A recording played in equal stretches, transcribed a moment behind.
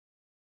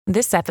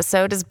This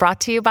episode is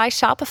brought to you by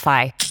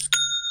Shopify.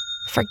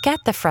 Forget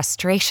the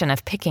frustration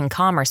of picking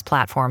commerce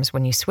platforms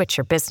when you switch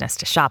your business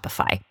to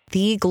Shopify,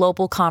 the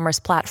global commerce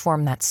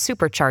platform that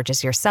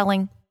supercharges your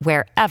selling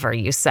wherever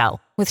you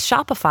sell. With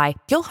Shopify,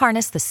 you'll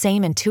harness the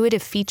same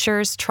intuitive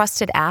features,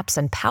 trusted apps,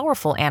 and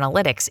powerful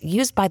analytics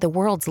used by the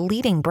world's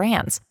leading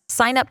brands.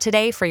 Sign up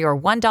today for your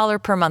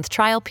 $1 per month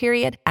trial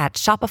period at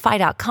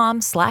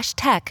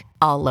shopify.com/tech,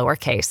 all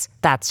lowercase.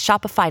 That's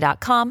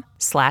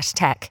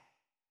shopify.com/tech.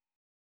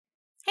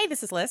 Hey,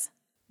 this is Liz.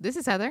 This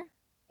is Heather.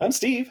 I'm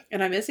Steve.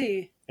 And I'm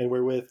Izzy. And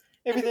we're with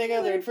Everything I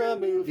Learned from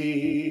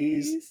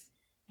Movies.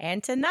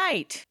 And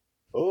tonight...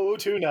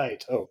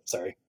 tonight. Oh,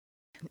 sorry.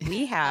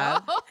 We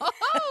have...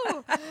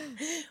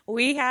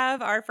 we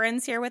have our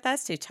friends here with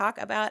us to talk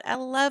about a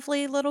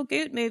lovely little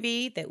Goot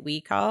movie that we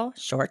call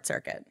Short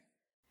Circuit.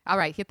 All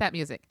right, hit that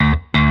music.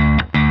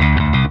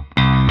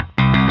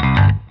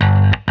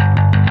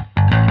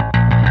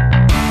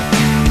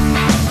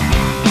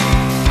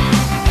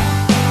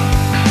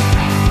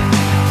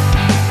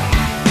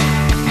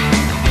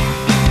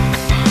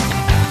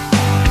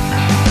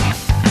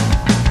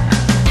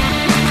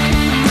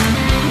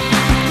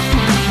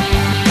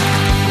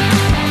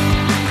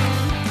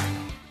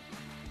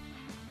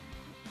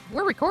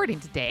 We're recording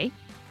today.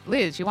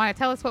 Liz, you want to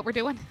tell us what we're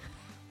doing?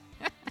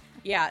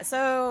 Yeah,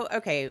 so,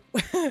 okay.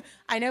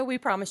 I know we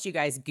promised you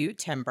guys Goot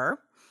Timber,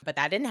 but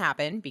that didn't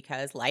happen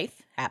because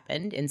life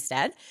happened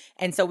instead.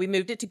 And so we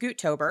moved it to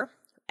Goottober,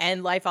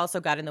 and life also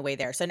got in the way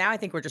there. So now I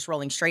think we're just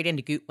rolling straight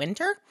into Goot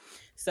Winter.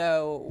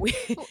 So we...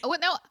 Well,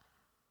 no.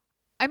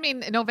 I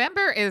mean,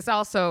 November is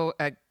also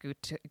a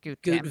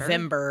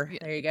Gootvember.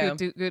 There you go.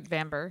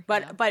 Gootvember.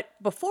 But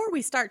before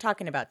we start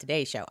talking about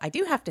today's show, I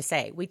do have to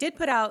say, we did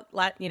put out,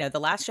 the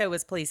last show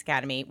was Police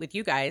Academy with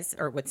you guys,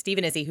 or with Steve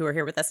and Izzy, who are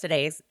here with us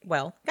today.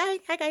 Well,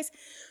 hi guys.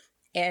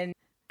 And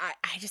I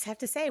just have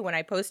to say, when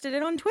I posted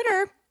it on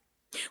Twitter,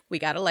 we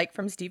got a like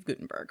from Steve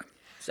Guttenberg.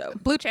 So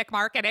Blue check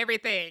mark and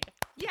everything.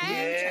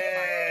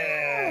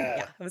 Yay!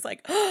 Yeah. I was like,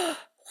 oh,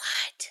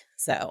 what?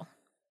 So...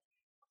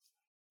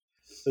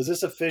 Does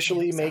this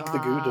officially make the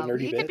Goot a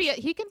nerdy he bitch?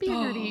 He can be a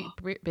nerdy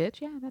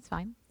bitch. Yeah, that's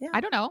fine. Yeah.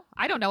 I don't know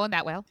him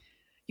that well.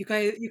 You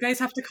guys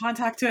have to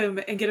contact him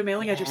and get a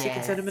mailing address so you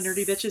can send him a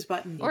nerdy bitches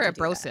button. Or a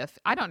brosif.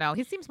 I don't know.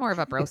 He seems more of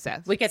a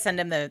brosif. We could send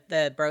him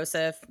the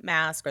brosif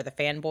mask or the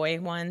fanboy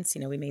ones.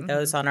 We made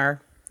those on our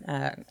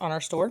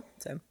store.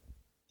 So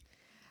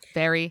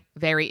very,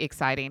 very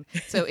exciting.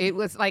 So it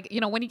was like,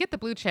 when you get the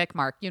blue check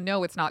mark,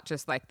 it's not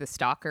just like the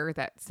stalker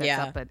that sets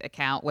up an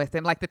account with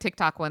him, like the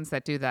TikTok ones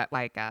that do that,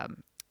 like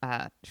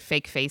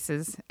fake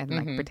faces and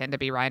like pretend to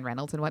be Ryan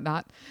Reynolds and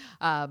whatnot.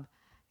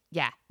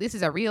 Yeah, this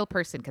is a real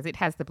person because it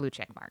has the blue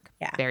check mark.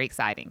 Yeah, very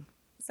exciting.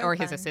 So or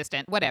fun. his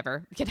assistant,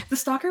 whatever. The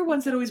stalker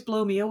ones that always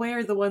blow me away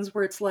are the ones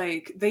where it's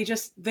like they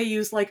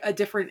use like a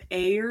different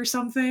A or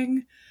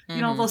something.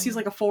 They'll use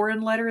like a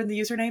foreign letter in the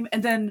username,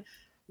 and then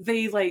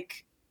they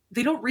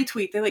don't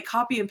retweet. They like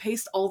copy and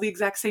paste all the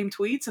exact same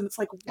tweets, and it's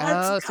like,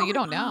 what's so you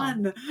don't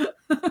know.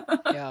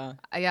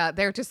 Yeah,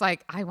 they're just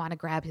like, I want to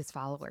grab his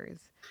followers.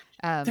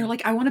 They're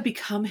like, I want to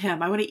become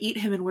him. I want to eat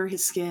him and wear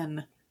his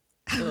skin.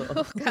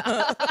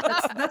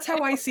 That's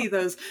how I see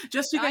those.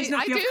 Just so you guys know,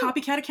 if you have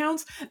copycat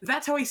accounts,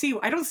 that's how I see you.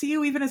 I don't see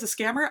you even as a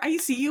scammer. I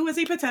see you as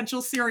a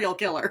potential serial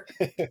killer.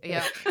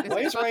 Yeah.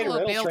 Why is Ryan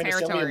Reynolds trying to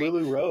sell me a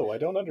LuLaRoe? I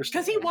don't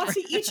understand. Because he wants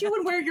to eat you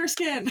and wear your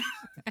skin.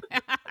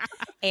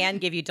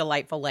 And give you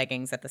delightful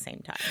leggings at the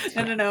same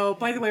time. No.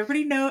 By the way,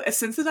 everybody knows,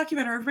 since the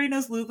documentary, everybody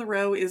knows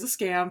LuLaRoe is a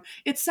scam.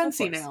 It's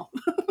Scentsy now.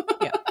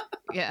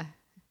 Yeah.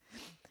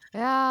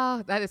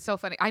 Yeah, that is so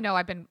funny. I know.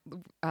 I didn't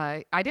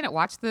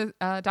watch the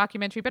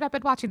documentary, but I've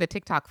been watching the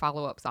TikTok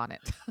follow-ups on it.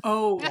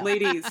 Oh,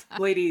 ladies,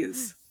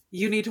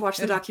 you need to watch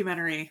the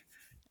documentary.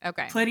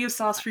 Okay. Plenty of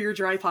sauce for your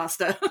dry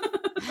pasta.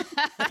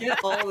 Get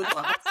all the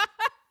sauce.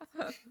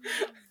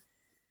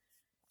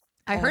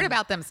 I heard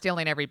about them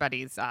stealing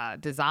everybody's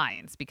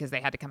designs because they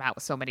had to come out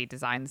with so many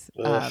designs.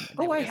 I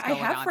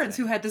have friends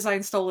who had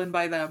designs stolen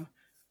by them.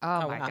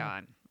 Oh my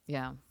God.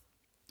 Yeah.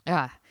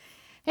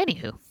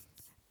 Anywho.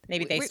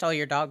 Maybe they stole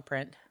your dog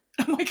print.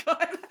 Oh my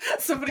God.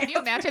 Can you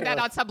imagine that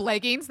on some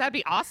leggings? That'd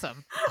be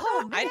awesome.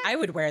 Oh, I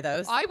would wear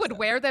those. I would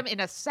wear them in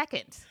a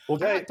second. Well,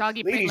 guys,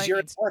 ladies, you're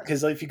at luck,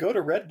 because if you go to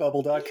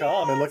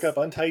redbubble.com and look up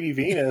Untidy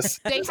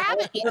Venus, there's all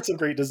sorts of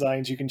great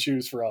designs you can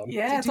choose from.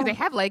 Yeah. Do they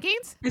have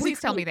leggings?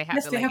 Please tell me they have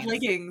leggings. Yes, they have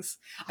leggings.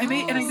 I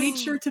made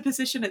sure to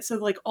position it so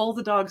like all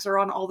the dogs are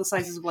on all the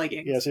sizes of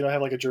leggings. Yeah, so you don't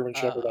have like a German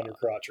Shepherd on your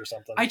crotch or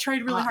something. I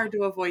tried really hard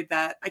to avoid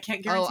that. I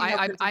can't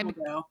guarantee how will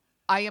go.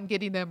 I am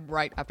getting them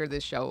right after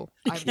this show.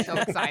 I'm so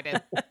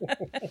excited.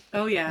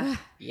 Oh, yeah.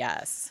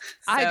 Yes.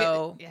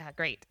 Yeah,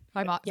 great.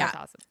 That's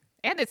awesome.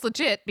 And it's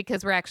legit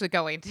because we're actually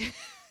going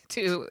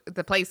to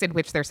the place in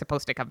which they're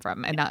supposed to come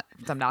from and not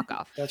some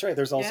knockoff. That's right.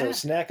 There's also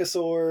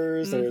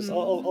Snackosaurs. There's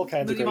all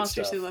kinds of great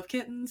Monsters stuff. Who Love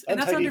Kittens.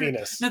 And Untidy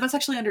Venus. No, that's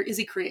actually under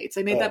Izzy Creates.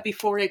 I made that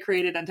before I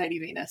created Untidy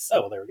Venus.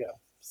 Oh, well, there we go.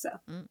 So,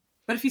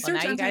 but if you search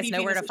now you Untidy guys know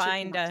Venus, where to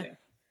find.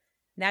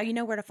 Now you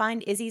know where to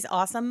find Izzy's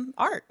awesome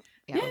art.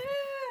 Yeah.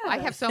 I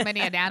have so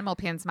many enamel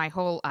pins. My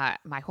whole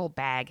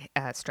bag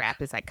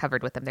strap is like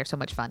covered with them. They're so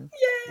much fun.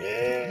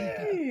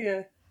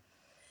 Yay!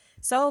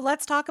 So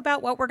let's talk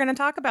about what we're going to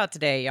talk about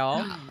today,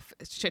 y'all.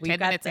 10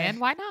 minutes in,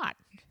 why not?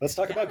 Let's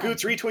talk about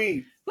Goots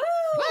retweet.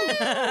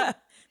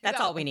 That's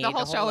all we need. The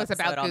whole show is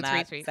about Goots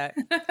retweet. So.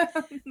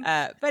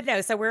 But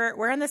no, so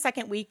we're in the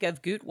second week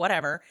of Goot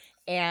whatever,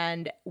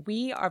 and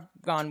we are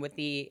gone with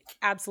the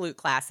absolute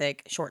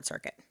classic Short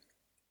Circuit.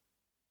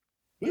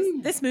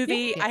 This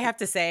movie, I have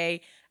to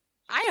say,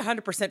 I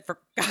 100%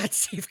 forgot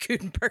Steve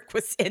Guttenberg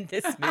was in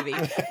this movie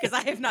because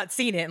I have not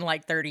seen it in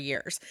like 30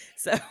 years.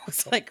 So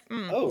it's like,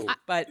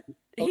 but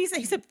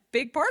he's a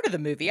big part of the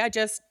movie. I'd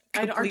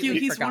argue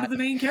he's forgot. One of the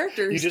main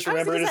characters. You just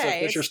remember it as a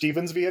Fisher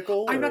Stevens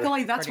vehicle? I'm not gonna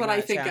lie, that's what I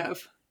think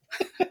of.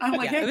 I'm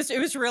like, it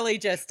was really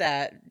just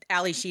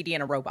Ali Sheedy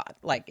and a robot,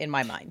 like in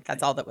my mind.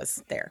 That's all that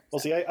was there. Well,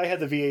 see, I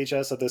had the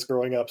VHS of this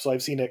growing up, so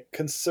I've seen it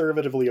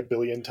conservatively 1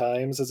 billion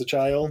times as a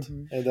child,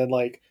 and then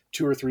like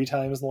 2 or 3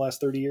 times in the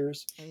last 30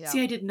 years. Yeah.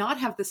 See, I did not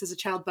have this as a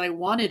child, but I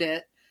wanted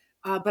it.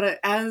 But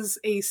as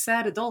a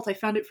sad adult, I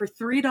found it for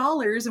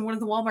 $3 in one of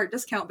the Walmart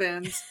discount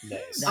bins.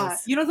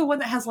 Nice. You know, the one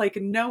that has like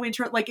no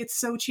intro, like it's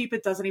so cheap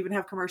it doesn't even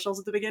have commercials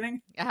at the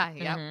beginning.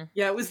 Yeah,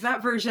 it was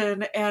that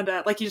version, and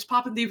like you just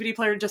pop in the DVD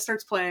player and it just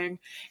starts playing.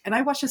 And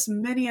I watched this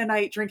many a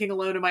night drinking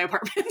alone in my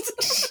apartment.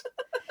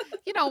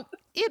 You know,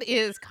 it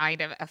is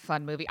kind of a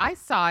fun movie. I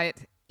saw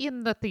it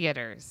in the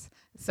theaters,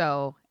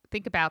 so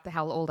think about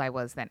how old I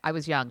was then. I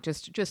was young.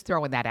 Just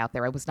throwing that out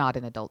there. I was not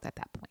an adult at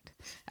that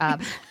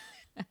point.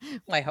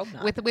 Well, I hope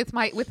not.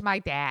 With my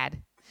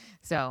dad.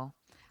 So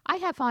I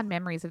have fond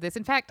memories of this.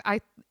 In fact,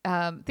 I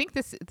think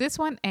this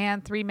one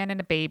and 3 Men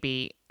and a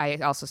Baby I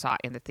also saw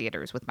in the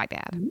theaters with my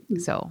dad.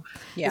 So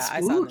yeah,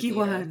 I saw the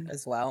one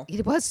as well.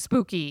 It was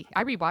spooky.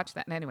 I rewatched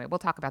that. And anyway, we'll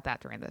talk about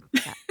that during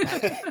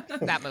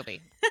that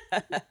movie.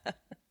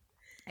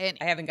 And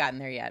I haven't gotten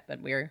there yet, but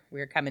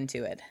we're coming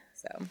to it.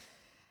 So.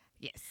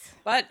 Yes.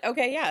 But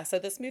okay, yeah. So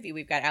this movie,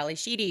 we've got Ali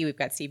Sheedy, we've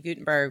got Steve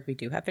Guttenberg, we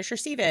do have Fisher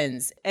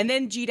Stevens, and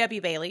then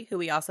G.W. Bailey, who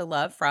we also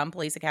love from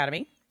Police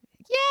Academy.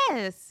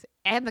 Yes.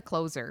 And the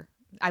closer.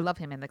 I love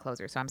him in the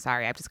closer, so I'm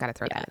sorry. I've just got to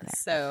throw that in there.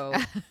 So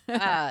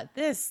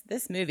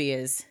this movie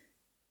is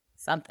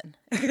something.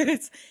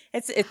 it's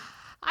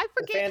I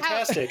forget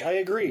fantastic. I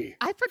agree.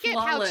 I forget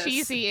Flawless. How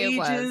cheesy it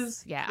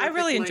was. Yeah. I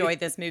really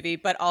enjoyed this movie,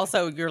 but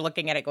also you're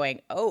looking at it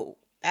going, oh,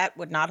 that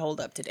would not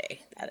hold up today.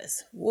 That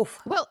is,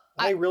 woof. Well,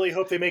 I really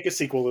hope they make a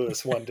sequel to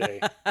this one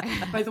day.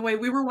 By the way,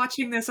 we were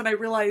watching this and I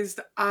realized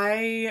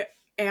I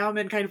am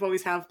and kind of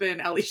always have been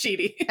Ali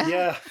Sheedy.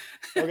 Yeah.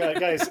 Okay,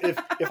 guys,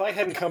 if I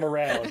hadn't come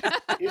around,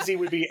 Izzy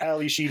would be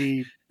Ali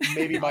Sheedy,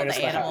 maybe minus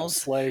the animals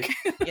house. Like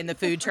in the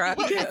food truck.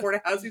 You can't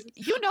afford a house.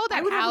 You know that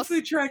I would house. have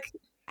a food truck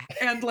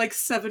and like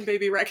 7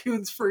 baby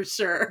raccoons for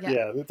sure.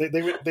 Yeah,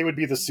 they would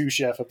be the sous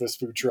chef of this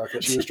food truck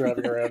that she was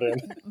driving around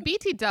in.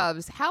 BT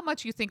Dubs, how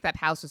much you think that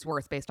house is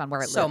worth based on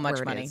where it so lived, much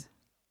where money. It is?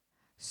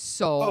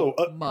 So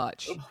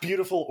much.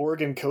 Beautiful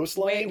Oregon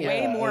coastline.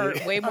 Way more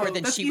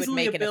than that's she would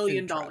make $1 in a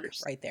billion food truck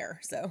right there.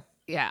 So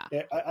yeah.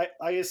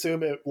 I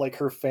assume it like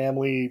her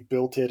family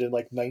built it in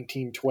like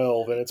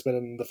 1912, and it's been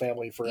in the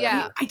family forever.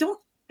 Yeah.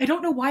 I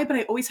don't know why, but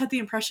I always had the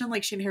impression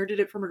like she inherited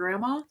it from her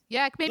grandma.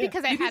 Yeah, maybe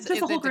because it had the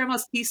whole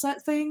grandma's tea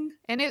set thing,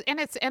 and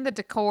the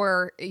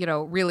decor,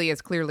 really is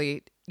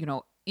clearly,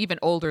 even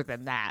older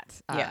than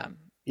that. Yeah.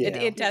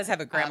 It does have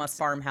a grandma's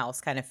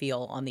farmhouse kind of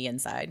feel on the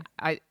inside.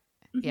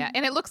 Yeah,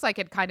 and it looks like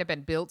it kind of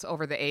been built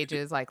over the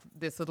ages. Like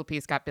this little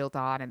piece got built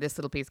on, and this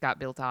little piece got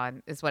built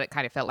on. Is what it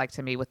kind of felt like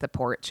to me with the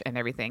porch and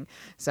everything.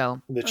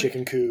 So the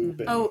chicken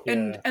coop.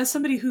 And as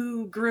somebody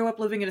who grew up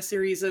living in a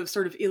series of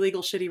sort of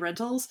illegal, shitty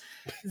rentals,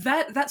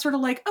 that sort of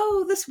like,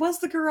 oh, this was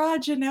the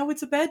garage and now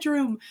it's a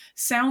bedroom,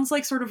 sounds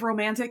like sort of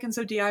romantic and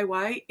so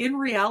DIY. In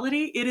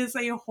reality, it is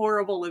a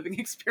horrible living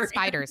experience.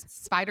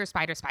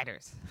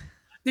 Spiders.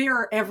 They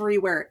are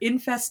everywhere.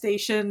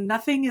 Infestation.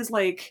 Nothing is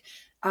like.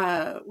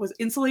 Was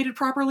insulated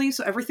properly,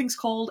 so everything's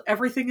cold.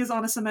 Everything is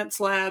on a cement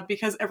slab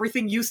because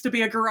everything used to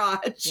be a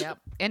garage. Yep,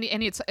 and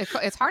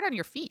it's hard on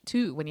your feet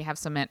too when you have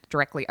cement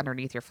directly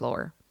underneath your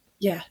floor.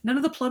 Yeah, none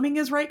of the plumbing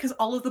is right because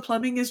all of the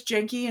plumbing is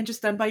janky and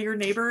just done by your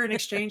neighbor in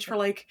exchange for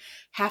like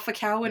half a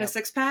cow and a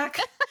 6-pack.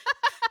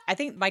 I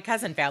think my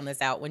cousin found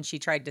this out when she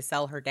tried to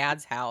sell her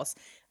dad's house.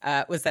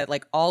 Was that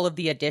like all of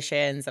the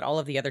additions and all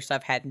of the other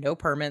stuff had no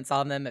permits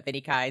on them of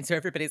any kind. So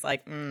everybody's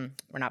like,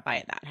 we're not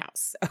buying that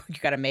house. So you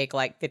got to make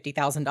like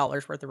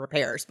 $50,000 worth of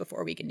repairs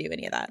before we can do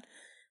any of that.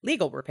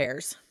 Legal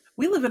repairs.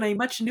 We live in a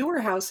much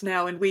newer house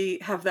now, and we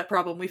have that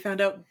problem. We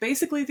found out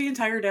basically the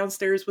entire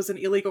downstairs was an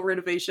illegal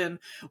renovation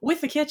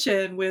with a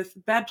kitchen, with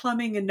bad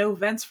plumbing and no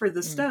vents for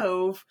the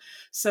stove.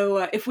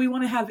 So if we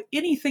want to have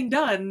anything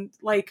done,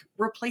 like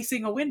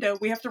replacing a window,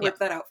 we have to rip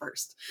that out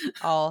first.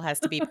 All has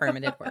to be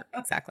permanent work.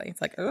 Exactly.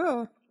 It's like,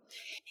 oh.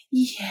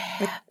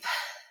 Yeah.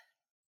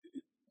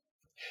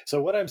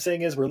 So what I'm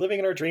saying is we're living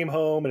in our dream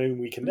home, and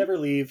we can never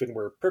leave, and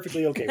we're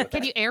perfectly okay with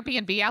that. Can you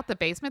Airbnb out the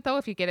basement, though,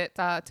 if you get it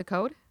to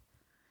code?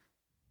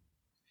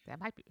 That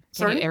might be.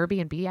 Can you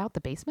Airbnb out the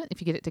basement if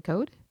you get it to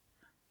code?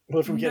 Well,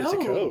 if we get it to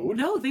code.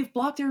 No, they've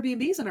blocked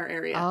Airbnbs in our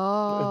area.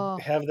 Oh.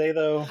 Have they,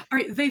 though? All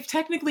right, they've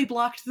technically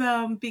blocked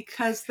them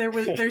because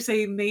there's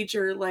a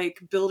major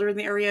builder in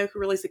the area who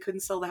realized they couldn't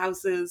sell the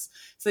houses,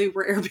 so they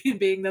were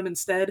Airbnb-ing them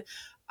instead.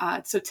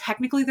 So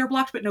technically they're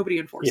blocked, but nobody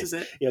enforces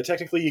it. Yeah,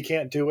 technically you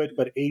can't do it,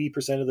 but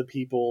 80% of the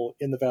people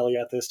in the valley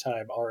at this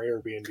time are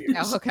Airbnbers.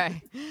 Oh,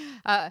 okay.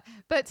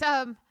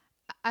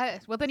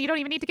 Well, then you don't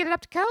even need to get it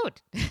up to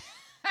code.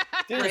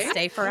 Just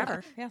stay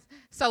forever. Yeah.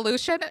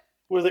 Solution.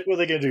 What are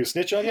they going to do?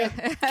 Snitch on you?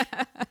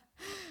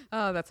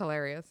 Oh, that's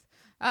hilarious.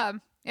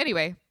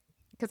 Anyway,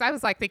 because I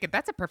was thinking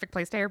that's a perfect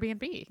place to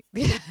Airbnb.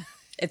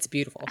 It's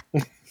beautiful.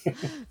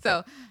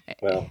 So,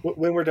 well,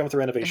 when we're done with the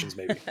renovations,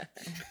 maybe.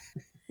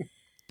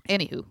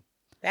 Anywho,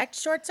 back to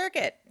Short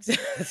Circuit.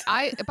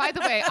 By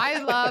the way,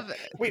 I love.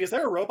 Wait, is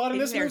there a robot in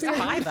this movie? There's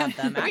 5 of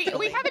them.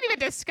 We haven't even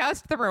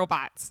discussed the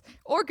robots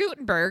or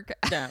Gutenberg.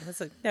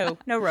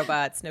 No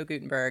robots, no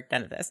Gutenberg,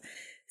 none of this.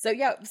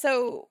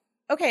 So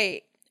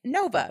okay,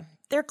 Nova.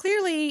 They're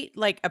clearly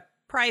a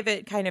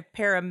private kind of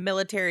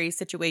paramilitary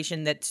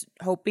situation that's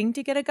hoping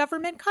to get a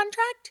government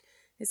contract.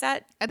 Is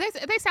that?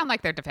 They sound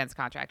like they're defense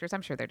contractors.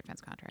 I'm sure they're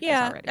defense contractors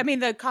already. I mean,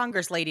 the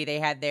Congress lady they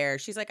had there,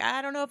 she's like,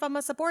 I don't know if I'm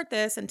going to support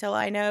this until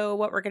I know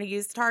what we're going to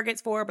use the targets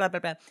for, blah,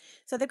 blah, blah.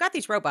 So they've got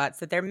these robots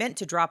that they're meant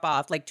to drop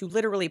off, to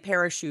literally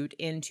parachute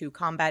into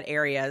combat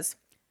areas.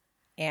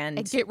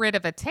 And get rid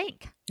of a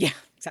tank. Yeah,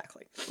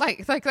 exactly.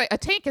 Like a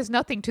tank is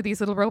nothing to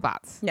these little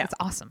robots. No. It's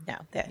awesome. No,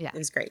 it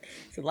was great.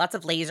 So lots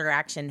of laser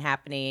action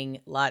happening,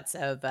 lots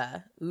of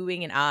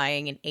oohing and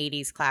eyeing and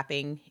 80s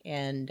clapping.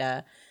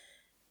 And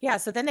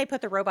so then they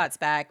put the robots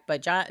back.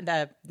 But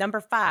the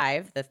number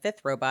 5, the 5th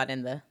robot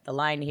in the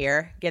line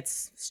here,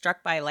 gets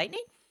struck by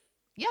lightning?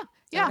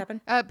 Yeah.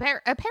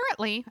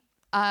 Apparently,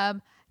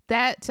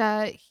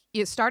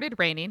 it started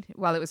raining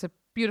while it was a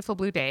beautiful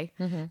blue day.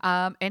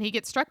 Mm-hmm. And he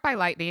gets struck by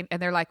lightning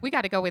and they're like, we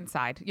got to go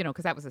inside,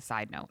 because that was a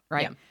side note,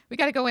 right? Yeah. We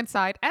got to go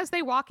inside. As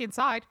they walk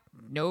inside,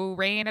 no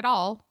rain at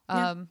all.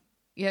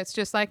 It's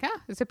just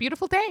it's a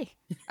beautiful day.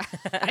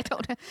 I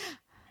don't know.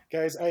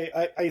 Guys,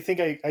 I think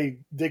I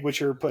dig what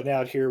you're putting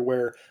out here,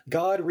 where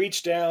God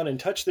reached down and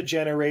touched the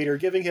generator,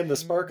 giving him the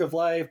spark of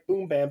life.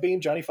 Boom, bam,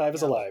 beam. Johnny Five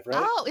is alive,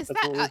 right? Oh, is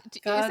that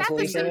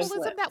the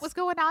symbolism that was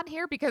going on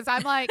here? Because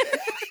I'm like,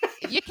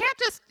 you can't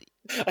just...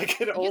 I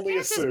can only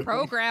assume. Just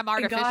program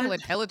artificial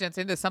intelligence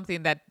into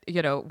something that,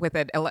 with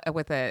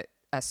a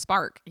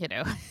spark,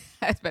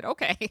 but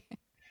okay.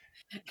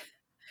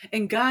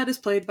 And God is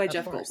played by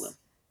Jeff Goldblum.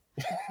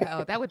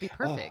 Oh, that would be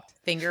perfect.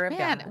 Finger of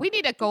God. We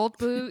need a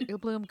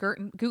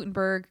Goldblum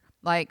Gutenberg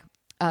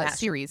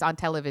series on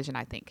television,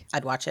 I think.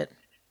 I'd watch it.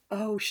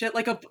 Oh shit,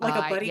 like a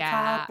buddy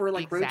cop or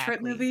road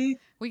trip movie.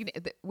 We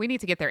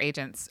need to get their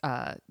agents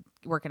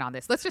working on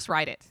this. Let's just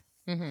write it.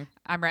 Mm-hmm.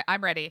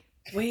 I'm ready.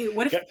 Wait,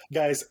 what if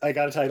guys, I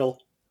got a title.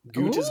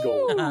 Goot is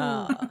gold.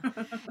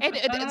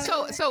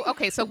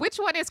 So which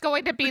one is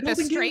going to be the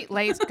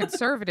straight-laced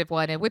conservative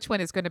one, and which one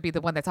is going to be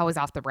the one that's always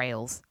off the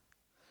rails?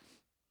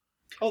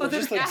 Oh, they're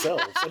just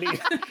themselves. I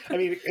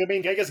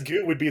mean, I guess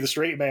Goot would be the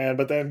straight man,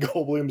 but then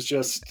Goldblum's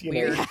just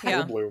weird.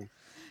 Goldblum. Maybe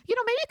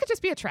it could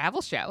just be a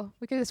travel show.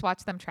 We could just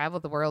watch them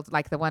travel the world,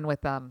 like the one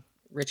with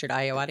Richard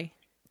Ayoade.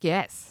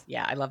 Yes.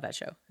 Yeah, I love that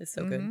show. It's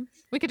so good.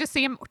 We could just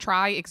see them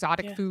try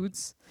exotic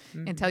foods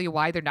and tell you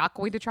why they're not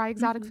going to try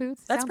exotic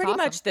foods. That's pretty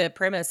much the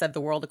premise of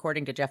The World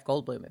According to Jeff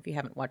Goldblum, if you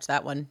haven't watched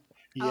that one.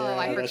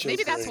 Yeah,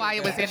 maybe that's why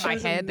it was in my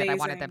head that I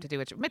wanted them to do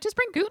it. Just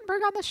bring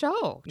Gutenberg on the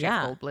show,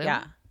 Jeff Goldblum.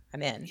 Yeah,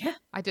 I'm in.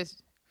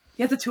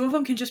 Yeah, the two of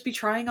them can just be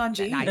trying on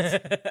jeans. Nice.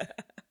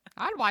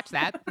 I'd watch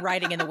that.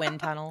 Riding in the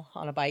wind tunnel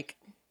on a bike.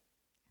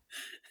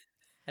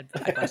 I'd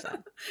watch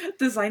that.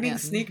 Designing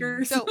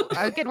sneakers. So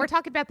again, we're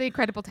talking about the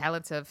incredible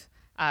talents of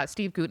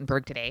Steve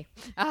Gutenberg today.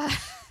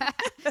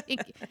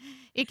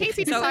 In case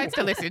he decides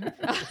to listen.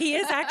 He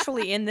is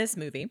actually in this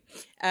movie.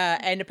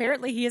 And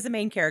apparently he is a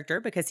main character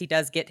because he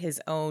does get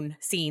his own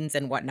scenes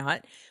and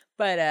whatnot.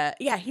 But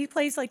he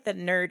plays the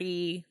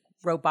nerdy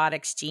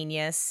robotics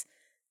genius,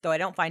 though I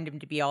don't find him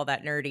to be all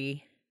that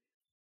nerdy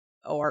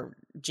or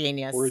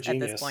genius at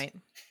this point.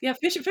 Yeah,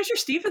 Fisher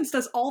Stevens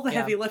does all the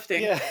heavy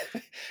lifting. Yeah.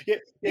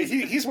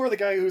 He's more the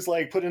guy who's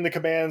put in the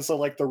commands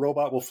so the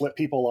robot will flip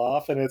people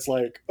off, and it's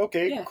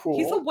okay, cool.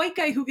 He's the white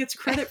guy who gets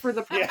credit for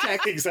the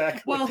project,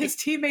 exactly. while his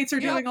teammates are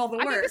doing all the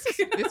work.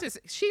 This is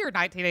sheer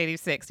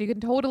 1986. You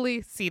can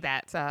totally see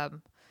that.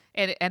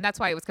 And that's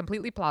why it was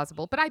completely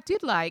plausible. But I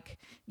did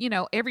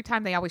every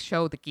time they always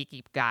show the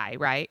geeky guy,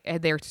 right?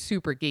 And they're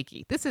super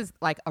geeky. This is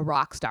a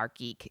rock star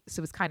geek. So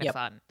it was kind of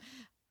fun.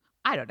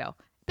 I don't know.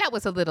 That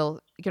was a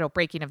little,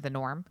 breaking of the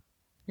norm.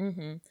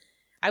 Mm-hmm.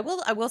 I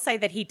will say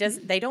that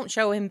they don't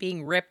show him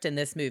being ripped in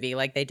this movie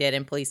like they did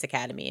in Police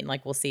Academy and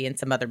we'll see in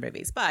some other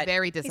movies. But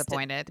very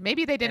disappointed.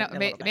 Maybe they didn't.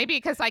 Maybe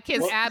because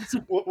his abs.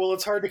 Well,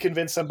 it's hard to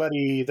convince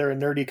somebody they're a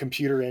nerdy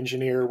computer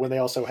engineer when they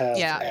also have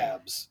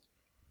abs.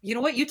 You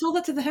know what? You told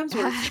that to the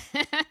Hemsworth.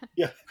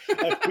 Yeah,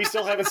 we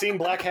still haven't seen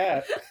Black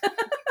Hat.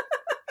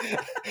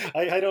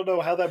 I don't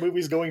know how that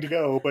movie's going to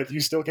go, but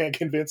you still can't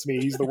convince me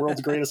he's the world's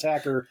greatest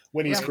hacker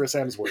when he's Chris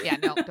Hemsworth. Yeah,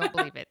 no, don't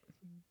believe it.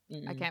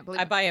 I can't believe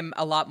I buy him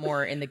a lot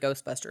more in the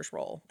Ghostbusters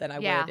role than I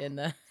would in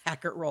the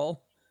Hackett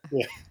role.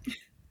 Yeah.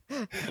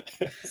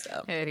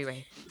 So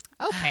anyway.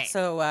 Okay.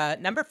 So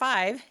number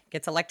 5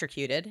 gets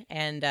electrocuted,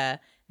 and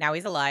now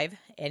he's alive,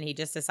 and he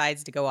just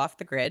decides to go off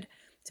the grid.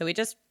 So he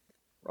just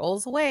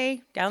rolls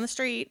away down the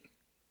street.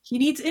 He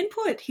needs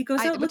input. He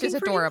goes out which looking is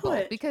for adorable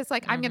input. because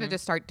like I'm gonna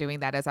just start doing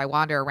that as I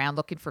wander around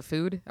looking for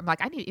food. I'm like,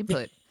 I need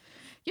input.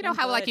 You know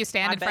how like you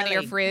stand in front of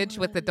your fridge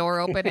with the door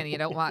open and you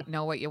don't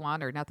know what you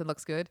want or nothing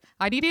looks good?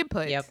 I need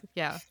input. Yep.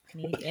 Yeah. I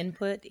need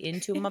input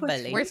into my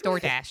belly. Where's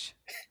DoorDash?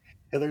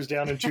 Heather's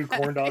down in 2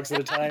 corn dogs at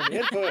a time.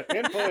 Input.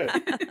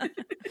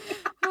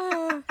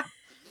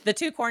 The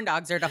 2 corn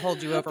dogs are to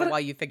hold you over while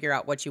you figure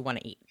out what you want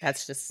to eat.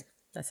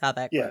 That's how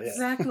that goes. Yeah.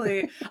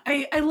 Exactly.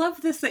 I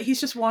love this that he's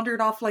just wandered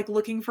off like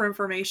looking for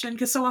information,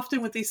 because so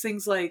often with these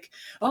things like,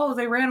 oh,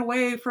 they ran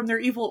away from their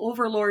evil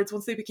overlords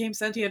once they became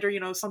sentient,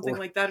 or something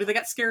like that, or they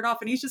got scared off,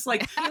 and he's just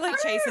like He like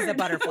chases a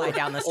butterfly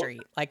down the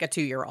street like a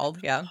 2-year-old.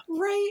 Yeah.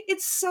 right.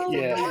 It's so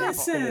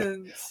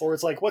innocent. Or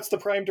it's like, what's the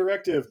prime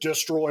directive?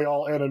 Destroy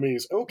all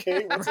enemies.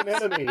 Okay, what's an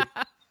enemy?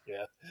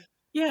 Yeah.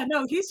 Yeah,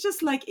 no, he's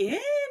just like He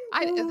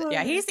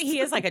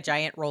is like a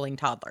giant rolling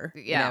toddler.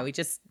 Yeah. He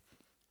just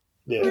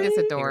Yeah. It is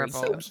adorable.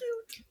 so cute.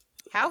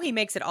 how he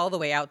makes it all the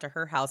way out to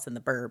her house in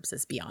the burbs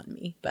is beyond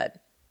me. But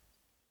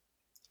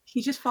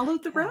He just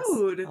followed the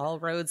road. all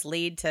roads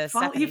lead to He,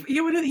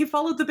 Stephanie. he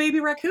followed the baby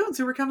raccoons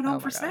who were coming home Oh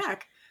for my gosh.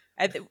 snack.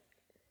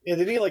 Yeah,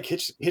 did he like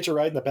hitch a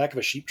ride in the back of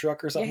a sheep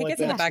truck or Yeah, something he like gets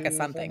that? in the back of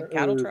something.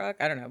 Cattle truck?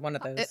 I don't know. One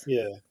of those.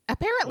 Yeah.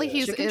 Apparently Yeah.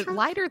 he's Chicken truck?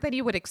 lighter than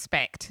you would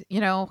expect,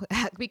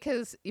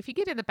 because if you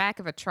get in the back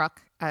of a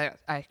truck,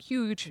 a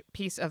huge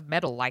piece of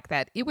metal like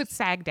that, it would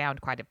sag down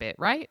quite a bit,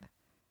 right?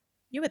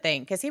 You would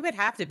think, because he would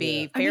have to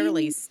be I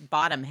fairly mean-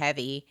 bottom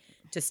heavy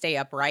to stay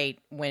upright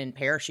when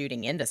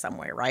parachuting into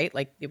somewhere, right?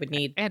 Like it would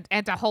need, And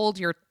to hold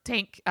your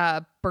tank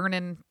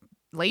burning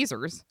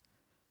lasers,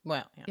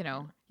 well,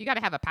 yeah. you got to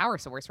have a power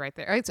source right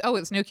there.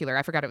 It's nuclear.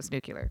 I forgot it was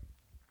nuclear.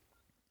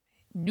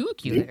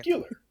 Nuclear.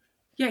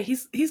 Yeah,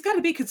 he's got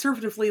to be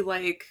conservatively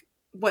like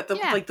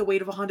Yeah. like the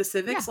weight of a Honda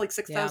Civic, Yeah. like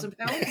 6,000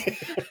 pounds.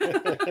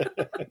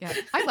 Yeah,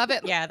 I love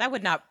it. Yeah, that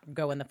would not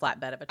go in the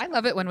flatbed of a I truck.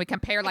 love it when we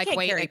compare like can't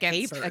weight carry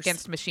against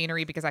papers.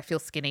 machinery because I feel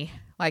skinny.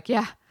 Like,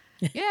 yeah,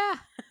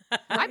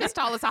 I'm as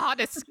tall as a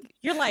Honda.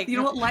 You're like, You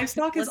know what?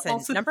 Livestock is listen,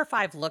 also number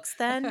 5 looks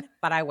thin,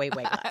 but I weigh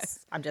way less.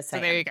 I'm just So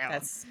saying. there you go.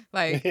 That's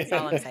Like,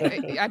 all I'm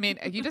saying. I mean,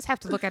 you just have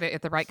to look at it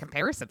at the right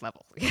comparison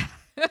level. Yeah.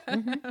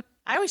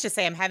 I always just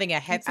say I'm having a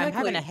I'm having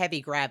Exactly. a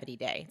heavy gravity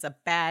day. It's a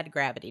bad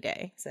gravity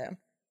day. So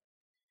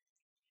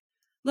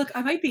look.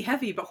 I might be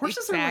heavy, but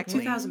horses are like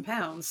Exactly. 2,000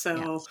 pounds. So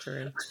that's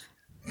true.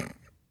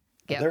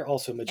 Yeah. They're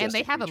also majestic. And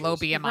they have a low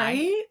creatures. BMI.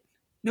 right,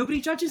 nobody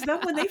judges them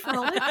when they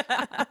frolic.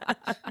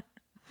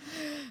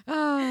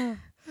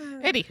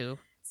 Anywho,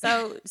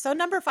 So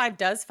number 5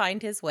 does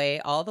find his way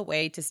all the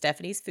way to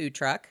Stephanie's food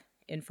truck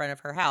in front of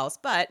her house.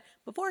 But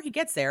before he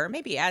gets there, or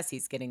maybe as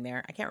he's getting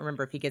there, I can't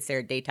remember if he gets there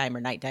at daytime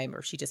or nighttime,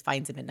 or she just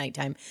finds him at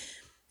nighttime.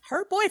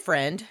 Her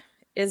boyfriend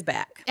is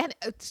back. and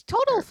it's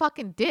total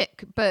fucking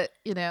dick, but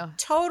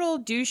Total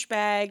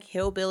douchebag,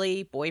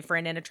 hillbilly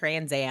boyfriend in a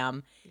Trans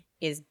Am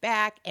is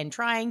back and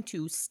trying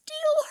to steal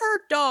her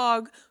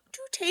dog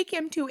to take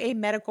him to a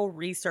medical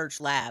research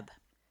lab.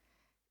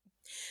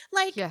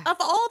 Like, Yeah. of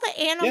all the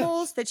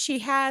animals that she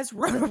has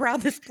run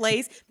around this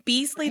place,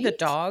 Beasley the Right?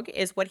 dog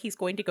is what he's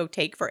going to go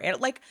take for.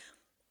 Like,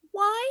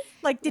 why?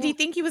 Like, did he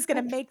think he was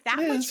going to make that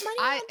much Liz. money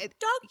on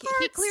dog parts?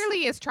 he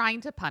clearly is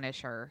trying to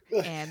punish her,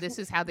 and this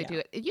is how they do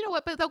it. You know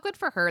what? But though, good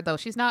for her though.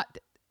 She's not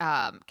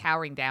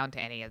cowering down to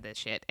any of this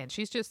shit, and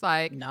she's just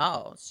like,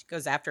 No, she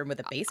goes after him with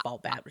a baseball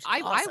bat, which is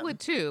I awesome. would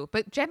too,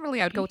 but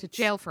generally I'd go to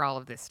jail for all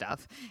of this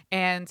stuff.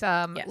 And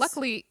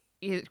luckily,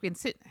 it's been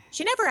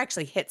She never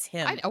actually hits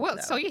him. well,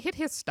 though. so you hit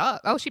his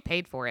stuff. Oh, she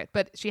paid for it,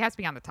 but she has to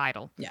be on the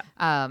title. Yeah.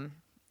 Yeah.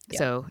 Yeah.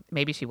 So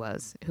maybe she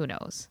was. Who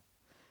knows?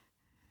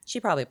 She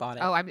probably bought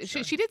it. Oh,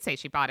 Sure. she did say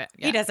she bought it.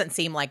 He Yeah. doesn't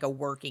seem like a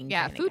working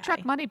Yeah, kinda food guy.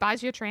 truck money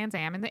buys you a Trans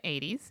Am in the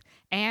 80s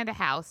and a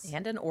house.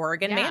 And an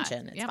Oregon Yeah,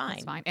 mansion. It's yeah, fine.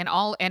 It's fine. And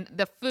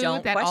the food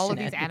Don't that all of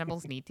question these it.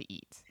 animals need to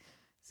eat.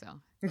 So,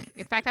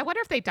 in fact, I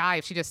wonder if they die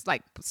if she just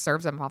like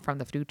serves them all from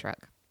the food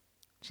truck.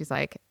 She's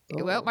like,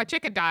 well, my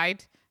chicken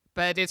died,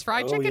 but it's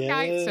fried Oh, chicken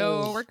night,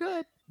 so yes. we're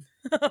good.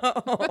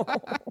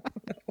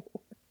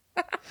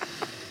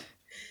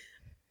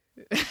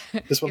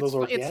 This one of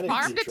those It's organic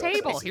farm food to trucks, I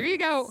table. see. Here you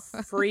go.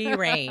 Free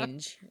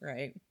range,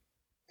 right?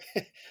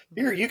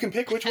 Here, you can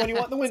pick which one you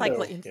want in the It's window.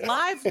 like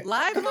Yeah.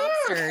 live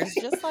lobsters,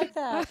 just like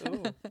that.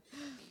 Ooh.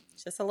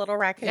 Just a little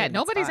raccoon. Yeah, It's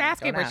nobody's fine.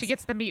 asking Don't where ask. she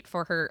gets the meat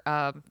for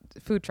her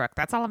food truck.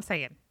 That's all I'm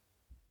saying.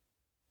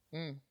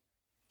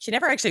 She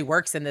never actually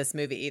works in this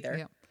movie either.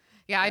 Yeah.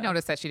 Yeah, I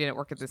noticed that she didn't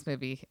work at this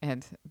movie,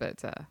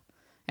 but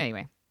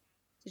anyway.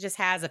 She just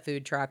has a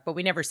food truck, but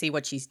we never see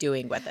what she's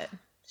doing with it.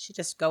 She's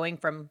just going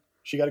from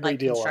She got a great like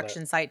deal on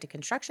construction it. site to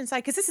construction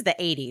site because this is the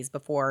 80s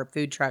before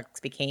food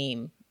trucks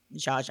became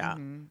Zsa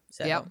Zsa.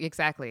 So Yep,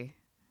 exactly.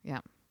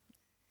 Yeah.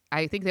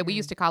 I think that we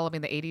used to call him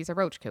in the 80s a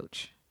roach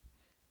coach.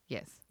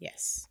 Yes.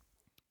 yes.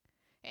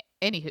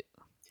 Anywho.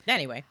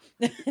 Anyway,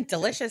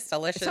 delicious. So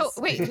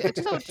wait,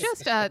 so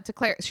just to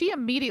clarify, she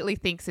immediately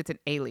thinks it's an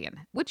alien.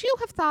 Would you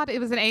have thought it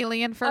was an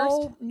alien first?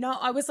 Oh no,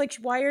 I was like,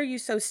 why are you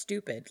so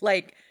stupid?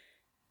 Like,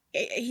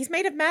 he's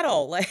made of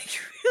metal. Like,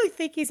 you really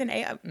think he's an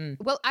alien?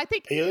 Well, I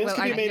think aliens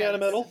can be made out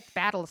of metal.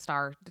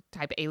 Battlestar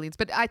type aliens,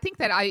 but I think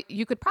that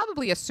you could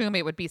probably assume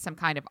it would be some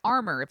kind of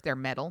armor if they're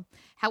metal.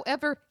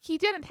 However, he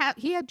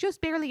had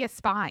just barely a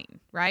spine,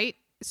 right?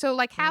 So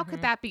like, how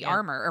could that be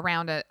armor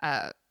around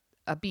a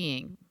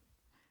being?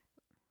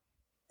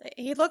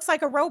 He looks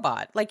like a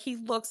robot. Like, he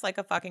looks like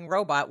a fucking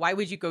robot. Why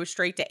would you go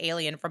straight to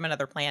alien from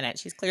another planet?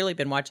 She's clearly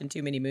been watching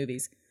too many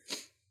movies.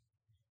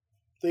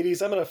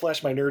 Ladies, I'm going to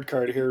flash my nerd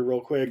card here real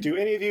quick. Do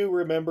any of you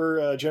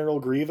remember General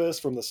Grievous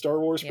from the Star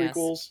Wars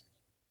prequels?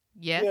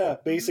 Yes. Yeah,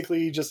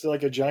 basically just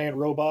like a giant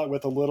robot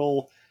with a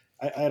little,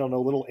 I don't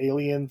know, little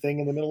alien thing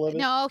in the middle of it.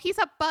 No, he's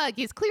a bug.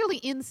 He's clearly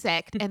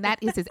insect, and that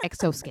is his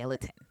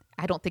exoskeleton.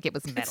 I don't think it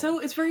was metal. So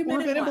it's very Or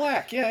Men in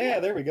Black. Yeah,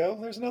 there we go.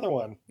 There's another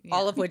one. Yeah.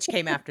 All of which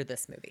came after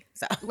this movie.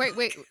 So Wait.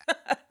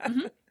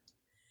 Mm-hmm.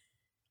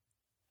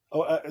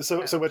 Oh,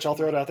 so which I'll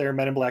throw it out there.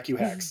 Men in Black, you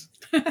hacks.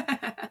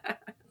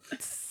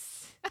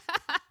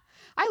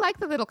 I like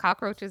the little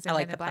cockroaches in I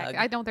like Men in the Black. pug.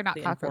 I know they're not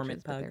The cockroaches,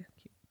 informant but pug. they're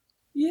cute.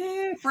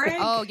 Yeah, Frank.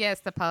 Oh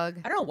yes, the pug.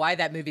 I don't know why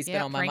that movie's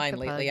been on my Frank mind the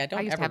lately. pug. I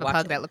don't used ever to have a watch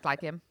pug it. that looked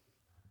like him.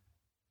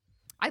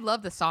 I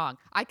love the song.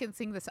 I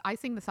sing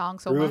the song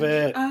so Prove much.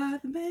 it. The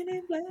Men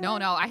in Black. No,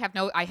 I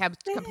have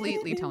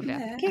completely tone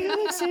deaf.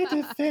 Galaxy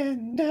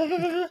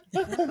Defender.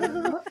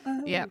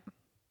 Yeah.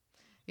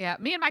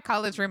 Me and my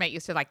college roommate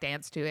used to like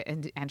dance to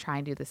it and try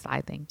and do the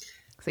slide thing.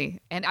 See,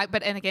 and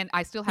again,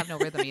 I still have no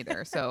rhythm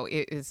either, so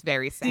it is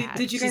very sad.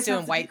 Did you She's guys doing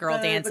have white girl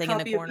dancing in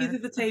the copy of corner? Either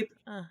the tape.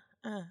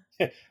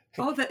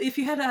 If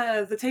you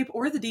had the tape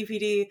or the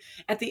DVD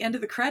at the end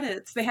of the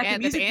credits, they had And the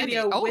music the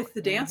video Andy- with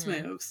the dance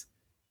moves.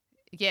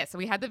 Yes,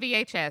 we had the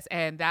VHS,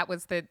 and that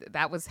was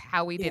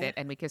how we did Yeah. it,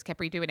 and we just kept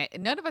redoing it.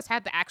 And none of us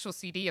had the actual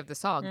CD of the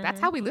song. That's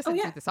how we listened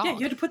to the song. Yeah,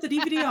 you had to put the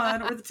DVD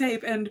on or the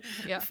tape and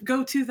Yeah.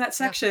 go to that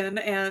section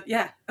and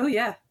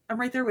I'm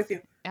right there with you.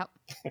 Yep.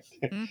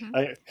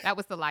 Mhm. That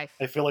was the life.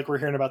 I feel like we're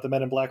hearing about the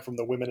Men in Black from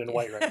the Women in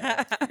White right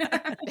now.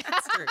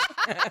 That's true.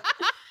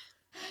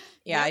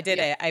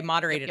 Yeah, I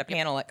moderated a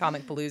panel at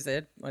Comic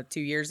Palooza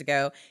 2 years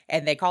ago,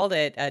 and they called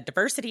it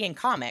Diversity in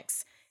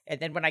Comics. And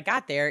then when I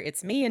got there,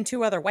 it's me and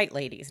two other white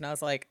ladies. And I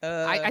was like,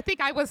 I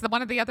think I was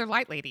one of the other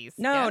light ladies.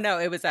 No, Yes. no,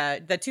 it was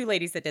the two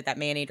ladies that did that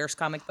Man-Eaters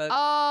comic book.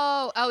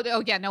 Oh,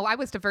 yeah. No, I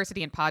was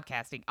diversity in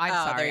podcasting. I'm Oh,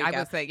 sorry. there you I go.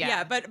 was the,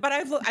 Yeah, but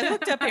I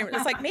looked up and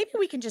it's like, maybe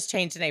we can just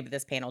change the name of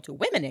this panel to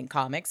Women in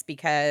Comics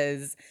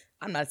because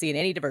I'm not seeing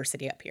any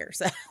diversity up here.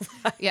 So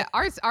yeah,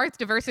 ours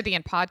diversity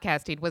in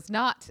podcasting was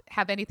not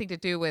have anything to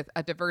do with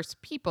a diverse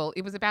people.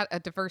 It was about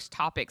a diverse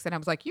topics, and I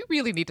was like, you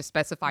really need to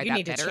specify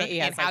that better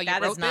in how you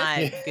wrote not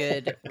this.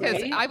 good.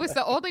 Because Right? I was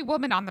the only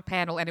woman on the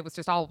panel, and it was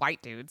just all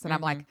white dudes, and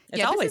I'm like, It's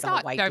yeah, always this is all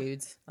not white div-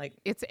 dudes. Like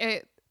It's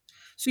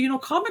So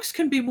comics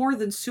can be more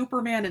than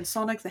Superman and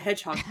Sonic the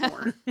Hedgehog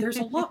more. There's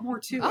a lot more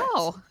to it.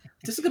 oh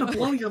This is gonna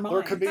blow your mind.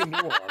 Or it could be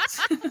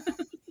nuance.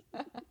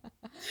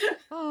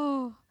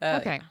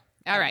 okay,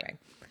 all right.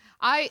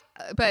 anyway.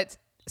 But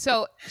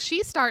so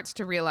she starts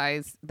to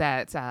realize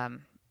that so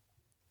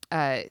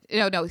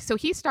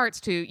he starts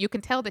to, you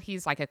can tell that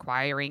he's like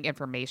acquiring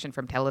information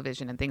from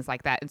television and things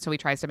like that, and so he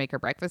tries to make her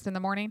breakfast in the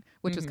morning,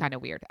 which was kind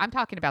of weird. I'm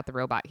talking about the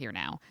robot here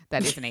now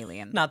that is an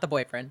alien, Not the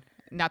boyfriend.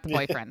 not the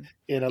boyfriend.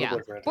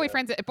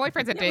 Boyfriend.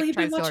 Boyfriend's a Yeah, dick well,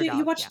 trying to steal her dog.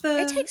 he watched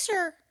Yeah. It takes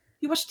her.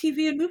 he watched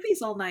TV and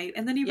movies all night,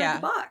 and then he Yeah. read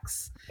the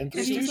box. And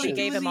And She, he's she like,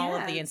 gave "Who him are all the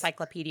of the ads?"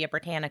 Encyclopedia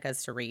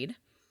Britannicas to read.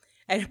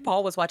 And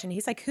Paul was watching.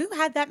 He's like, who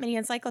had that many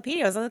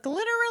encyclopedias? I was like,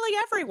 literally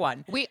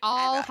everyone. We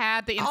all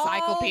had the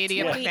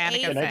Encyclopedia all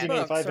Britannica 28 set.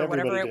 1985, books or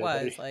whatever everybody it did,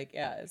 was. buddy. Like,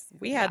 yes,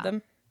 we had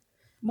them.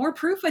 More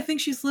proof. I think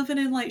she's living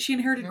in she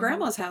inherited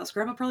grandma's house.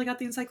 Grandma probably got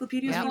the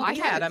encyclopedias. Yeah, from I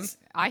the had kids.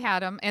 them. I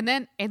had them, and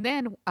then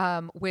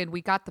when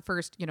we got the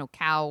first,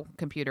 cow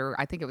computer,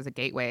 I think it was a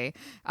Gateway.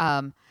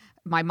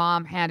 My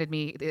mom handed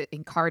me the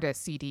Encarta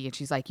CD, and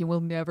she's like, "You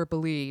will never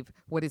believe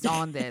what is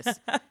on this.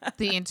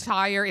 The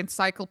entire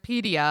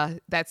encyclopedia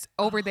that's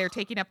over there,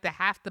 taking up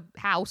half the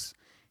house.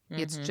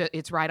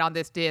 It's right on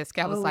this disc."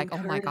 I was Oh, like, "Oh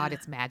my Encarta. god,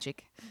 it's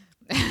magic."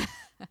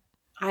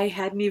 I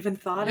hadn't even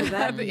thought of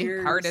that. The in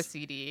years. Encarta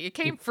CD. It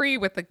came free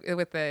with the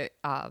with the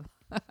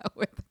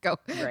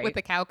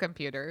cow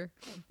computer.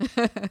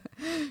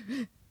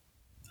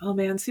 Oh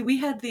man, see, we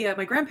had the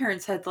my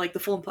grandparents had like the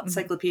full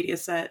encyclopedia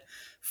set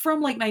from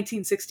like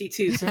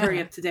 1962, so very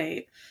up to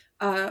date.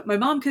 My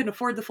mom couldn't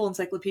afford the full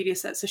encyclopedia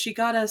set, so she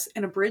got us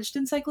an abridged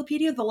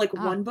encyclopedia, the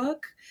one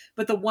book,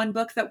 but the one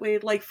book that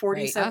weighed like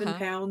 47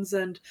 pounds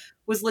and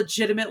was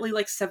legitimately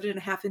like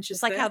 7.5 inches.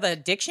 Just like thick. how the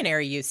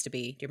dictionary used to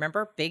be. Do you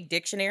remember big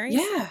dictionaries?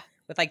 Yeah.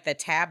 With like the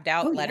tabbed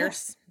out Oh, yeah.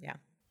 letters. Yeah.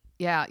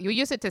 Yeah, you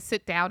use it to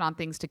sit down on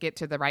things to get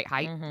to the right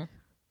height.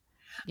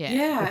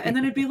 Yeah, and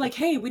then it'd be like,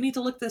 hey, we need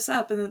to look this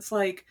up. And it's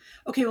like,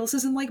 okay, well, this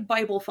isn't like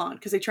Bible font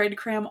because they tried to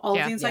cram all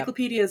of the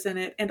encyclopedias in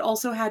it. And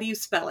also, how do you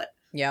spell it?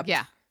 Yep.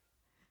 Yeah.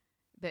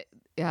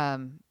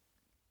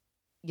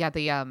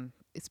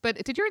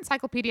 But did your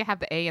encyclopedia have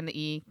the A and the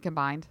E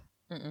combined?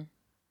 Mm-mm.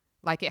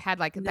 Like it had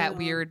like that No.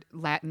 weird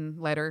Latin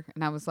letter,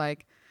 and I was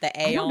like, The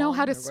I don't know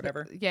how to or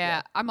whatever.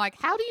 Yeah, I'm like,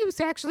 how do you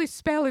actually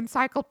spell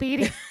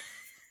encyclopedia?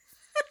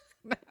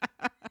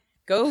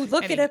 Go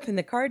look it Any- up in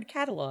the card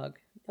catalog,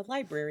 the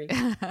library.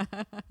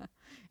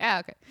 Yeah,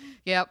 okay.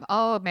 Yep.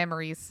 Oh,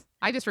 memories.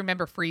 I just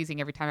remember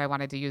freezing every time I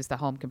wanted to use the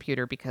home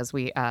computer because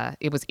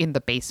it was in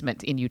the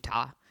basement in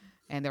Utah.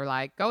 And they're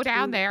like, go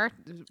down there,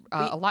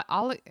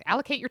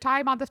 allocate your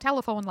time on the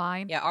telephone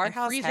line. Yeah, our and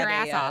house freeze had your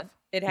ass a, off.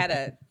 it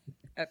had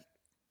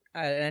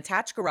an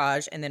attached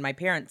garage, and then my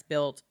parents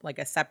built like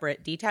a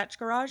separate detached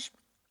garage,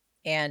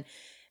 and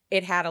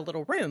it had a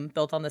little room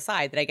built on the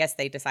side that I guess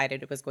they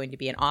decided it was going to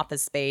be an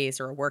office space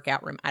or a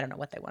workout room. I don't know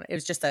what they wanted. It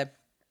was just a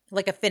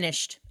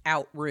finished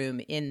out room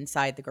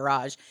inside the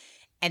garage.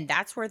 And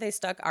that's where they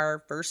stuck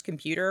our first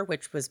computer,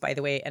 which was, by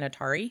the way, an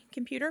Atari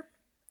computer.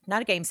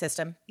 Not a game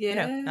system.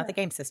 Yeah. Not the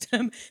game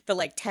system. The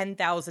like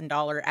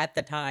 $10,000 at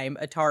the time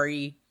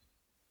Atari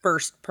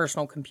first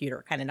personal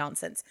computer kind of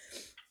nonsense.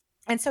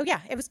 And so,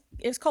 yeah, it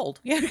was cold.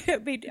 Yeah,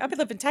 I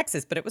live in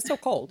Texas, but it was so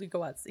cold.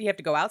 You have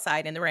to go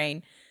outside in the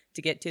rain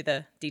to get to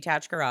the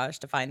detached garage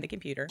to find the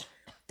computer,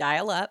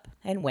 dial up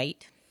and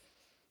wait.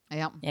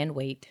 Yep. And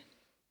wait.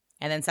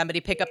 And then somebody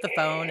pick up the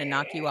phone and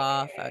knock you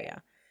off. Oh, yeah.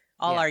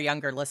 All our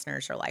younger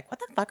listeners are like, what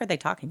the fuck are they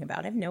talking about?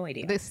 I have no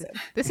idea. This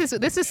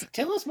is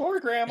Tell us more,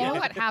 Grandma.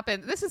 what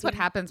happened. This is what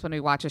happens when we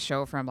watch a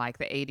show from like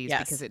the 80s Yes.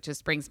 because it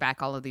just brings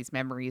back all of these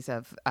memories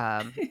of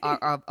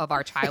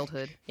our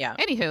childhood. Yeah.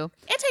 Anywho,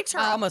 It takes her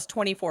almost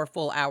 24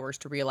 full hours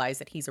to realize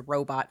that he's a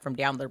robot from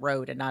down the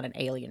road and not an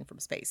alien from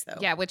space, though.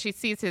 yeah, when she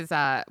sees his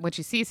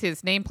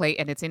nameplate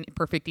and it's in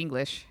perfect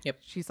English, Yep.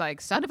 she's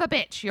like, "Son of a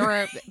bitch, you're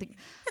a."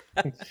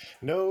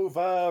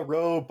 Nova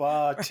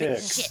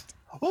Robotics. Shit.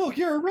 Oh,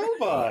 you're a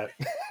robot.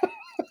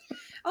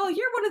 Oh,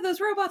 you're one of those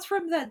robots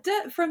from that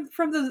from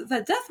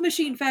the Death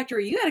Machine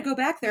factory. You got to go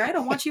back there. I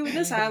don't want you in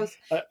this house.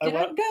 I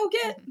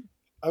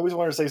always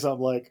wanted to say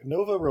something like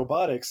Nova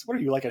Robotics. What are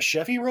you, like a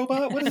Chevy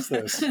robot? What is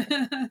this?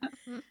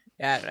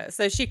 Yeah, I don't know.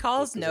 So she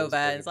calls Because it was Nova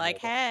and pretty is like,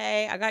 Nova.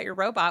 hey, I got your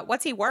robot.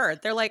 What's he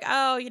worth? They're like,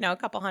 oh, a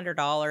couple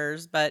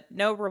 $100, but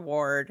no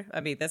reward.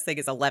 I mean, this thing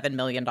is $11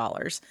 million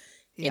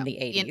in the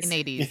 80s. In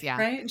 80s, yeah.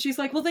 Right? And she's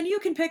like, well, then you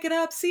can pick it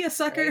up. See ya,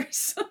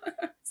 suckers.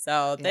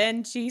 So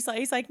then he's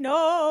like,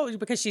 no,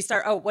 because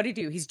what did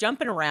he do? He's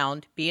jumping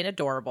around, being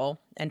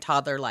adorable and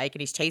toddler-like,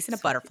 and he's chasing a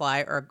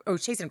butterfly or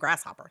chasing a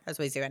grasshopper. That's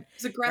what he's doing.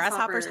 It's a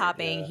Grasshopper's grasshopper.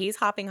 hopping. Yeah. He's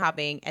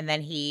hopping, and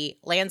then he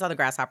lands on the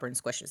grasshopper and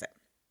squishes it.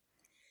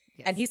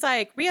 Yes. And he's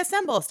like,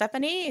 reassemble,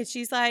 Stephanie. And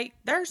she's like,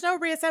 there's no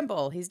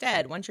reassemble. He's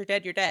dead. Once you're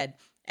dead, you're dead.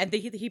 And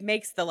he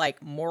makes the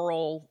like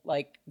moral,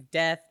 like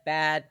death,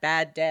 bad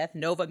death.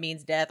 Nova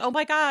means death. Oh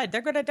my God,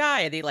 they're going to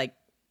die. And he like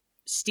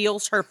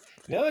steals her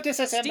No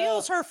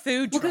disassemble.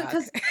 food Well, truck.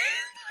 'cause-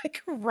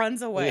 Like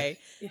runs away.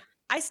 Yeah.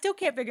 I still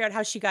can't figure out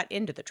how she got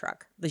into the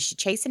truck. Was she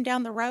chasing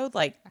down the road?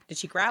 Like, did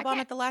she grab on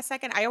at the last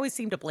second? I always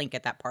seem to blink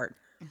at that part.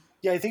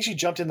 Yeah, I think she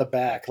jumped in the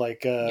back,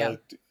 like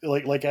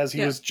as he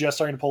Yeah. was just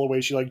starting to pull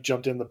away, she like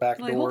jumped in the back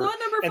Like, door, hold on,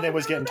 number and then five,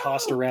 was getting no.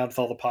 tossed around with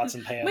all the pots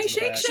and pans. My in the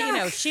Shake back.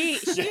 Shack. She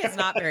is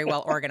not very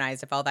well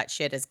organized if all that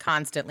shit is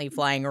constantly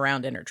flying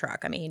around in her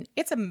truck. I mean,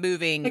 it's a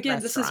moving Again,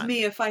 this is restaurant.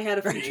 me if I had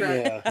a food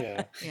truck.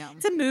 Yeah. Yeah.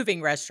 It's a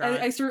moving restaurant.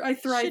 I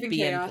thrive should in be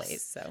chaos. in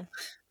place. So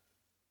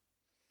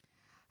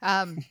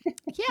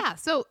Yeah.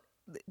 So,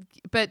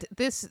 but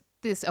this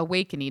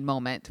awakening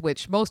moment,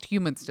 which most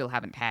humans still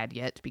haven't had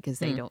yet because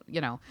they don't,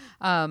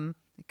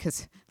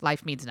 because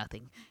life means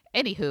nothing.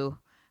 Anywho,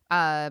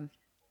 sorry.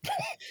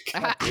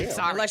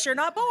 unless you're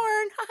not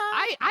born,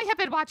 I have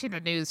been watching the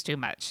news too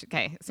much.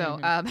 Okay. So,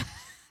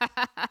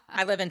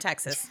 I live in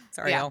Texas.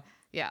 Sorry, yeah. y'all.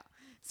 Yeah.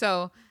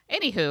 So,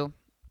 anywho,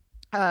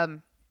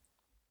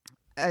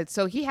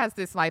 so he has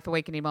this life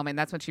awakening moment. And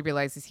that's when she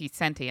realizes he's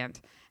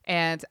sentient.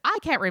 And I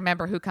can't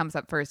remember who comes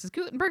up first. Does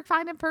Gutenberg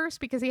find him first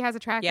because he has a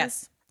tracker?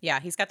 Yes. Yeah,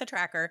 he's got the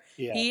tracker.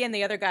 Yeah. He and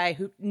the other guy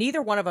who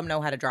neither one of them know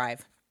how to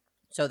drive.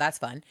 So that's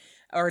fun.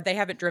 Or they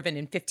haven't driven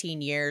in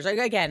 15 years.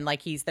 Again,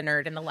 like he's the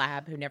nerd in the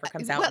lab who never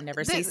comes out and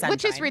never sees sunshine.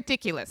 Which is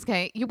ridiculous.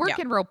 Okay. You work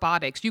Yeah. in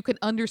robotics. You can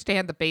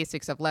understand the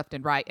basics of left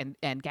and right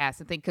and gas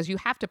and things because you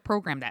have to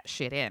program that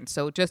shit in.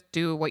 So just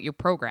do what you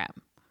program.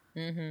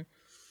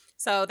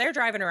 So they're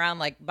driving around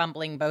like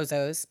bumbling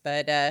bozos,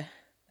 but I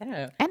don't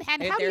know. And how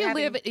do They're you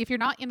having- live if you're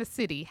not in a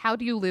city? How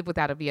do you live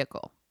without a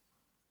vehicle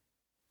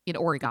in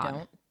Oregon?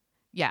 Don't.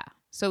 Yeah.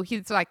 So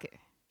he's like,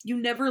 You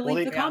never leave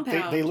Well, the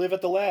compound. they live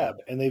at the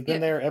lab, and they've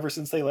been Yeah. there ever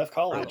since they left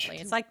college.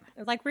 Probably. It's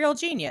like Real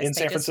Genius. In They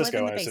San just live Francisco,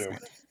 in the I assume.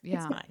 basement. yeah.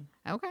 It's fine.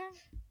 Okay.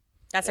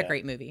 That's a Yeah.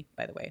 great movie,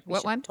 by the way. We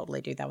What should one?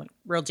 Totally do that one.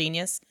 Real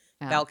Genius.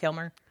 Oh. Val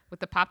Kilmer. With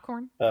the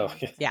popcorn? Oh,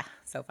 Yeah,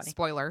 so funny.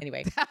 Spoiler.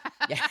 Anyway,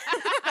 yeah.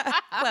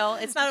 Well,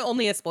 it's not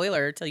only a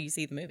spoiler until you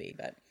see the movie,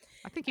 but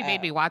I think you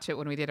made me watch it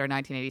when we did our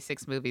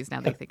 1986 movies.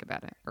 Now that I think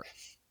about it.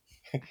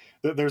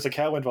 there's a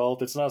cow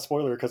involved. It's not a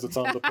spoiler because it's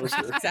on the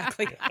poster.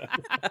 exactly.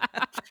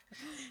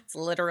 It's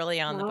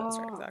literally on the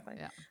poster. Oh. Exactly.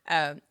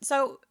 Yeah.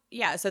 So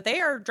so they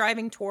are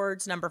driving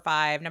towards number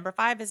 5. Number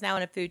 5 is now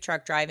in a food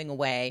truck driving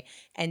away,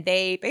 and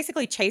they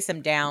basically chase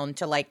him down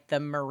to like the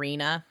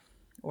marina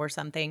or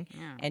something.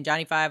 Yeah. And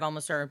Johnny 5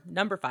 or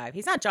number 5.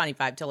 He's not Johnny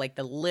 5 till like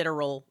the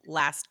literal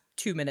last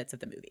 2 minutes of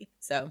the movie.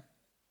 So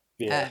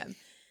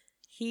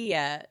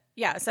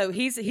so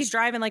he's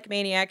driving like a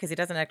maniac because he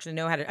doesn't actually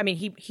know how to. I mean,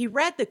 he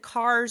read the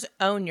car's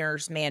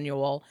owner's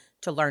manual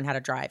to learn how to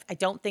drive. I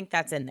don't think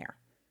that's in there.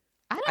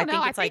 I don't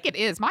know. I think it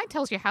is. Mine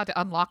tells you how to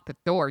unlock the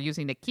door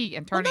using the key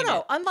and turning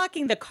it.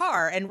 Unlocking the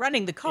car and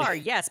running the car,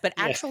 yes, but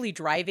actually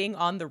driving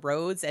on the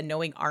roads and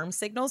knowing arm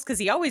signals, because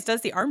he always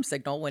does the arm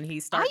signal when he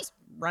starts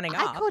running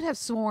off. I could have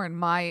sworn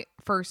my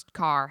first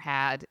car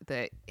had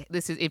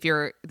this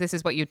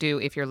is what you do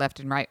if your left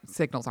and right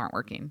signals aren't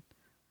working.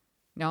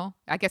 No,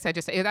 I guess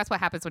that's what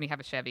happens when you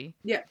have a Chevy.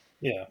 Yeah.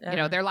 You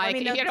know, they're like,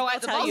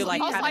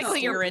 most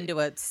likely you're into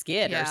a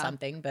skid or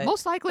something, but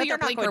most likely your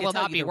blinker will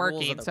not be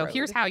working. So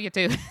here's how you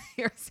do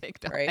your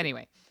signal. Right.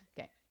 Anyway.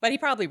 Okay. But he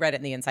probably read it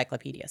in the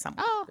encyclopedia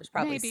somewhere. Oh, there's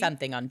probably maybe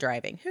something on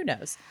driving. Who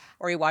knows?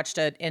 Or he watched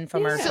an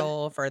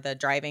infomercial for the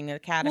driving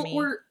academy.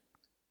 Or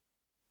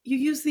you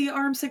use the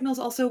arm signals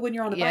also when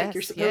you're on a bike.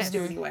 You're supposed to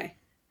anyway.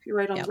 If you're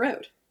right on the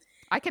road.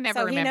 I can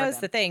never remember. He knows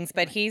the things,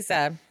 but he's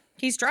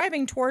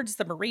driving towards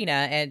the marina,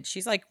 and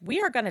she's like, we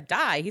are going to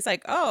die. He's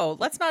like, oh,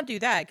 let's not do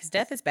that because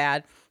death is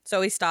bad.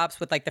 So he stops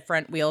with like the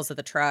front wheels of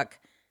the truck,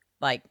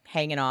 like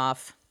hanging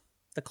off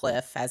the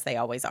cliff as they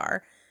always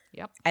are.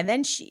 Yep. And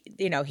then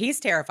he's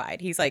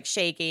terrified. He's like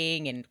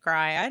shaking and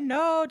crying,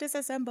 no,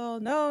 disassemble,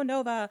 no,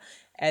 Nova.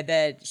 And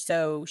then,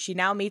 so she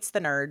now meets the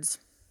nerds.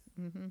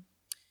 Mm-hmm.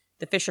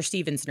 The Fisher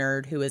Stevens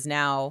nerd, who is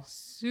now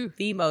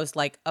the most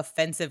like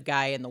offensive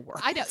guy in the world.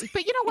 I know,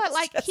 but you know what?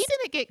 Like he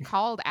didn't get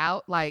called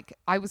out. Like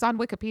I was on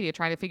Wikipedia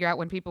trying to figure out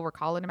when people were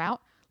calling him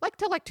out, like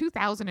till like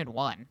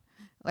 2001.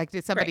 Like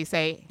did somebody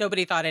say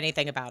nobody thought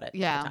anything about it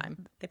at the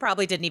time? They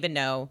probably didn't even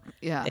know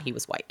that he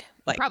was white.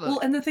 Like probably. Well,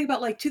 and the thing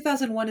about like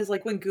 2001 is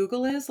like when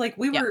Google is like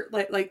we were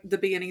like the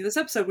beginning of this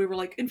episode we were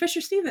like in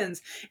Fisher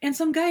Stevens and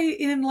some guy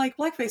in like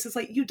blackface is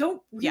like you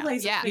don't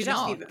realize Fisher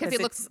Stevens because it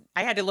looks.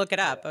 I had to look it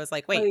up. I was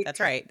like, wait, that's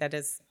right. That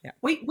is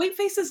Wait,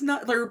 whiteface is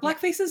not or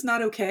blackface is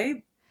not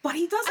okay. But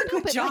he does a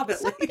good job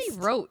at least. Somebody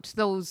wrote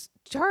those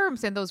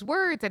terms and those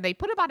words and they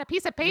put them on a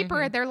piece of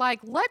paper and they're like,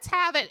 let's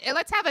have it.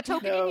 Let's have a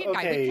token Indian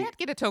guy. We can't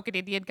get a token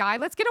Indian guy.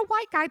 Let's get a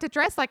white guy to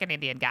dress like an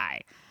Indian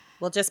guy.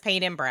 We'll just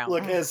paint him brown.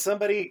 Look, as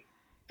somebody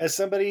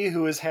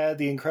who has had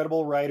the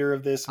incredible writer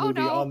of this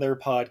movie on their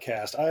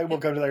podcast, I will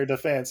come to their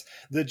defense.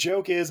 The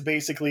joke is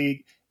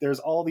basically there's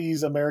all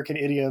these American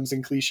idioms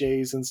and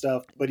cliches and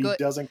stuff, but he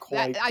doesn't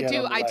quite. I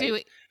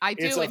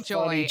did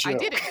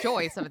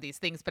enjoy some of these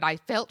things, but I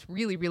felt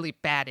really, really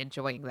bad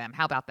enjoying them.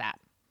 How about that?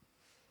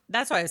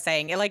 That's what I was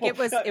saying. Like it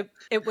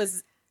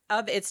was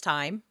of its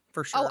time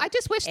for sure. Oh, I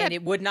just wish that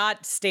it would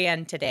not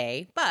stand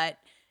today, but.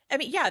 I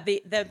mean,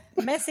 the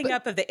messing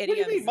up of the idioms.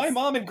 What do you mean? My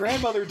mom and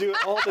grandmother do it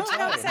all the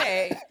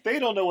time. They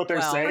don't know what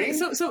they're saying.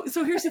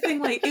 So here's the thing: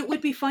 like, it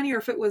would be funnier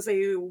if it was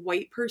a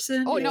white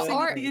person using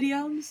the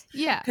idioms.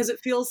 Yeah, because it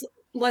feels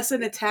less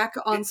an attack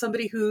on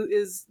somebody who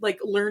is like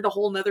learned a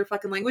whole nother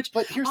fucking language.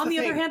 But here's on the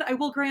other hand, I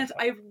will grant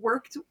I've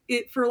worked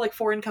it for like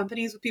foreign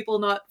companies with people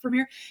not from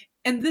here,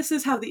 and this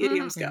is how the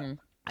idioms go.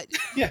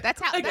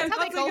 That's how they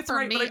go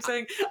for me. But I'm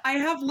saying I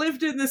have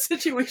lived in this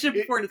situation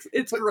before, and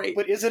it's great.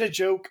 But is it a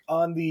joke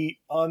on the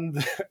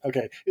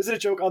Is it a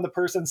joke on the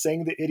person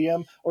saying the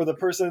idiom or the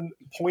person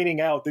pointing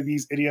out that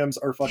these idioms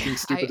are fucking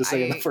stupid to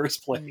say in the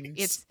first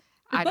place?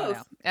 I don't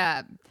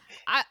know.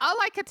 All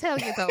I can tell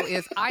you though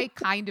is I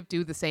kind of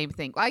do the same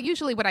thing.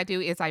 Usually what I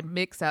do is I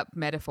mix up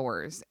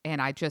metaphors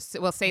and I just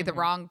will say the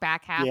wrong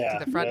back half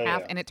to the front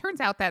half, and it turns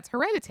out that's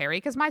hereditary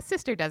because my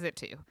sister does it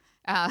too.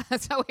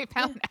 So we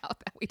found out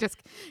that we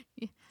just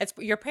it's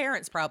your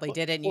parents probably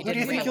did it and you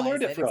didn't realize you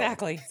learned it from?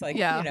 Exactly. It's like,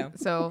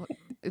 so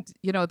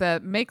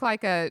the make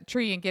like a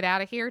tree and get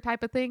out of here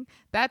type of thing,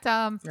 that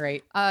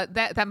right.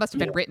 That must have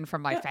been written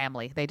from my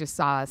family. They just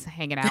saw us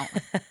hanging out.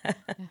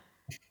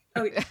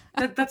 Oh,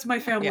 that's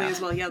my family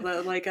as well. Yeah,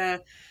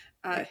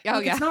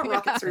 it's not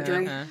rocket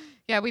surgery.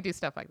 Yeah, we do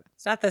stuff like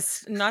that.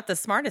 It's not the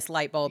smartest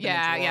light bulb.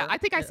 Yeah, in the drawer. I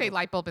think I say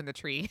light bulb in the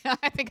tree.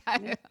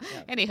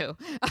 Anywho.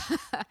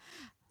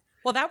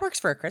 Well, that works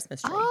for a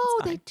Christmas tree.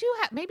 Oh, they do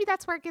have. Maybe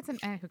that's where it gets in.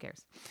 Who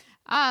cares?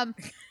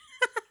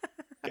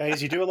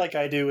 Guys, you do it like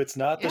I do. It's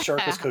not the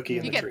sharpest cookie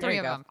in the tree. You get 3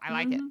 of them. I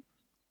like it.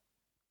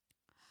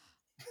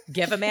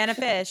 Give a man a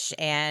fish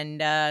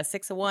and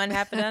 6 of one,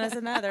 half a dozen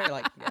another.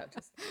 Like,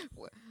 just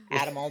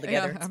add them all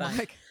together. It's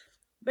fine.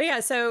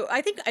 But so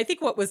I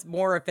think what was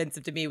more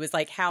offensive to me was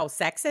like how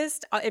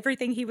sexist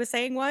everything he was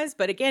saying was.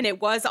 But again,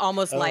 it was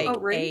almost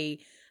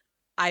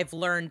I've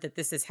learned that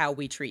this is how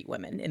we treat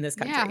women in this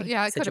country.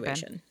 Yeah, it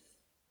situation.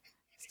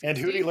 And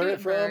who did he learn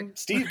it from?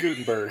 Steve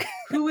Guttenberg.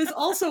 Who is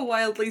also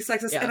wildly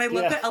sexist. And I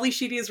love that Ali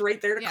Sheedy is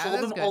right there to call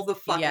them all the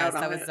fuck out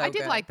on it. So I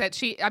did like that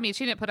she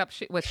didn't put up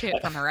with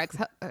shit from her ex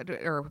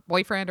or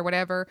boyfriend or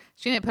whatever.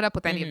 She didn't put up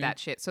with any of that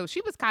shit. So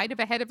she was kind of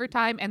ahead of her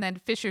time. And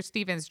then Fisher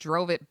Stevens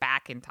drove it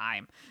back in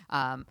time.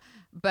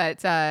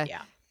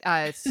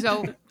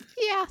 So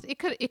yeah,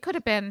 it could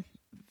have been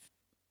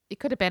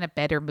a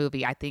better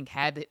movie, I think,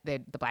 had the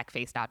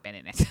blackface not been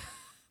in it.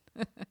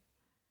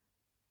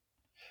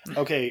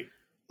 Okay,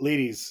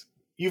 ladies,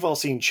 you've all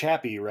seen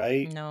Chappie,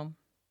 right? No.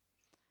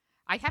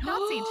 I have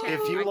not seen Chappie.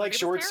 If you like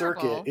Short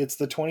Circuit, it's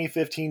the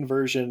 2015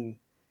 version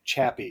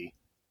Chappie.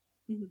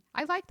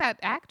 I like that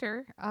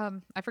actor.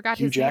 I forgot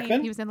Hugh his Jackman?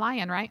 name. He was in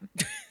Lion, right?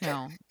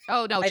 No.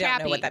 Oh no, I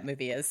Chappie. don't know what that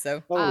movie is,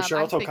 so. Oh, I'm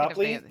Charlton thinking of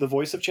Copley, the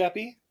voice of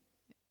Chappie?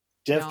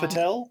 Dev No.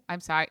 Patel?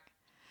 I'm sorry.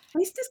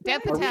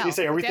 Dev Are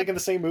Patel. we thinking the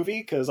same movie?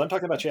 Because I'm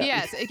talking about Chappie.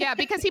 Yes, yeah,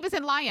 because he was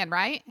in Lion,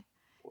 right?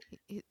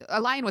 A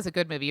Lion was a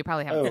good movie. You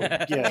probably haven't.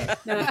 Oh, yeah.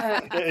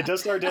 It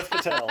does star Dev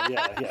Patel.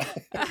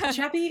 Yeah.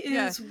 Chappie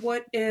is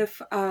what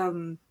if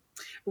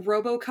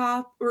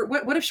RoboCop, or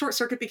what if Short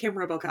Circuit became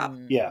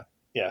RoboCop? Yeah.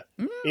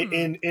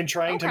 In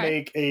trying to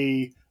make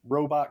a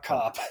robot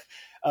cop,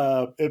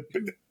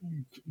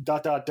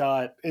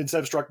 instead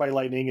of struck by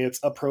lightning, it's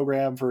a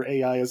program for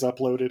AI is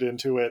uploaded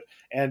into it,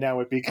 and now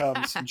it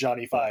becomes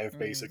Johnny Five,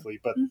 basically,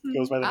 but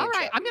goes by the name All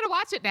right, Chappie. I'm going to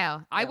watch it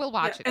now. I will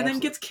watch it. And then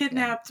gets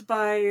kidnapped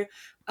by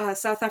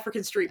South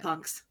African street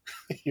punks.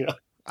 Yeah.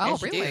 Oh,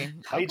 really?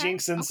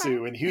 Hijinks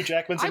ensue, and Hugh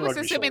Jackman's in I was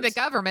rugby assuming shorts. the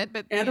government,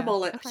 but And a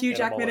mullet. Okay. Hugh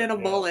Jackman and a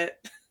mullet.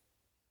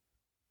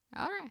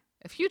 All right.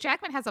 If Hugh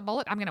Jackman has a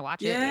mullet, I'm going to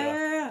watch it.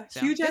 Yeah. So,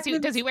 Hugh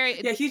Jackman. does he wear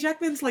it? Yeah, Hugh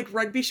Jackman's like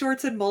rugby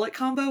shorts and mullet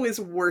combo is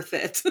worth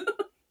it.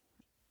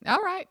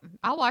 All right.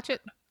 I'll watch it.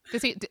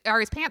 Are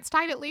his pants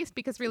tight at least?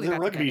 Because really, They're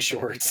that's rugby better for Hugh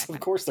shorts. Jackman. Of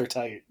course they're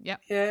tight.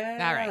 Yep.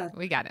 Yeah. All right.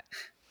 We got it.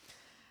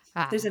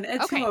 There's an Ed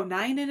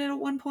 209 in it at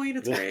one point.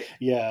 It's great.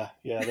 Yeah.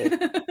 I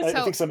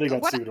think somebody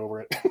got sued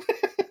over it.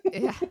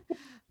 Yeah.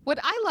 What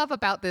I love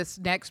about this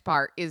next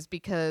part is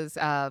because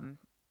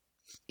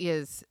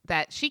is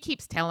that she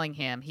keeps telling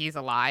him he's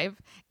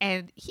alive,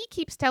 and he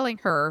keeps telling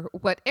her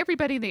what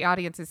everybody in the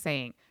audience is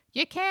saying.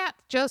 You can't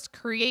just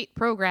create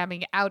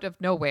programming out of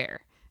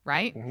nowhere,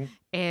 right? Mm-hmm.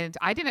 And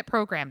I didn't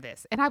program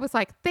this. And I was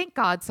like, thank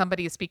God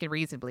somebody is speaking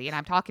reasonably. And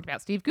I'm talking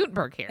about Steve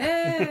Guttenberg here.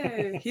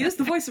 Hey, he is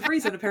the voice of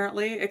reason,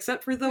 apparently,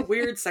 except for the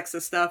weird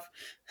sexist stuff.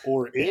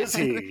 Or is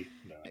he?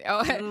 No.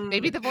 Oh,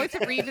 maybe the voice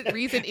of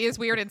reason is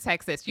weird and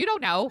sexist. You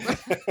don't know.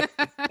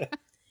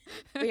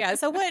 Yeah,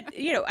 so what,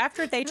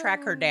 after they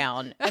track her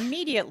down,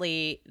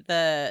 immediately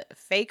the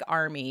fake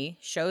army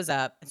shows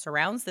up and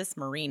surrounds this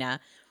marina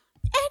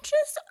and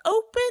just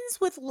opens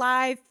with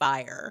live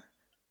fire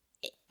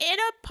in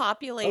a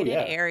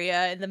populated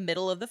area in the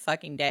middle of the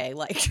fucking day,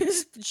 like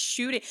just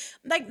shooting.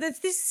 Like this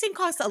thing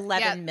costs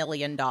 $11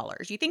 million.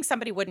 You think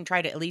somebody wouldn't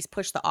try to at least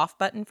push the off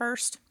button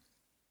first?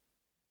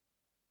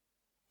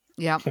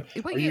 Yeah.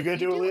 Are you going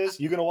to do it, Liz?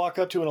 You going to walk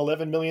up to an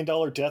 $11 million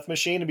death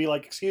machine and be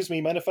like, "Excuse me,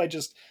 mind if I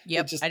just?"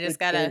 Yep. I just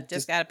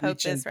gotta poke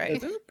this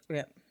right.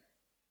 Yep.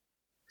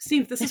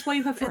 Steve, this is why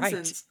you have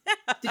Vincents.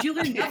 Right. Did you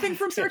learn nothing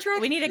from Star Trek?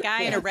 We need a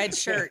guy in a red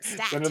shirt.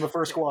 Send in the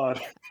first squad.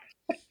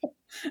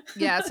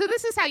 Yeah, so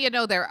this is how you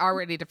know they're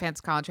already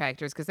defense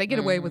contractors, because they get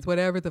away with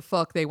whatever the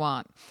fuck they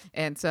want.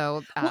 And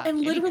so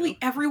and literally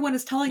everyone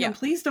is telling them,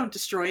 please don't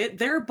destroy it.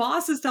 Their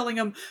boss is telling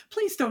them,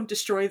 please don't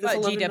destroy this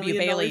 $11 million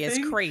Bailey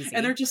thing. is crazy.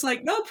 And they're just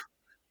like, nope.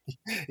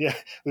 Yeah,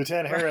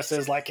 Lieutenant Harris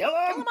is like, kill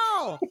them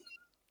all.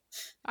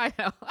 I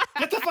know.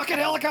 Get the fucking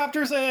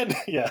helicopters in.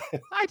 Yeah.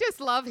 I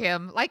just love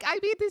him. Like, I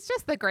mean, it's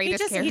just the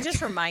greatest character. He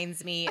just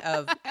reminds me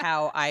of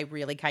how I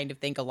really kind of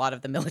think a lot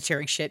of the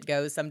military shit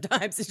goes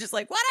sometimes. It's just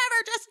like,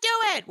 whatever, just do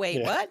it.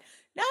 Wait, what?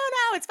 No,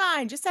 it's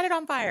fine. Just set it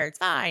on fire. It's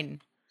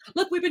fine.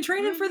 Look, we've been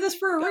training for this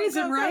for a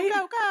reason, right?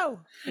 Go.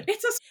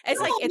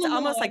 It's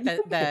almost like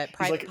the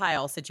Private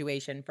Pile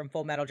situation from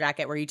Full Metal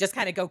Jacket, where you just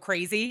kind of go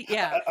crazy.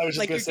 Yeah. I was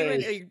just gonna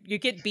say, you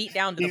get beat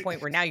down to the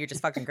point where now you're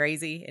just fucking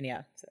crazy. And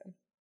so.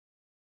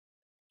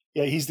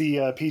 Yeah, he's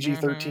the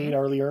PG-13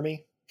 Arlie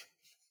Ermy.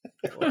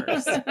 Of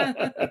course.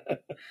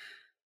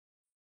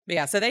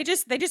 Yeah, so they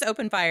just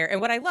open fire.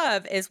 And what I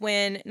love is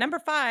when number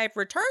 5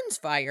 returns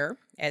fire,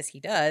 as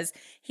he does,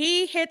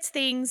 he hits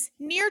things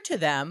near to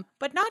them,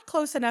 but not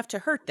close enough to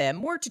hurt them,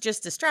 more to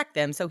just distract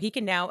them. So he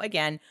can now,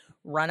 again,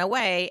 run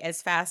away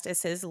as fast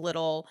as his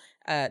little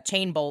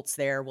chain bolts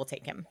there will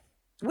take him.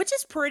 Which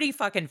is pretty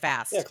fucking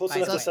fast. Yeah, close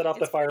enough to set off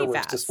the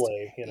fireworks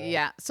display.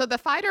 Yeah, so the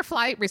fight or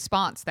flight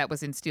response that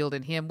was instilled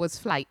in him was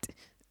flight.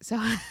 So,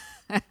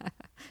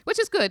 which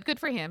is good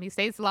for him. He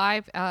stays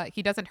alive.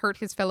 He doesn't hurt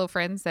his fellow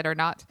friends that are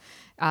not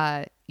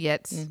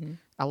yet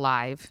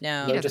alive.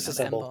 No, he doesn't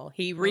disassemble.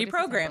 He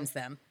reprograms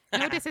them.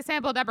 No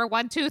disassemble number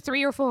 1, 2,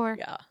 3, or 4.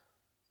 Yeah.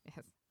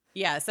 Yes.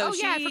 Yeah, so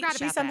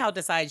she somehow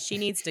decides she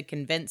needs to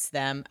convince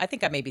them. I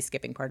think I may be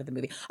skipping part of the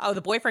movie. Oh,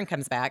 the boyfriend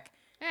comes back.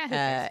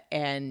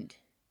 And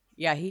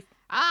yeah,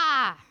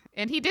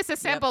 and he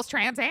disassembles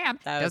Trans Am.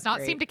 Does not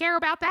great. seem to care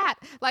about that.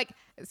 Like,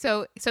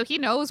 so he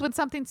knows when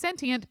something's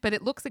sentient, but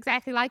it looks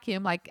exactly like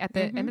him. Like at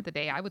the end of the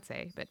day, I would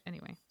say. But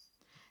anyway,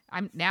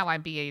 I'm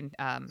being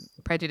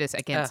prejudiced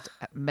against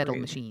metal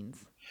machines.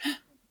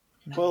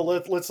 Well,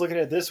 let's look at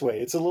it this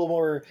way. It's a little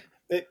more.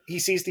 He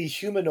sees the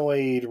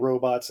humanoid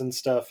robots and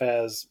stuff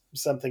as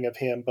something of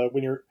him, but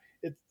when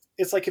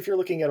it's like if you're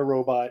looking at a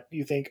robot,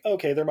 you think,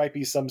 okay, there might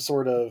be some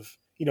sort of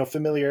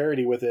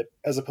familiarity with it,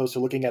 as opposed to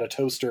looking at a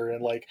toaster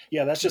and like,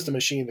 yeah, that's just a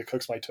machine that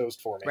cooks my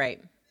toast for me.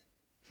 Right.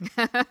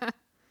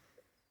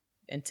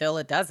 Until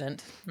it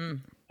doesn't.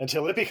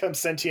 Until it becomes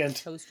sentient.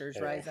 Toasters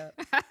rise up.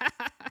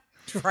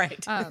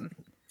 Right.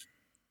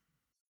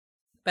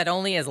 But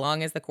only as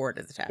long as the cord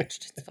is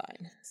attached. It's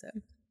fine.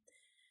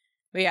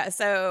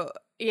 So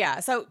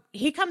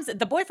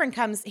the boyfriend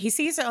comes, he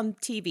sees on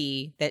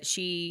TV that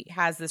she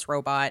has this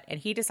robot, and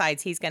he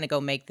decides he's going to go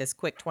make this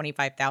quick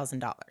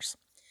 $25,000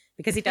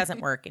 because he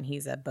doesn't work and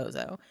he's a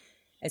bozo.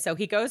 And so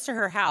he goes to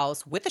her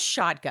house with a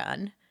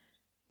shotgun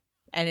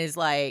and is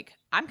like,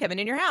 I'm coming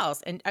in your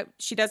house. And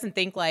she doesn't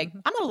think like,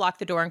 I'm going to lock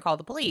the door and call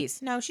the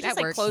police. No, she just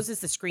like closes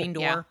the screen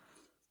door.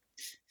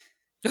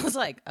 I was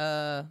like,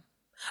 oh,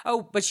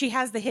 but she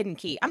has the hidden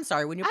key. I'm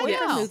sorry. When your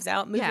boyfriend moves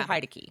out, move your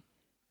hide a key.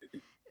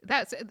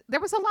 There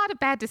was a lot of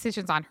bad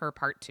decisions on her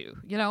part too,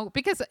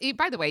 because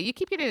by the way, you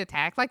keep getting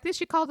attacked like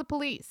this, you call the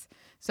police.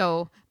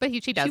 So, but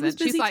she doesn't. She was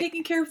busy She's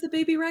taking care of the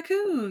baby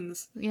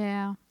raccoons.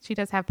 Yeah, she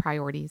does have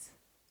priorities.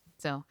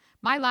 So,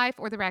 my life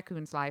or the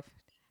raccoon's life?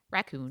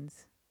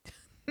 Raccoons.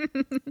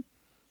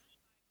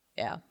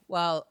 Yeah.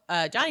 Well,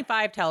 Johnny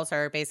Five tells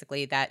her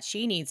basically that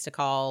she needs to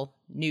call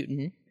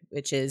Newton,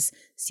 which is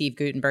Steve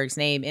Guttenberg's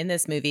name in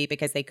this movie,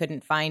 because they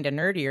couldn't find a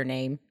nerdier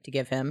name to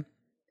give him.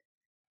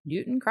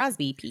 Newton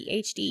Crosby,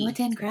 PhD.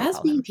 Newton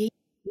Crosby,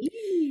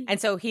 PhD. And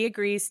so he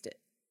agrees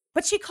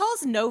but she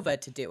calls Nova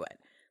to do it.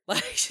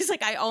 Like, she's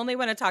like, I only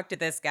want to talk to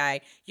this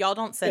guy. Y'all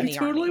don't send the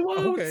totally army.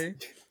 Won't. Okay.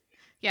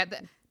 Yeah,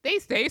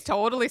 they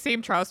totally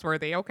seem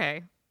trustworthy.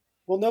 Okay.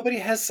 Well, nobody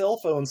has cell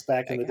phones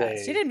back in the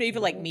day. She didn't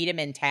even like meet him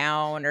in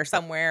town or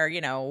somewhere,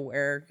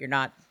 where you're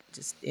not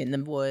just in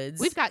the woods.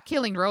 We've got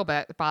killing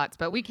robots,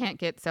 but we can't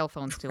get cell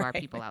phones to our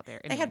people out there.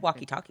 They had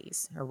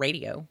walkie-talkies or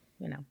radio,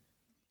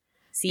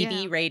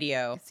 CB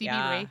radio. CB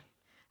radio.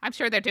 I'm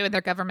sure they're doing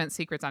their government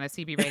secrets on a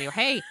CB radio.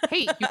 Hey,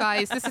 you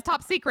guys, this is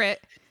top secret.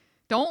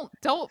 Don't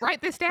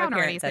write this down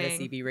or anything. My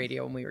parents had a CB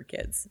radio when we were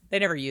kids. They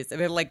never used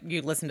it. Like,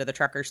 you listen to the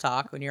truckers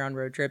talk when you're on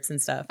road trips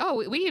and stuff.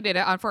 Oh, we did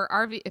it for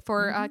RV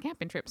for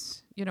camping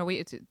trips.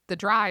 The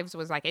drives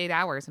was like 8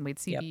 hours, and we'd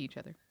CB each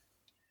other.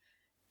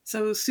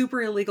 So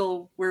super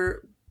illegal.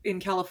 We're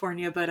in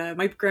California, but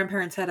my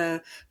grandparents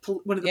had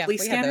one of the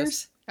police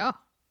scanners. Oh.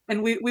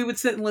 And we would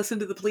sit and listen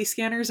to the police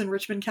scanners in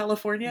Richmond,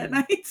 California at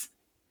night.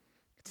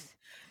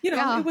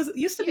 It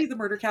used to be the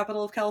murder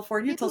capital of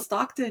California until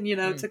Stockton,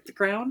 took the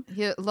crown.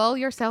 You lull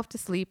yourself to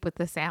sleep with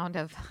the sound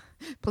of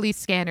police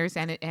scanners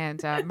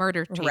and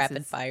murder chases.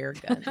 Rapid fire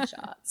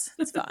gunshots.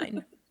 It's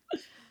fine.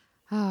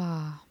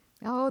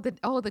 Oh,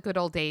 the good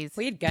old days.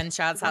 We had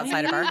gunshots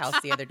outside of our house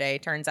the other day.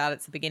 Turns out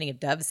it's the beginning of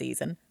dove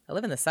season. I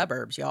live in the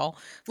suburbs, y'all.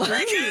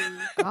 Like,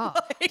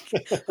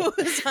 who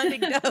is hunting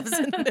doves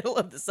in the middle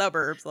of the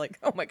suburbs? Like,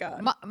 oh my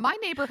God. My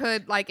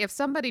neighborhood, like, if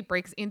somebody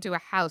breaks into a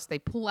house, they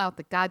pull out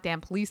the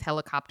goddamn police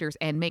helicopters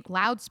and make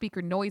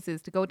loudspeaker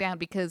noises to go down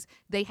because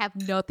they have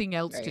nothing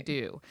else to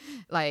do.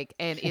 Like,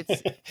 and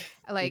it's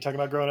like. You talking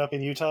about growing up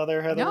in Utah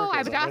there, Heather? No, I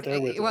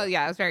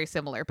was very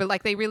similar. But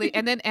like, they really,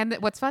 and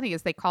what's funny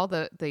is they call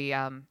the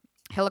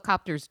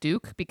helicopters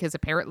Duke because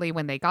apparently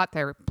when they got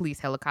their police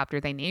helicopter,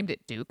 they named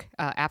it Duke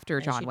after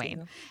John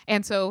Wayne.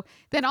 And so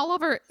then all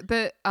over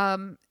the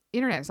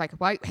internet, it's like,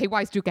 why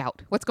is Duke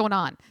out? What's going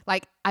on?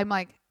 Like, I'm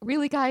like,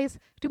 really, guys?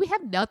 Do we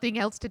have nothing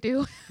else to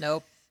do?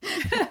 Nope.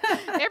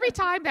 Every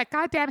time that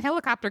goddamn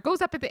helicopter goes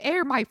up in the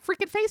air, my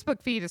freaking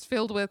Facebook feed is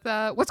filled with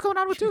what's going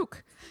on with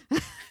Duke.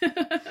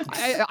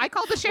 I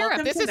called the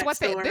sheriff. This is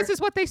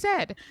what they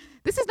said.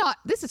 This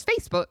is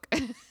Facebook.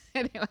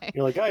 Anyway,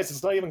 you're like, guys,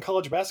 it's not even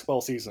college basketball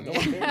season. No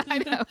one cares. I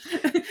know.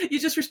 You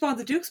just respond,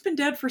 the Duke's been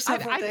dead for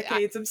several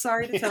decades. I'm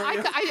sorry to tell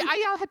you.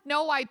 I had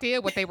no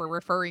idea what they were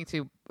referring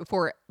to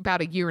for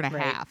about a year and a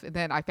half, and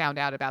then I found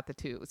out about the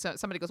two. So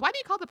somebody goes, "Why do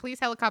you call the police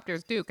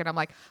helicopters Duke?" And I'm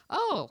like,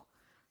 "Oh,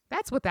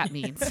 that's what that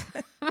means."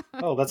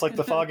 Oh, that's like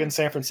the fog in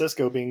San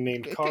Francisco being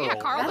named Carl. Yeah,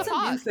 Carl that's the a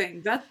fog. new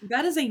thing.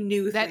 That is a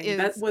new thing.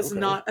 That was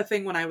not a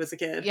thing when I was a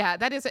kid. Yeah,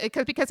 that is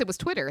because it was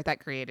Twitter that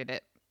created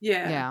it.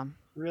 Yeah.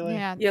 Really?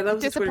 Yeah, that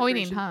was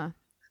disappointing, huh?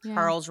 Yeah.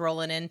 Carl's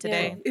rolling in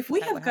today. Yeah. If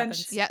we have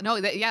gunshots.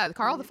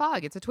 Carl the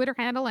Fog. It's a Twitter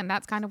handle, and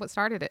that's kind of what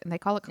started it, and they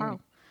call it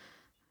Carl.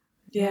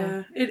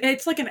 Yeah,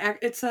 it's like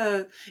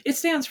it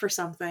stands for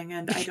something,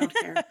 and I don't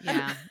care.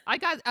 Yeah, I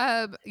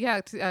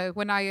got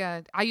when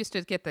I used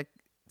to get the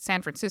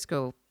San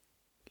Francisco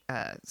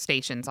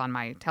stations on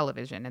my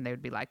television, and they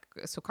would be like,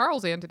 "So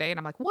Carl's in today," and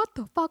I'm like, "What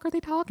the fuck are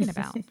they talking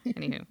about?"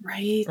 Anywho,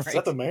 right? Is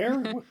that the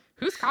mayor?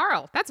 Who's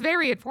Carl? That's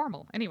very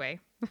informal. Anyway,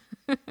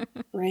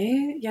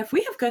 right? Yeah, if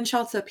we have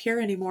gunshots up here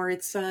anymore,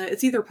 it's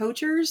either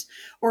poachers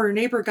or a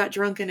neighbor got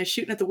drunk and is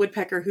shooting at the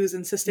woodpecker who's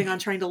insisting on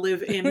trying to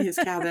live in his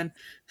cabin.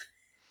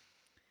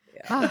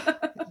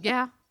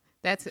 Yeah,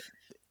 that's it.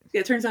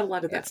 Yeah, it turns out a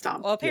lot of that's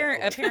Tom. Well,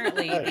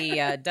 apparently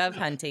the dove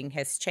hunting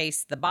has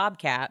chased the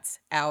bobcats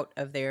out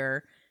of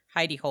their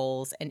hidey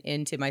holes and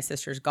into my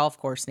sister's golf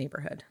course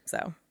neighborhood.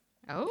 So,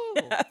 Oh.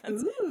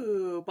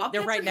 Ooh, bobcats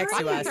They're right next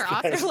to us. They're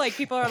awesome. Like,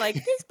 people are like,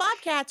 these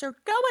bobcats are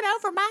going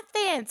over my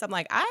fence. I'm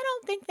like, I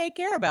don't think they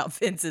care about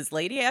fences,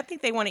 lady. I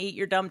think they want to eat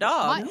your dumb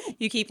dog.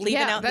 You keep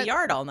leaving out in the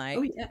yard all night.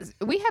 Oh, yeah.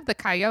 We have the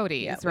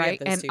coyotes,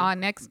 right? And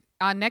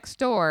on next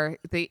door,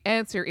 the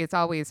answer is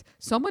always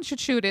someone should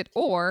shoot it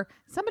or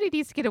somebody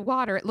needs to get a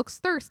water. It looks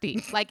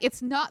thirsty. Like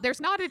it's not. There's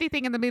not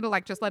anything in the middle.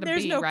 Like just let them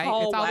be. No right?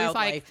 call It's always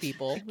like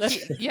people.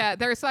 Yeah.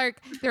 They're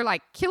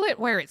like kill it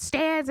where it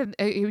stands, and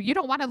you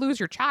don't want to lose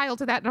your child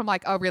to that. And I'm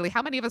like, oh really?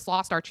 How many of us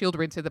lost our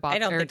children to the I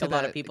don't think a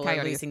lot of people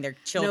are losing their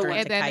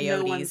children to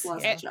coyotes.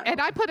 And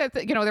I put it.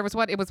 There was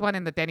one. It was one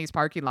in the Denny's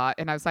parking lot,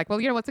 and I was like, well,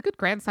 it's a good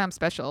Grand Slam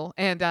special,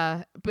 and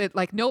but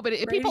like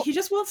nobody people. He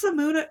just wants some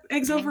moon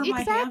eggs over my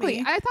exactly.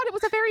 hammy. I thought it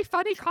was a very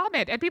funny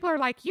comment, and people are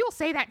like, "You'll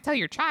say that until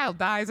your child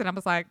dies," and I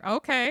was like,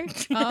 "Okay."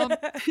 Joke's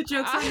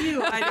on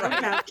you. I don't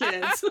have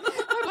kids.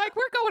 I'm like,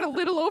 we're going a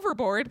little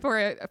overboard for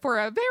a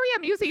very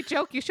amusing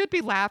joke. You should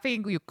be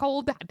laughing, you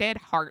cold dead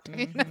heart.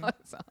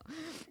 So,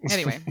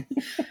 anyway.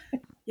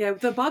 Yeah,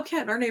 the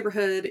bobcat in our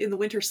neighborhood in the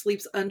winter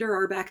sleeps under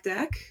our back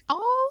deck.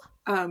 Oh.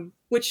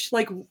 Which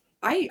like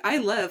I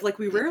love. Like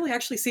we rarely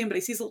actually see him, but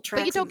he sees little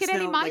tracks. But you don't get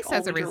any snow, mice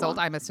like, as a result,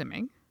 I'm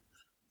assuming.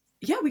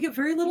 Yeah, we get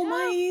very little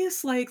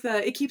mice. Like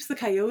it keeps the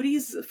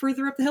coyotes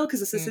further up the hill because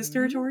this is his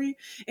territory.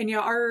 And yeah,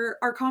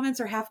 our comments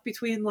are half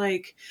between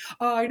like,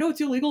 I know it's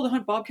illegal to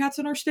hunt bobcats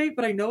in our state,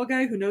 but I know a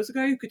guy who knows a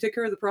guy who could take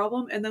care of the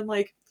problem. And then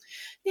like,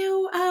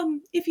 now,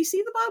 if you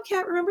see the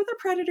bobcat, remember they're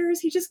predators.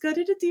 He just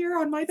gutted a deer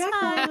on my back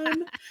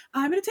lawn.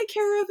 I'm gonna take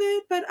care of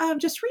it, but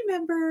just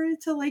remember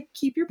to like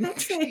keep your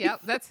pet safe.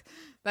 Yep, that's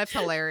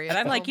hilarious. And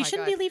I'm like, you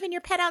shouldn't be leaving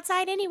your pet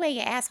outside anyway,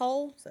 you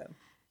asshole. So.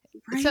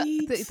 Right.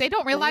 So they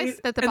don't realize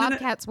that the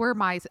bobcats were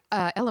my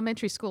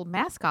elementary school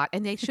mascot,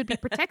 and they should be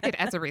protected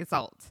as a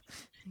result.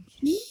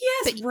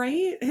 Yes,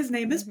 right. His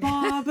name is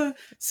Bob.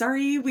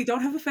 Sorry, we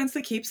don't have a fence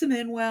that keeps him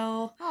in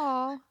well.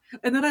 Oh.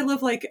 And then I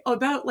live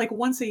about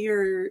once a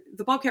year.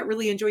 The bobcat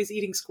really enjoys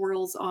eating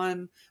squirrels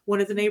on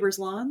one of the neighbors'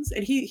 lawns,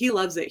 and he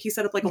loves it. He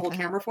set up like a whole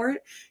camera for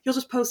it. He'll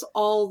just post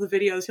all the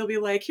videos. He'll be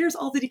like, "Here's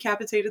all the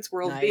decapitated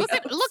squirrels." Nice.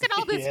 Look at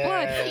all this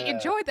blood. Hey,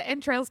 enjoy the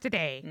entrails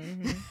today.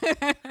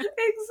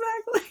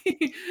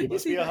 Exactly. You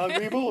must be a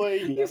hungry boy.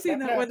 You've seen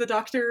that when the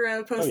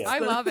doctor posts. I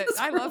love it.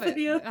 I love it.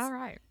 Videos. All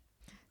right.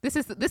 This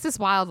is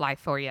wildlife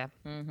for you.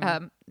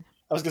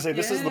 I was gonna say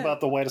this is about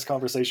the whitest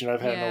conversation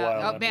I've had in a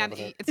while. Oh man,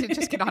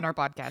 just get on our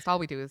podcast. All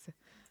we do is.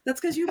 That's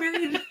because you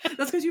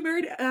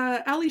married.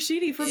 Ali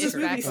Sheedy from this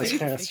movie.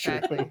 That's true.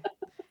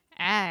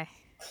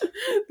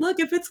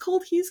 Look, if it's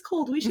cold, he's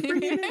cold. We should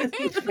bring him in.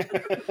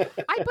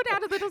 I put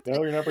out a little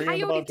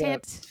coyote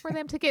tent for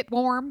them to get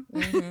warm.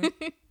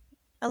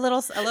 A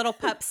little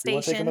pup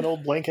station. Take an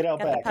old blanket out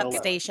back. The pup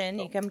station.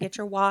 You come get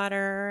your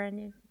water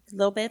and a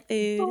little bit of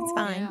food. It's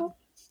fine. Yeah.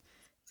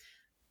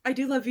 I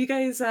do love you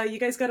guys. You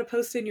guys got to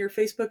post in your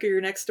Facebook or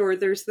your Nextdoor.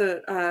 There's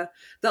the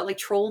that like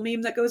troll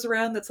meme that goes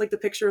around. That's like the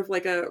picture of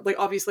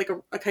obviously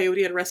a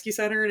coyote at a rescue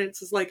center, and it's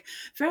just like,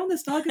 found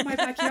this dog in my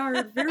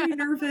backyard, very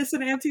nervous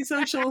and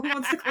antisocial. Who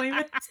wants to claim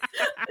it?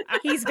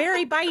 He's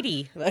very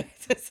bitey.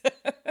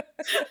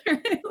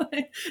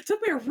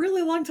 Took me a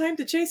really long time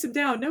to chase him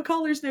down. No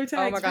collars, no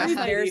tags. Oh my gosh,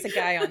 there's a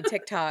guy on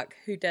TikTok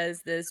who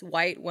does this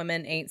 "White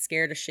Women Ain't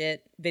Scared of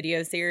Shit"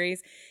 video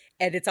series.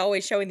 And it's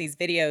always showing these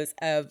videos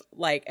of,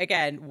 like,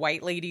 again,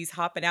 white ladies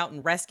hopping out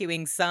and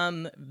rescuing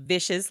some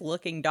vicious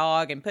looking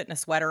dog and putting a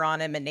sweater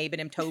on him and naming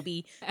him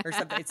Toby or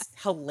something. It's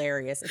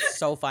hilarious. It's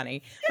so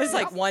funny. It's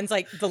like one's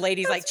like the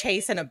lady's like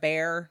chasing a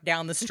bear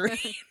down the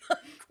street.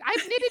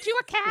 I've knitted you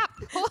a cap.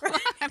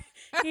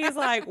 He's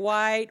like,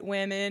 white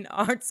women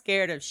aren't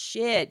scared of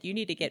shit. You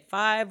need to get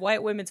 5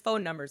 white women's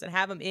phone numbers and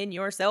have them in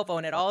your cell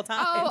phone at all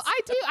times. Oh, I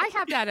do. I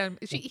have that.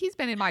 He's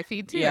been in my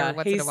feed too. Yeah,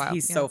 once in a while.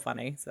 He's so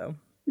funny. So.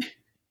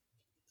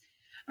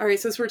 All right,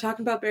 since we're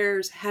talking about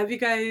bears, have you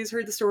guys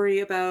heard the story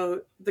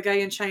about the guy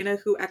in China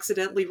who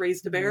accidentally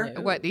raised a bear?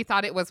 No. What, he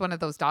thought it was one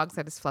of those dogs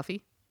that is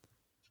fluffy?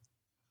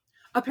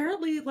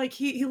 Apparently, like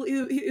he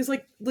is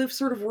like lives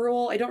sort of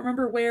rural. I don't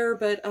remember where,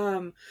 but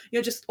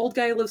just old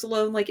guy lives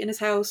alone, like in his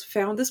house.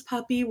 Found this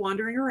puppy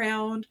wandering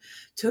around,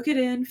 took it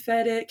in,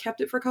 fed it,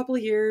 kept it for a couple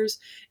of years,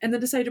 and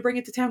then decided to bring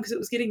it to town because it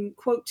was getting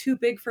quote too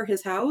big for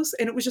his house,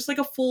 and it was just like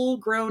a full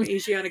grown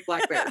Asiatic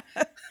black bear.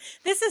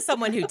 This is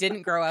someone who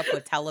didn't grow up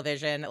with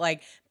television.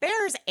 Like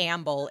bears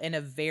amble in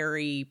a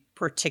very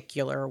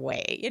particular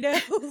way,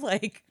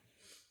 like.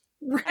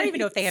 Right. I don't even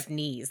know if they have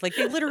knees. Like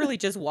they literally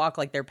just walk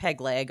like their peg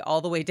leg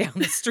all the way down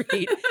the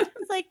street.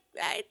 It's like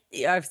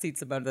I've seen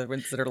some other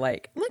ones that are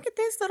like, look at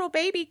this little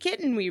baby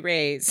kitten we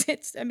raised.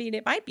 It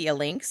might be a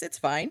lynx. It's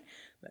fine.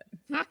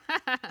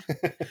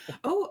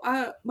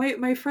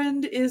 My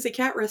friend is a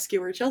cat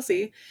rescuer,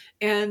 Chelsea,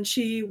 and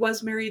she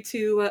was married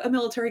to a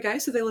military guy,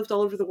 so they lived all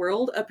over the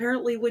world.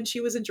 Apparently, when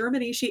she was in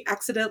Germany, she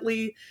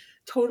accidentally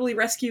totally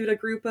rescued a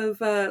group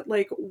of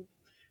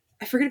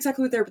I forget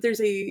exactly what but there's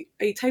a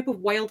type of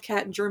wild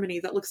cat in Germany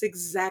that looks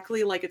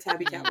exactly like a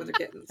tabby cat with their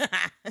kittens.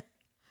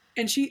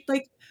 And she,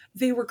 like,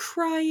 they were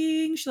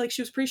crying. She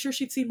was pretty sure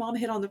she'd seen mom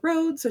hit on the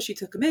road, so she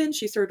took them in.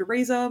 She started to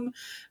raise them.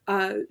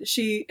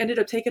 She ended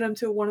up taking them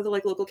to one of the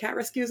like local cat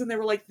rescues, and they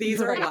were like,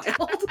 "These are wild.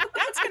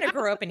 That's gonna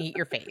grow up and eat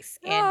your face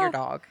and your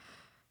dog."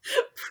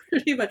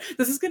 Pretty much.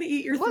 This is gonna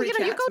eat your three cats.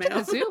 You go ma'am. to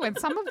the zoo, and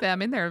some of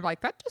them in there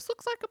like that just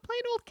looks like a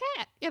plain old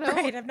cat.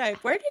 Right? I'm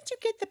like, where did you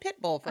get the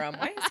pit bull from?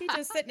 Why is he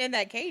just sitting in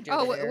that cage?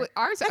 Over there?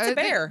 Ours. That's a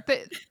bear.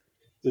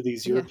 Do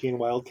these European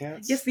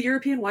wildcats? Yes, the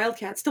European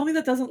wildcats. Tell me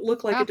that doesn't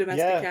look like a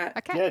domestic cat.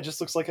 A cat. Yeah, it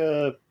just looks like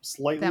a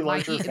slightly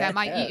larger cat. That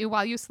might eat you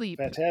while you sleep.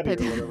 Fat tabby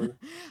or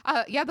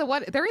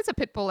whatever. There is a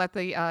pit bull at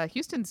the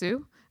Houston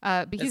Zoo.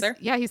 Is there?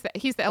 Yeah, he's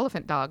the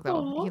elephant dog though.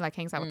 Aww. He like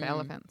hangs out with the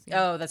elephants.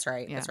 Yeah. Oh, that's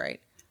right. Yeah. That's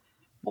right.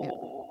 Yeah.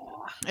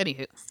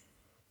 Anywho.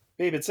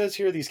 Babe, it says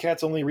here these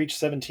cats only reach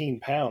 17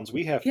 pounds.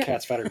 We have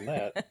cats fatter than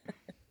that.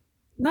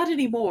 Not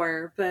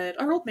anymore, but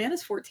our old man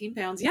is 14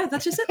 pounds. Yeah,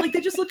 that's just it. Like, they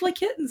just looked like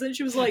kittens. And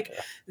she was like,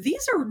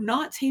 these are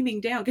not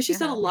taming down. Because she's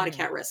done a lot of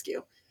cat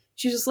rescue.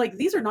 She's just like,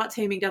 these are not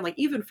taming down. Like,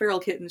 even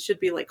feral kittens should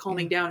be, like,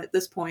 calming down at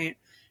this point.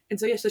 And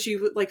so, so she,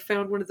 like,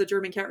 found one of the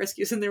German cat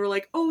rescues. And they were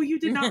like, oh, you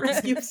did not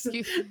rescue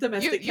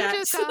domestic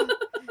cats.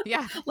 You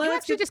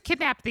actually just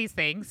kidnapped these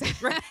things.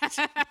 Right.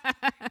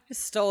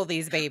 Stole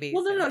these babies.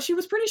 Well, no. She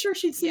was pretty sure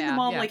she'd seen the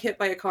mom, like, hit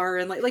by a car.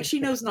 And, like she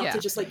knows not to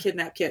just, like,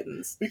 kidnap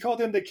kittens. We call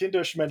them the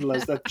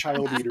Kinderschmendlers, the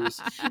child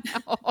eaters.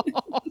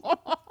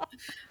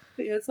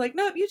 Yeah, it's like,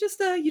 no, you just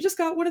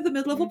got one of the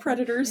mid-level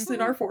predators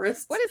in our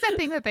forest. What is that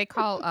thing that they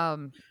call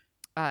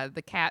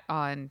the cat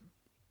on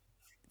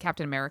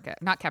Captain America?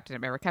 Not Captain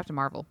America, Captain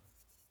Marvel.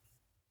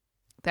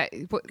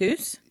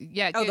 Goose?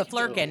 Yeah. Oh, the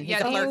Flurkin. He's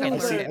a Flurkin.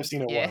 I've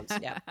seen it once.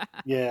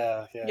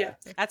 Yeah.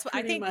 That's what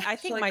I think. I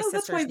think my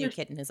sister's new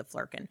kitten is a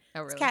Flurkin.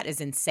 Oh, really? This cat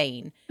is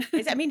insane.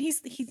 I mean,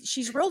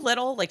 she's real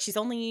little. Like, she's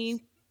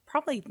only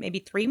probably maybe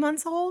 3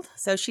 months old.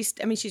 So she's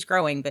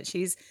growing, but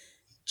she's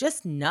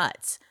just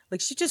nuts.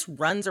 Like, she just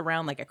runs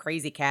around like a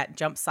crazy cat,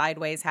 jumps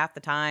sideways half the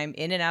time,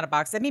 in and out of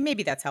boxes. I mean,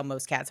 maybe that's how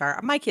most cats are.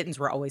 My kittens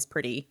were always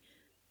pretty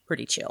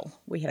chill.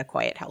 We had a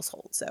quiet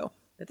household,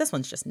 but this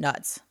one's just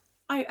nuts.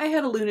 I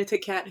had a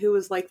lunatic cat who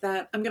was like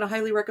that. I'm going to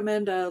highly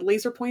recommend a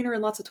laser pointer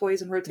and lots of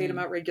toys and rotate them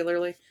out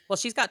regularly. Well,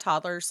 she's got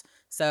toddlers,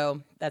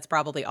 so that's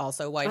probably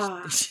also why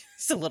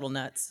she's a little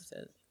nuts.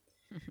 So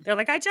they're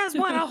like, I just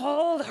want to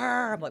hold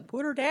her. I'm like,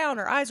 put her down.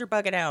 Her eyes are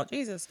bugging out.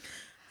 Jesus.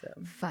 So.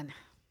 Fun.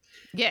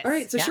 Yes. All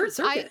right, so short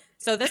circuit.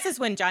 So this is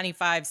when Johnny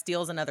Five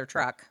steals another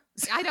truck.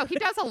 I know. He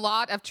does a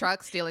lot of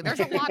truck stealing. There's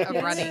a lot of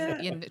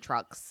running in the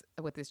trucks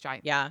with this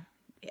giant. Yeah.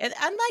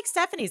 Unlike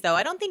Stephanie's, though,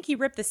 I don't think he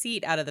ripped the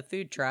seat out of the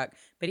food truck,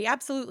 but he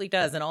absolutely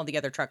does in all the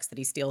other trucks that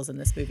he steals in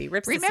this movie.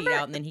 Rips the seat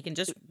out, and then he can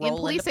just roll in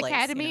Police into place,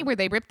 Academy, where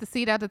they rip the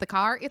seat out of the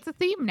car. It's a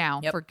theme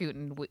now for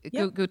Gutenberg.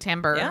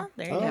 Yeah,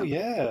 there you go.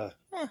 Yeah.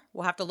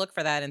 We'll have to look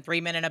for that in 3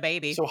 Men and a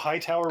Baby. So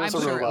Hightower was a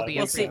robot.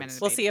 We'll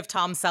see if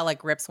Tom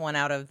Selleck rips one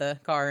out of the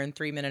car in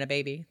 3 Men and a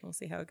Baby. We'll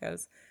see how it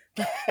goes.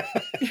 We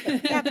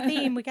have a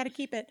theme. We got to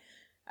keep it.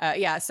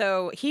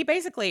 So he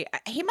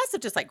must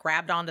have just like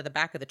grabbed onto the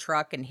back of the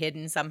truck and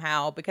hidden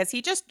somehow, because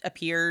he just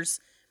appears.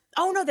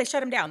 Oh no, they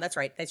shut him down. That's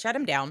right. They shut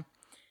him down.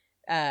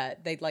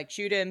 They'd like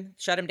shoot him,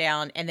 shut him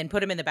down, and then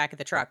put him in the back of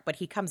the truck. But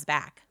he comes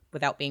back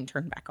without being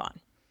turned back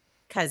on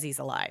because he's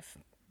alive.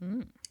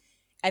 And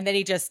then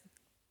he just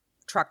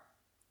truck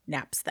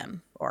naps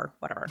them or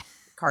whatever,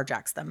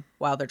 carjacks them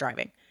while they're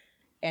driving,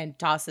 and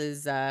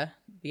tosses the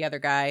other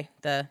guy,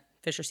 the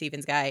Fisher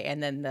Stevens guy,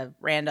 and then the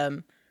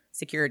random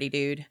security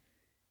dude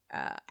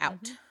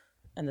out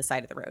on the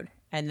side of the road.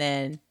 And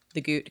then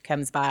the Goot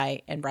comes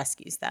by and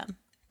rescues them.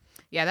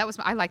 Yeah,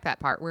 I like that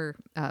part where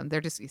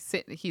they're just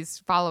he's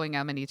following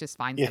them and he just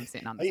finds them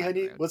sitting on the side of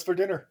the road. What's for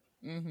dinner?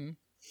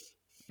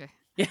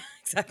 Yeah,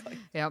 exactly.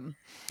 Yep.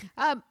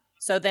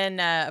 So then,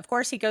 of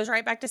course, he goes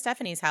right back to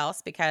Stephanie's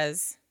house,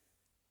 because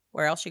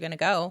where else you going to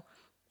go?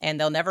 And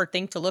they'll never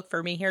think to look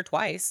for me here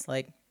twice.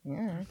 Like,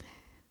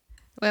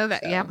 well,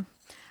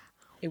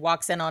 he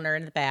walks in on her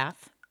in the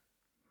bath.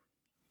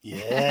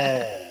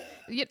 Yeah.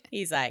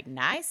 He's like,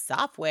 nice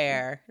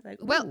software. Like,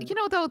 well,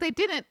 though they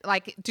didn't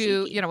like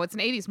do, cheeky. It's an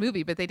 80s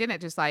movie, but they didn't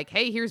just like,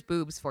 hey, here's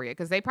boobs for you.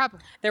 Because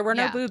there were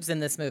no boobs in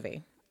this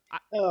movie.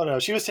 Oh, no.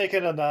 She was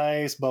taking a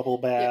nice bubble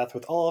bath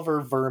with all of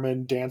her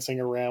vermin dancing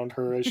around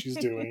her as she's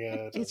doing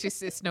it.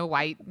 It's Snow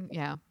White.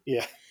 Yeah.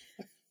 Yeah.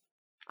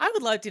 I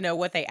would love to know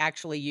what they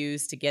actually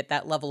use to get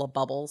that level of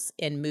bubbles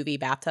in movie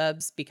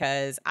bathtubs,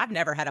 because I've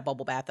never had a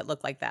bubble bath that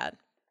looked like that.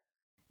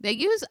 They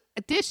use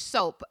dish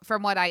soap,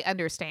 from what I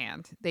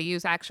understand. They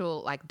use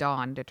actual like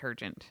Dawn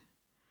detergent.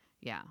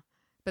 Yeah.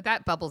 But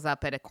that bubbles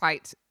up at a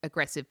quite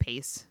aggressive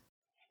pace.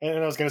 And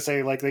I was going to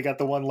say, like, they got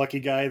the one lucky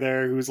guy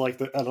there who's like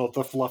the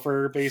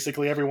fluffer,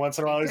 basically. Every once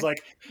in a while, he's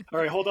like, all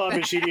right, hold on,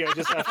 Mishidi, I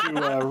just have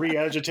to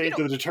re-agitate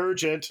the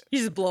detergent.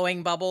 He's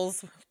blowing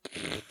bubbles.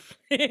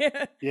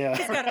 Yeah.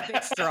 He's got a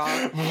big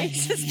straw.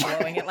 He's just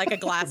blowing it like a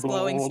glass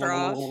blowing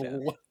straw.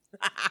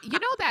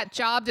 That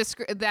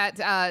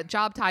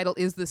job title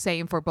is the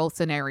same for both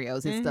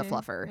scenarios. It's the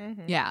fluffer.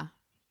 Yeah.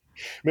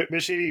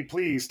 Mishidi,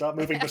 please stop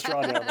moving the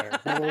straw down there.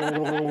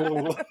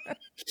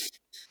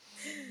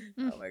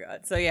 Oh my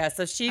god. So yeah,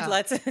 so she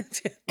lets him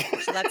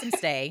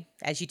stay,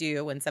 as you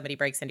do when somebody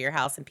breaks into your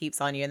house and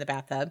peeps on you in the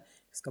bathtub.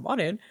 Just come on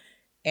in.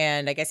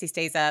 And I guess he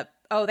stays up.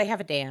 Oh, they have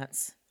a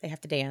dance. They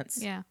have to dance.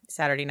 Yeah.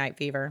 Saturday Night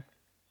Fever.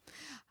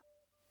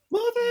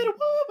 Mother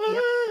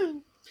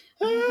woman.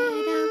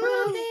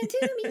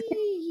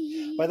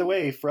 By the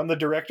way, from the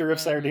director of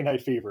Saturday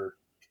Night Fever.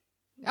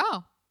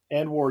 Oh.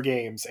 And War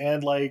Games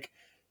and like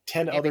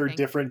 10 other Everything.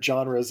 different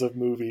genres of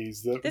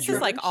movies. This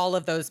is like all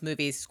of those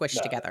movies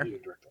squished together. He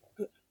didn't direct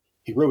them.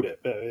 He wrote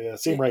it.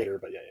 Same writer,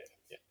 but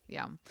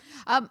yeah.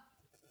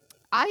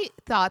 I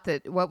thought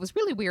that what was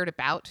really weird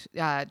about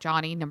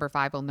Johnny, number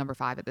 5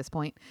 at this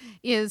point,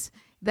 is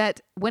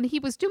that when he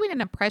was doing an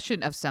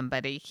impression of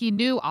somebody, he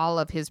knew all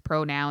of his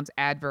pronouns,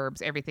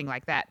 adverbs, everything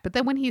like that. But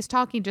then when he's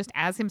talking just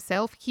as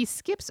himself, he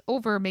skips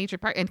over a major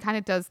part and kind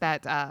of does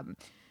that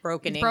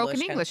broken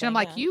English. And I'm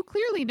like, you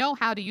clearly know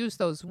how to use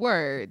those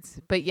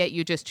words, but yet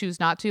you just choose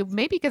not to.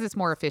 Maybe because it's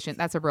more efficient.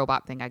 That's a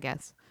robot thing, I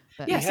guess.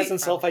 But he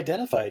hasn't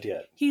self-identified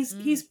yet.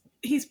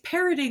 He's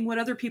parroting what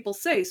other people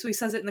say, so he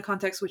says it in the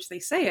context which they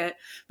say it,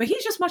 but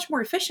he's just much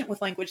more efficient with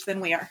language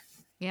than we are.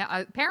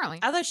 Yeah, apparently.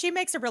 Although she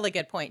makes a really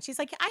good point. She's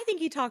like, I think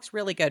he talks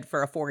really good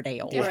for a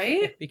 4-day-old.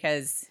 Right?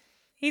 Because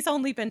he's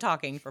only been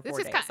talking for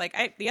 4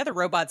 days. The other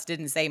robots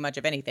didn't say much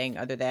of anything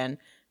other than,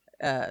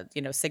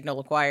 signal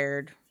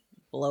acquired,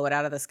 blow it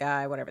out of the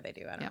sky, whatever they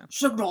do. I don't know.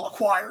 Signal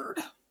acquired.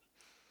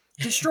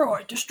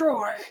 Destroy.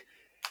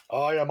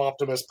 I am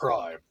Optimus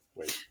Prime.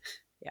 Wait.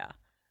 Yeah.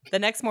 The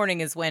next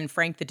morning is when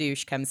Frank the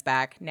douche comes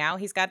back. Now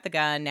he's got the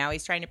gun. Now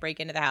he's trying to break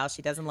into the house.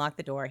 She doesn't lock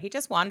the door. He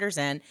just wanders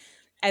in.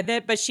 And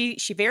then, but she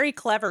very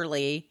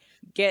cleverly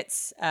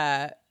gets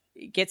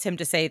him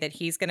to say that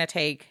he's going to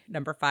take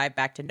number 5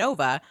 back to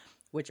Nova,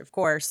 which of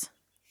course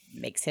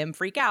makes him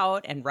freak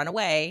out and run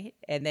away.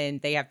 And then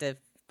they have to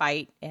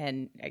fight,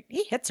 and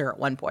he hits her at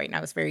one point, and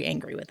I was very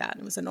angry with that.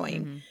 It was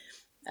annoying.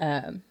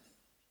 Mm-hmm.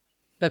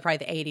 But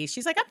probably the 80s,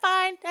 she's like, I'm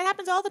fine. That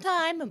happens all the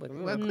time.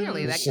 Well,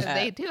 clearly,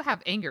 they do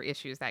have anger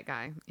issues, that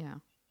guy. Yeah.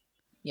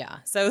 Yeah.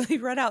 So they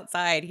run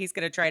outside. He's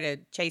going to try to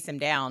chase him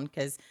down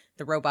because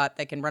the robot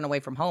that can run away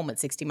from home at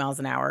 60 miles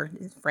an hour,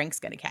 Frank's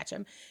going to catch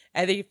him.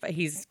 And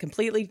he's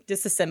completely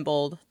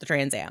disassembled the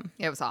Trans Am.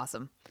 It was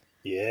awesome.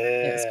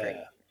 Yeah. It was great.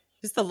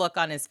 Just the look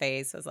on his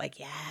face. I was like,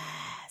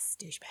 yes,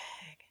 douchebag.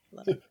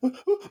 Love it. My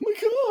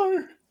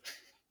car.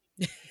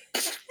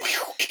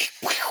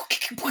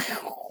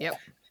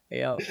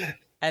 Yep.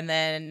 And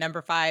then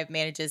number 5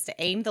 manages to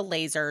aim the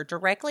laser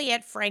directly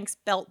at Frank's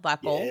belt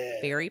buckle,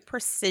 very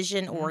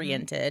precision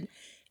oriented,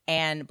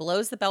 and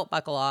blows the belt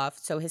buckle off.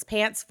 So his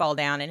pants fall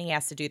down and he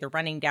has to do the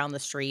running down the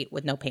street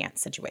with no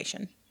pants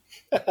situation.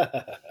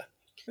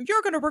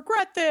 You're going to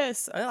regret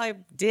this. I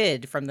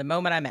did from the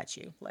moment I met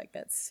you. Like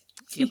that's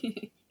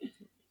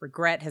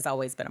regret has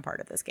always been a part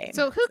of this game.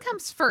 So who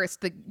comes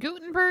first, the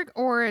Gutenberg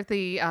or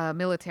the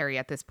military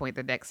at this point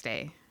the next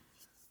day?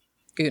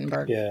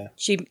 Gutenberg. Yeah.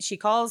 She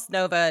calls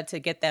Nova to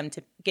get him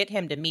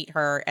to meet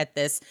her at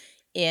this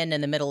inn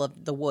in the middle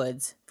of the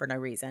woods for no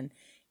reason.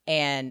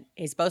 And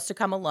he's supposed to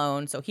come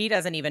alone, so he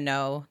doesn't even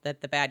know that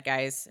the bad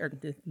guys or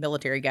the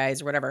military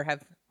guys or whatever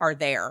are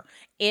there.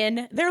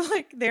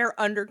 They're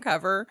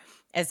undercover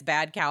as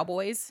bad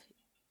cowboys.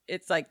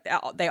 It's like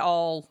they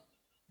all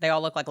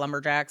look like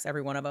lumberjacks,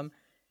 every one of them.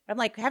 I'm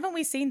like, haven't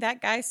we seen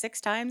that guy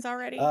 6 times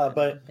already?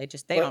 But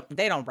they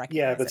don't recognize.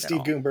 Yeah, but it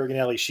Steve Gutenberg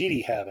and Ali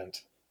Sheedy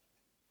haven't.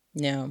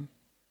 No,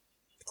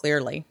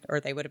 clearly. Or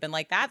they would have been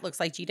like, that looks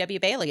like G.W.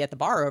 Bailey at the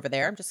bar over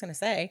there. I'm just going to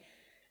say.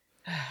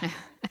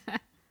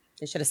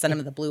 They should have sent him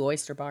to the Blue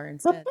Oyster Bar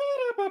instead.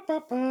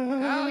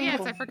 Oh,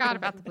 yes, I forgot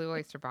about the Blue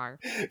Oyster Bar.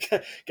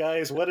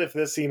 Guys, what if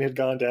this scene had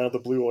gone down at the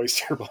Blue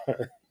Oyster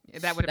Bar?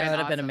 That would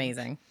have been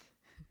amazing.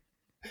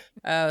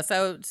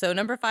 So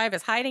number 5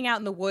 is hiding out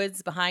in the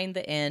woods behind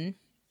the inn,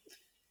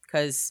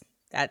 because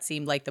that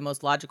seemed like the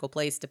most logical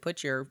place to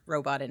put your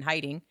robot in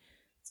hiding.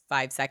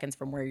 5 seconds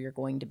from where you're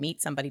going to meet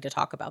somebody to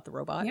talk about the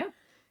robot. Yeah.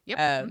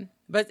 Yep.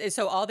 But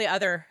so all the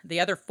other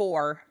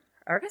 4,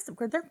 or I guess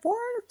were there 4 or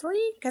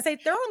 3? Because there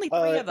are only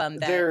 3 of them.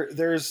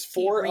 There's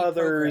 4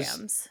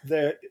 others.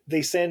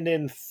 They send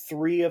in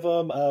 3 of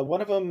them.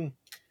 One of them,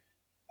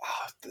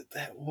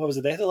 what was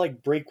it? They had to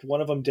like break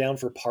one of them down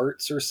for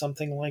parts or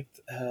something like.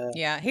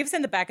 Yeah, he was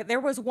in the back. There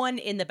was one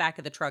in the back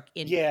of the truck.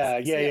 Yeah.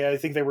 I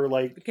think they were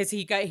like, because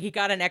he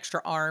got an extra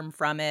arm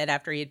from it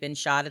after he had been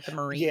shot at the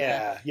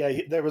marina.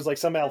 Yeah. There was like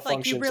some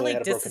malfunction, like, so they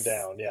had it broken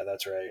down. Yeah,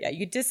 that's right. Yeah,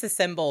 you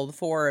disassembled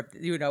for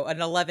an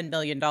 $11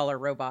 million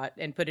robot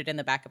and put it in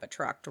the back of a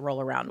truck to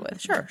roll around with.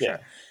 Sure.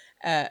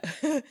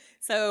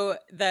 So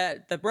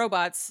the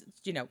robots,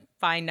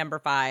 find number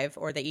 5,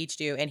 or they each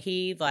do, and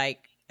he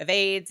like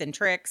evades and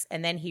tricks,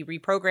 and then he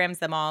reprograms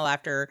them all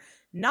after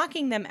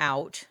knocking them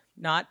out,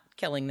 not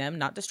killing them,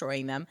 not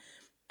destroying them.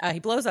 He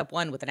blows up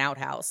one with an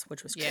outhouse,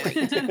 which was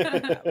great.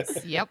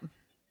 Yep.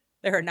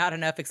 There are not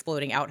enough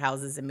exploding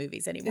outhouses in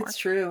movies anymore. It's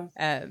true.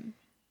 And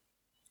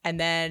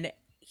then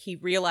he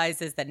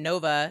realizes that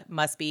Nova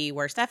must be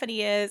where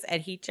Stephanie is,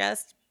 and he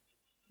just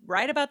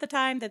right about the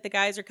time that the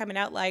guys are coming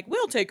out like,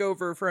 we'll take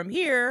over from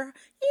here.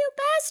 You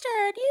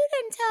bastard, you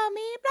didn't tell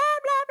me, blah,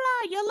 blah,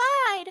 blah, you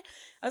lied.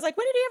 I was like,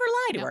 when did he ever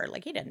lie to her?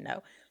 Like, he didn't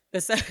know.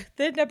 But so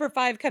then number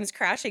 5 comes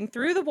crashing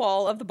through the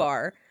wall of the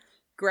bar,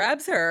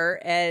 grabs her,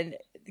 and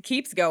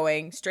keeps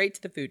going straight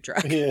to the food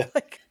truck. Yeah.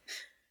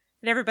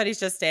 And everybody's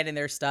just standing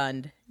there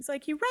stunned. He's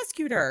like, you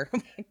rescued her.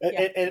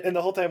 And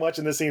the whole time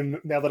watching this scene,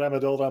 now that I'm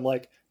adult, I'm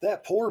like,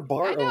 that poor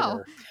bar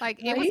owner.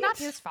 Like, it was not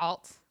his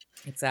fault.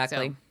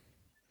 Exactly.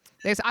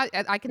 So,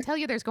 I can tell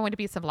you there's going to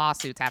be some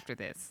lawsuits after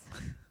this.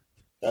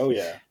 Oh,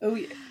 yeah.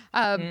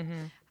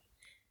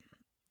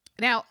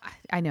 Now,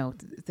 I know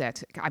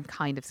that I'm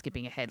kind of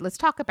skipping ahead. Let's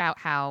talk about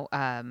how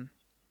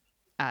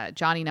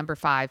Johnny number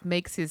 5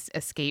 makes his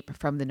escape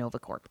from the Nova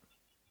Corp.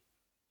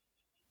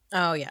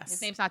 Oh, yes.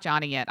 His name's not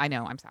Johnny yet. I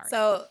know. I'm sorry.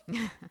 So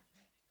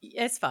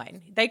it's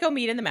fine. They go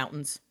meet in the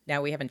mountains.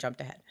 Now we haven't jumped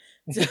ahead.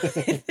 So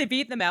they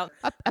meet in the mountain.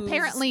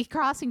 Apparently,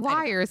 crossing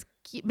wires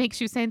makes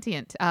you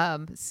sentient.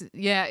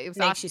 Yeah, it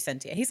makes you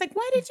sentient. He's like,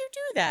 why did you do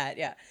that?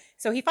 Yeah.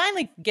 So he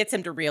finally gets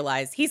him to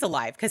realize he's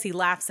alive because he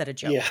laughs at a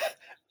joke. Yeah.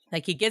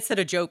 Like, he gets that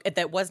a joke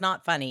that was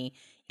not funny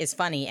is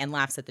funny and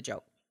laughs at the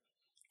joke.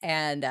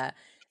 And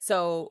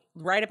so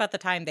right about the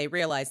time they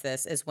realize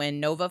this is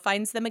when Nova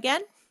finds them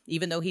again,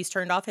 even though he's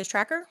turned off his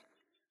tracker.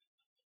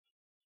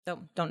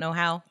 Don't know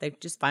how. They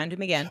just find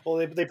him again. Well,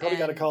 they probably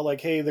got a call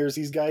like, hey, there's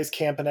these guys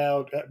camping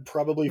out at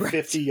probably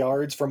 50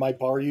 yards from my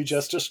bar you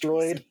just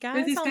destroyed.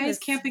 Are these guys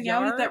camping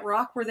out at that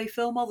rock where they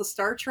film all the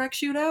Star Trek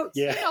shootouts?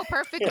 Yeah. You know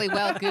perfectly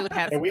well Good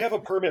has. And we have a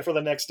permit for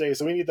the next day,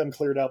 so we need them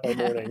cleared out by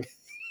morning.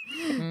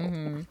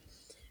 Mm-hmm.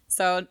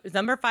 So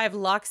number 5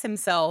 locks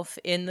himself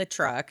in the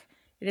truck.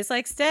 It is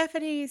like,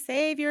 Stephanie,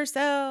 save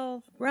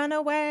yourself, run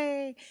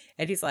away.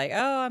 And he's like,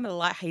 oh, I'm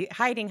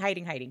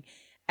hiding.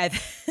 And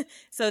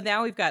so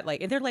now we've got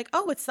and they're like,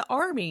 oh, it's the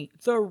army,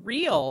 the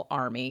real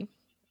army,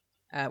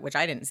 which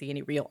I didn't see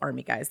any real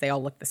army guys. They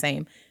all look the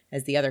same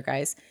as the other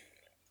guys.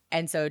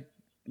 And so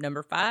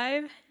number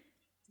 5,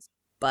 this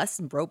bus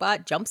and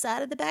robot jumps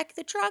out of the back of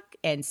the truck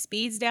and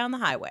speeds down the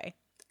highway.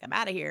 I'm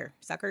out of here,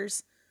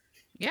 suckers.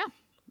 Yeah.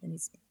 And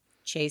he's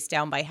chased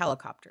down by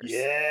helicopters.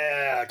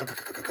 Yeah.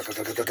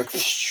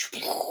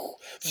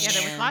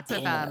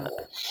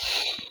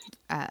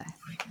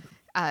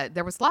 Yeah,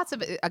 there was lots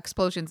of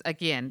explosions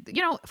again.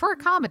 You know, for a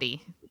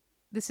comedy,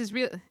 this is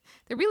real.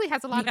 There really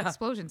has a lot of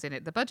explosions in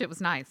it. The budget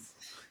was nice.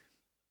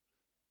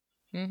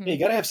 Mm-hmm. Yeah, you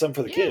gotta have some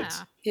for the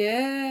kids.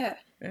 Yeah.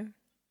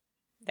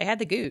 They had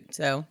the goot,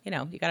 so you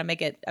got to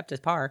make it up to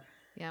par.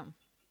 Yeah.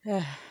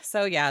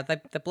 So yeah,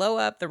 the blow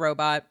up the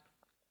robot.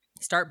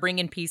 Start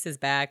bringing pieces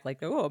back, like,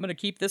 oh, I'm going to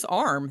keep this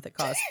arm that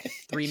cost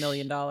 $3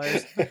 million.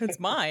 It's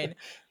mine. I'm going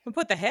to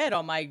put the head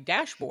on my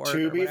dashboard.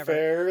 To be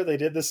fair, they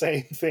did the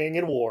same thing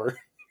in war.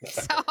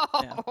 So...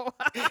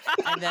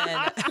 And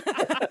then...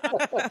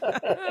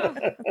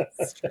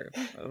 It's true.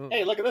 Oh.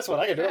 Hey, look at this one.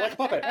 I can do it like a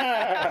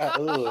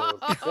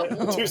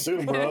puppet. Too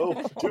soon,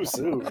 bro. Too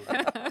soon.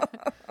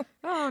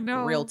 Oh,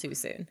 no. Real too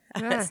soon.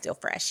 Still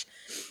fresh.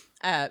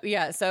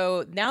 Yeah,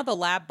 so now the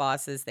lab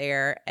boss is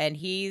there, and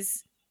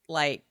he's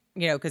like,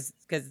 because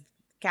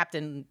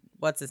Captain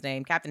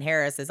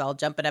Harris is all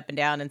jumping up and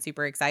down and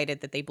super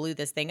excited that they blew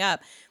this thing up.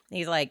 And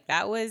he's like,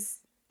 that was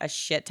a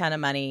shit ton of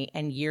money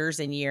and years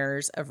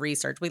of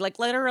research. We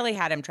literally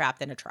had him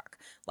trapped in a truck.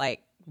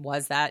 Like,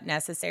 was that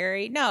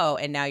necessary? No.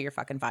 And now you're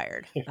fucking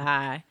fired.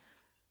 I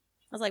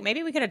was like,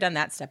 maybe we could have done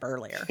that step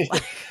earlier.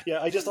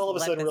 Yeah, I just all of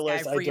a sudden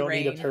realized I don't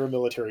need a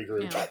paramilitary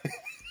group. Yeah.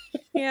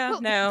 Yeah,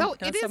 not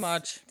so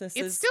much. This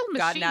is still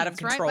gotten out of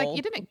control. Right? Like,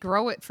 you didn't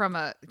grow it from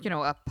a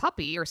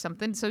puppy or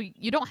something, so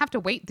you don't have to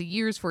wait the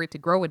years for it to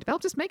grow and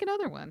develop. Just make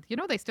another one.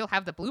 They still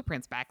have the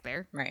blueprints back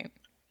there. Right.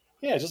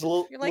 Yeah, just a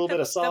little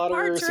bit of solder, the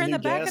parts are some in new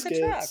the back gaskets.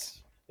 of the truck.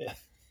 Yeah.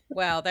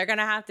 Well, they're going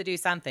to have to do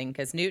something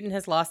because Newton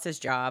has lost his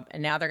job,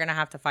 and now they're going to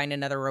have to find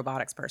another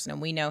robotics person.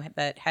 And we know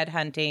that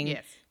headhunting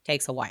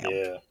takes a while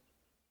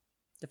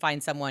to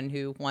find someone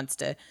who wants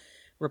to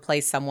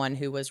replace someone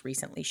who was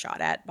recently shot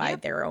at by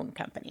their own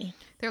company.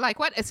 They're like,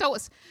 what? So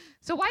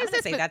why is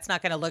this? That's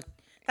not going to look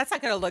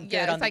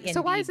good on the Indeed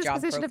so why is this job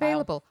position profile?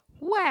 available?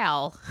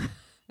 Well,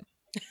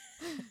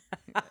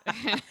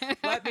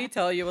 let me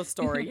tell you a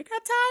story. You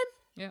got time?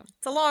 Yeah,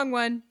 it's a long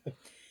one.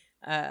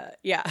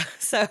 Yeah.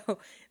 So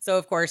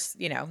of course,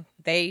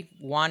 they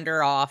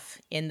wander off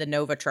in the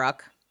Nova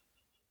truck,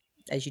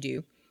 as you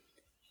do.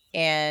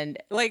 And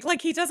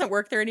like he doesn't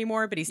work there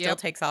anymore, but he still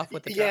takes off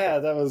with the truck. Yeah,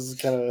 that was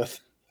kind of,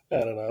 I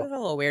don't know. It was a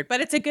little weird,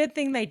 but it's a good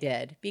thing they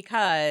did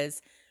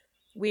because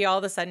we all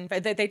of a sudden,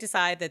 they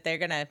decide that they're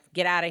going to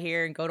get out of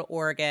here and go to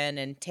Oregon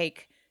and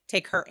take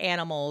her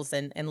animals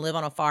and live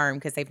on a farm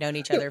because they've known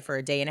each other for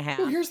a day and a half.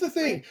 Well, here's the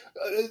thing.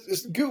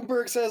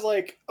 Gutenberg says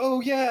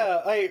oh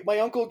yeah, my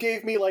uncle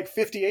gave me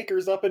 50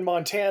 acres up in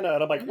Montana.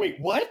 And I'm like, wait,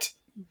 what?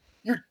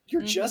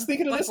 You're just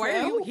thinking of this why now?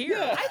 Are you here?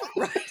 Yeah.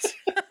 Right.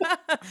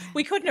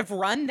 We couldn't have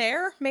run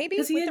there, maybe?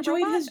 Because he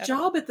enjoyed his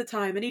job at the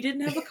time and he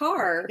didn't have a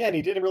car. Yeah, and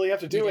he didn't really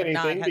have to do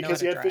anything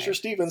because he had Fisher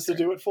Stevens to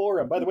do it for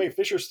him. By the way,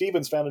 Fisher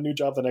Stevens found a new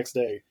job the next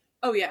day.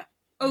 Oh, yeah.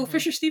 Oh,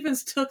 Fisher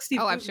Stevens took Steve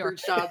I'm sure.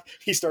 Gutenberg's job.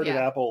 He started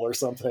Apple or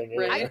something.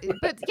 Right.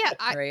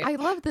 I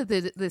love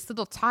this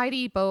little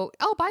tidy boat.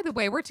 Oh, by the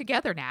way, we're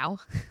together now.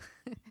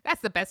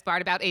 That's the best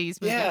part about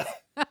 80s movies. Yeah.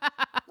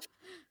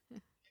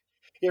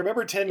 Yeah,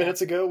 remember 10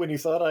 minutes ago when you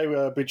thought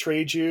I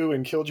betrayed you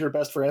and killed your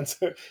best friends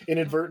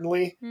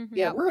inadvertently? Mm-hmm.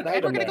 Yeah, we're an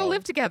item we're going to now. go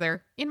live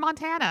together in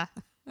Montana.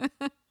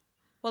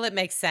 Well, it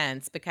makes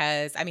sense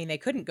because, I mean, they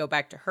couldn't go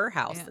back to her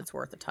house that's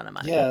worth a ton of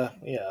money. Yeah.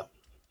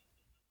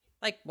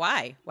 Like,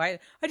 why? Why?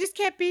 I just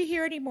can't be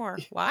here anymore.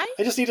 Why?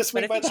 I just need to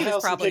swing by the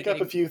house and pick up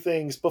getting... a few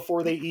things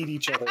before they eat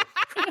each other.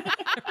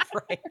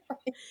 Right.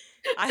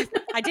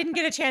 I didn't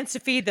get a chance to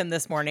feed them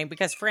this morning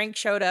because Frank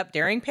showed up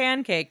during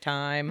pancake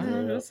time.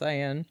 I'm just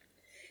saying.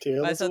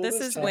 So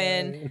this is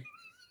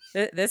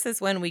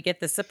when we get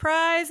the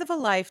surprise of a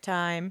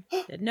lifetime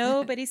that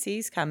nobody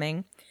sees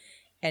coming.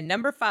 And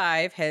number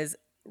 5 has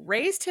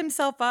raised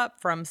himself up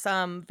from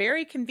some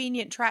very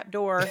convenient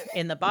trapdoor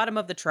in the bottom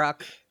of the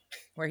truck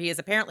where he has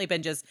apparently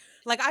been just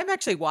like, I'm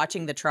actually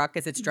watching the truck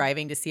as it's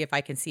driving to see if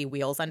I can see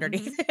wheels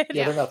underneath it.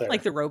 Yeah, they're not there.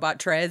 Like the robot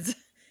treads.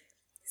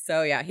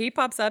 So yeah, he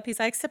pops up. He's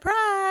like,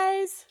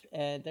 surprise.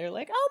 And they're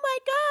like, oh my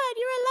God,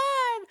 you're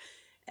alive.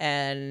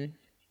 And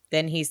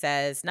then he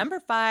says, number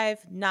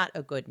 5, not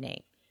a good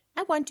name.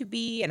 I want to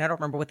be, and I don't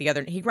remember what the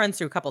other, he runs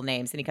through a couple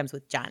names and he comes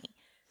with Johnny.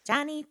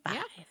 Johnny 5.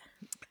 Yeah.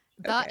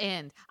 The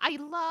end. I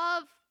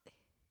love.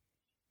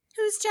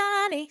 Who's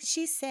Johnny?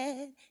 She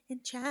said.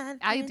 And Johnny.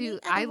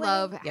 I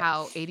love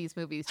how 80s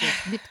movies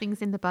just nip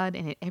things in the bud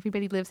and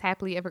everybody lives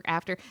happily ever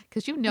after.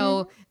 Because you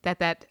know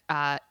that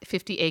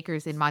 50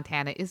 acres in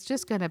Montana is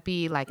just going to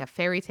be like a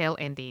fairy tale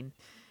ending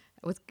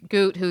with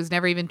Goot, who's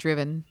never even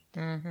driven.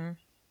 Mm-hmm.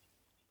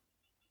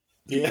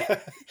 Yeah.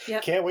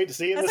 Yep. Can't wait to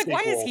see it in the sequel.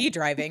 Why is he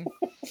driving?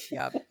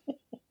 Yep.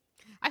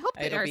 I hope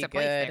that there's a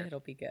place there. It'll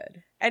be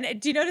good.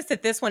 And do you notice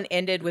that this one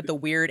ended with the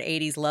weird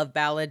 80s love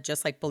ballad,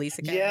 just like Police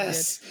Academy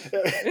Yes.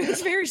 did?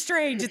 It's very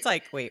strange. It's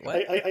like, wait,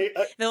 what?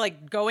 They're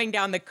like going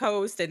down the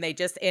coast and they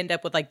just end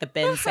up with like the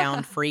Ben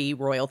Sound free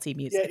royalty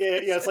music.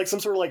 Yeah. It's like some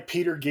sort of like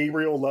Peter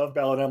Gabriel love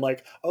ballad. And I'm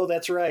like, oh,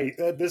 that's right.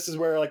 This is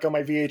where like on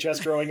my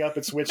VHS growing up,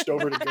 it switched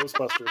over to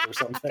Ghostbusters or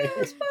something.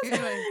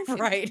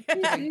 Right.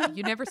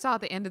 You never saw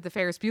the end of the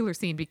Ferris Bueller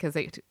scene because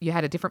you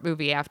had a different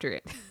movie after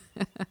it.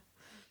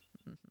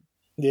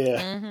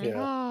 Yeah.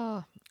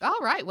 Oh, all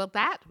right. Well,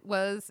 that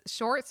was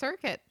Short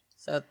Circuit.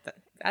 So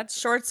that's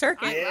Short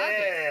Circuit. I loved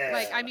it.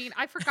 Like, I mean,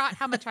 I forgot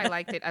how much I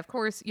liked it. Of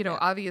course,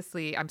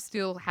 obviously, I'm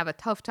still have a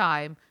tough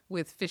time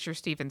with Fisher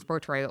Stevens'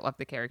 portrayal of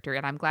the character,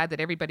 and I'm glad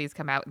that everybody's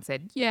come out and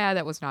said, yeah,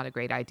 that was not a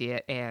great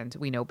idea, and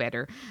we know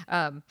better.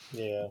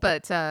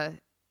 But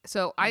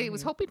so I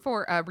was hoping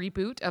for a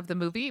reboot of the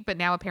movie, but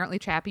now apparently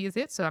Chappie is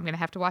it, so I'm going to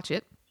have to watch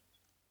it.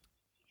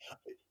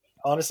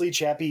 Honestly,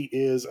 Chappie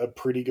is a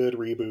pretty good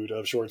reboot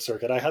of Short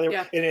Circuit.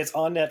 And it's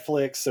on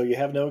Netflix, so you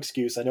have no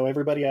excuse. I know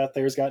everybody out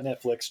there's got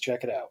Netflix.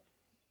 Check it out.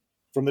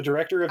 From the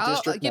director of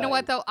District 9. You know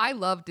what, though? I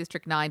love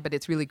District 9, but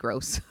it's really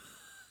gross.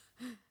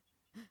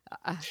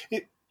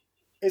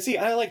 See,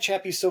 I like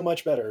Chappie so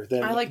much better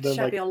than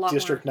Chappie a lot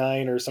District more.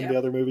 9 or some of the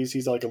other movies.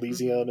 He's like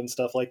Elysium and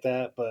stuff like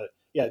that. But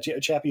yeah,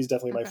 Chappie's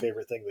definitely my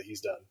favorite thing that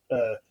he's done.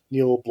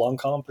 Neil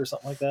Blomkamp or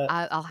something like that.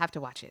 I'll have to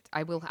watch it.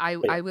 I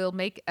will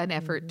make an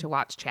effort to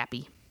watch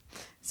Chappie.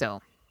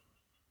 So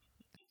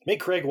make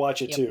Craig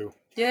watch it too.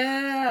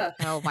 Yeah.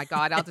 Oh my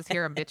God, I'll just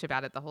hear him bitch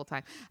about it the whole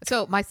time.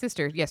 So my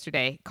sister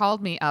yesterday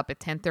called me up at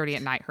 10:30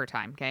 at night her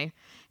time, okay?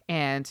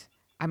 And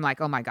I'm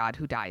like, oh my God,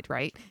 who died,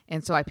 right?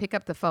 And so I pick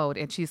up the phone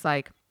and she's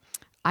like,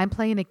 I'm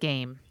playing a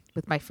game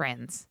with my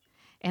friends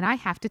and I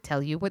have to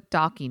tell you what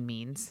docking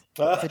means.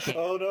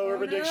 Oh no,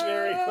 Urban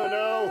Dictionary. Oh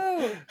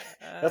no.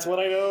 That's what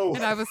I know.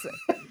 And I was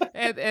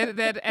and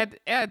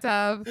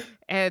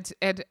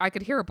I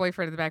could hear her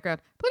boyfriend in the background,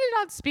 put it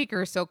on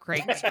speaker so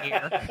Craig's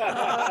here.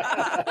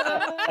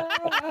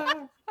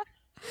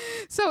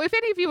 So if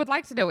any of you would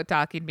like to know what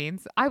docking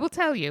means, I will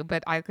tell you,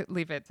 but I could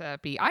leave it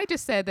be. I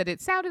just said that it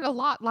sounded a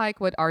lot like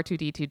what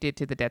R2-D2 did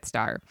to the Death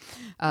Star.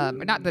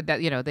 Not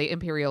the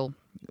Imperial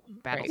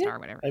Battlestar or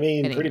whatever. I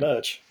mean, pretty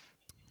much.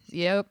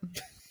 Yep.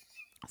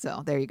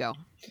 So there you go.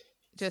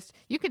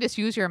 You can just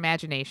use your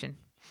imagination.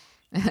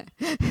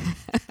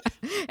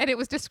 And it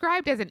was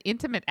described as an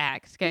intimate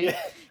act, okay? Yeah.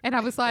 And I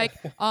was like,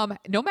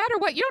 no matter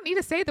what, you don't need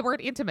to say the word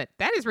intimate.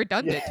 That is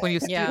redundant when you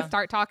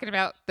start talking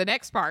about the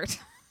next part.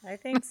 I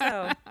think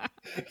so.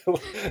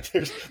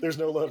 There's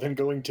no love in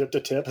going tip to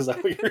tip. Is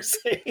that what you're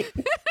saying?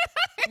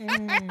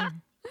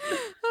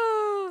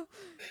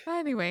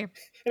 Anyway,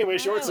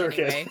 Short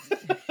Circuit.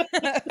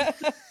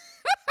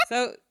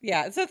 So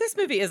this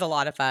movie is a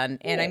lot of fun,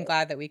 and I'm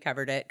glad that we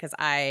covered it because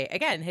I,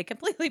 again, had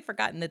completely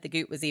forgotten that the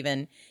Goot was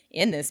even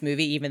in this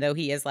movie, even though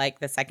he is like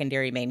the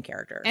secondary main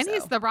character. And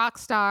he's the rock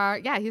star.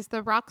 Yeah, he's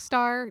the rock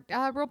star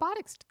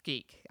robotics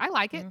geek. I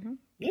like it. Mm-hmm.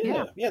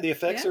 Yeah. The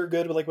effects are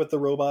good, with the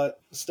robot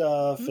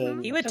stuff,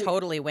 and he would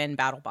totally win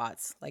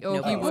BattleBots. Like, he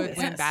would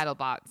win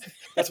BattleBots.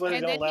 That's why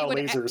they don't allow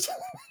lasers.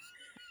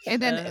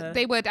 And then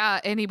they would,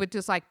 and he would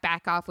just like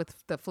back off with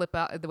the flip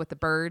out with the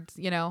birds.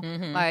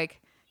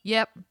 Like,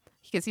 yep.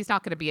 because he's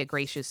not going to be a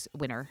gracious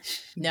winner.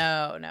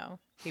 No.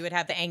 He would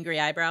have the angry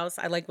eyebrows.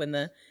 I like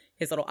when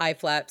his little eye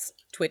flaps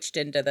twitched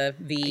into the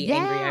V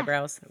angry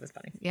eyebrows. It was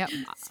funny. Yep.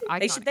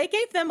 They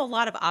gave them a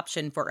lot of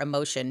option for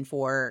emotion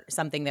for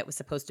something that was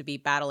supposed to be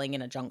battling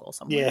in a jungle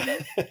somewhere.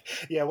 Yeah.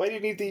 Yeah. Why do you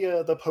need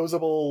the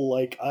posable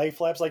like eye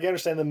flaps? Like I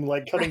understand them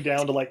like cutting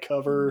down to like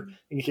cover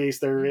in case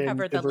they're in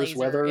adverse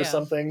weather or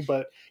something.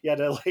 But yeah,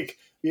 to like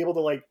be able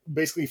to like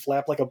basically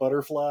flap like a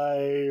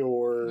butterfly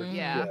or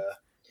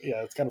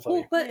yeah, it's kind of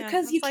funny. Well, but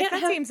because you can't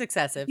that seems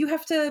excessive. You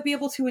have to be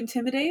able to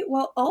intimidate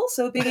while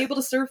also being able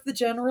to serve the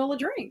general a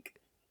drink.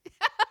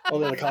 Oh,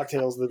 the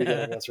cocktails at the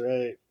beginning. That's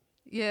right.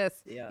 Yes.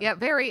 Yeah.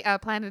 Very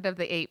Planet of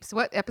the Apes.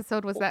 What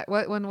episode was that?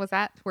 What one was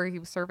that? Where he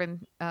was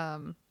serving? I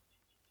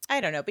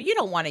don't know, but you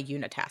don't want a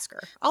unitasker.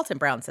 Alton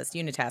Brown says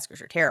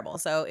unitaskers are terrible.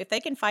 So if they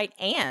can fight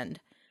and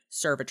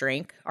serve a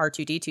drink,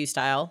 R2D2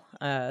 style,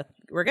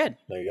 we're good.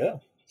 There you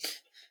go.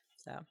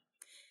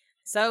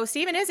 So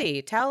Steve and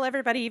Izzy, tell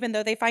everybody, even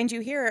though they find you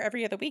here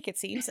every other week, it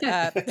seems,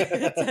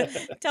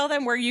 tell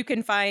them where you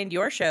can find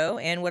your show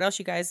and what else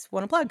you guys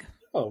want to plug.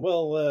 Oh,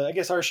 well, I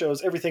guess our show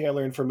is Everything I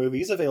Learned from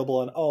Movies, available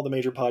on all the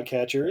major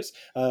podcatchers,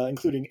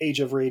 including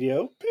Age of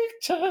Radio, big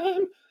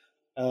time.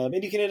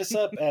 And you can hit us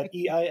up at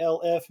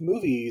EILF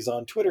Movies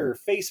on Twitter,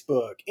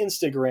 Facebook,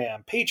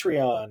 Instagram,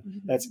 Patreon.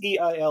 That's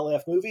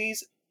EILF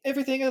Movies,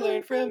 Everything I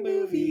Learned from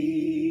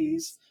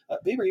Movies.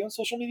 Babe, are you on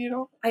social media at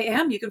all? I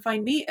am. You can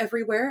find me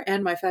everywhere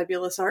and my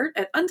fabulous art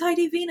at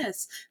Untidy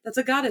Venus. That's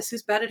a goddess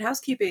who's bad at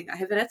housekeeping. I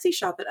have an Etsy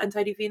shop at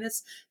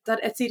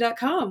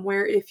untidyvenus.etsy.com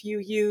where if you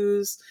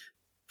use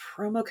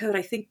promo code,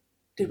 I think,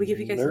 did we give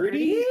you guys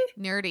nerdy?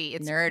 Nerdy.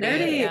 It's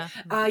nerdy. Yeah.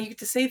 You get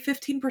to save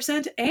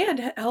 15%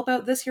 and help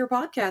out this here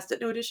podcast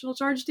at no additional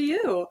charge to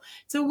you.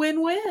 It's a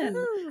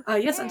win-win.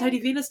 Yes,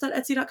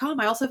 untidyvenus.etsy.com.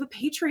 I also have a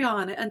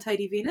Patreon at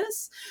Untidy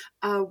Venus,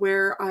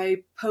 where I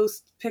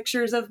post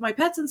pictures of my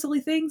pets and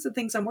silly things and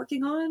things I'm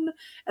working on.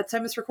 At the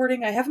time of this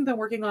recording, I haven't been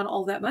working on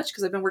all that much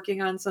because I've been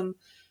working on some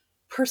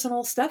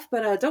personal stuff,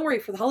 but don't worry,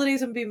 for the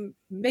holidays, I'm going to be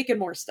making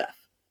more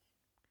stuff.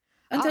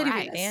 Untidy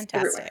Venus.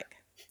 Fantastic.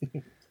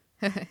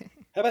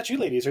 How about you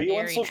ladies? Are you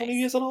on social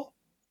medias at all?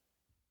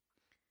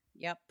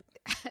 Yep.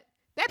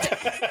 That's it.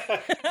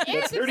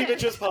 That's Nerdy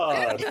Bitches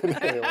Pod.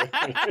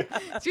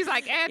 She's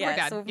like, and we're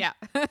done.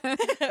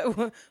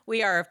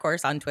 We are, of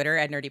course, on Twitter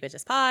at Nerdy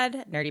Bitches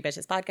Pod, Nerdy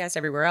Bitches Podcast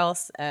everywhere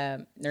else.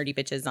 Nerdy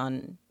Bitches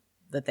on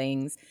the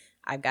things.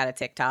 I've got a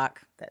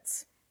TikTok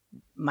that's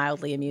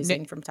mildly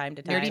amusing from time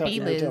to time. Nerdy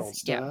B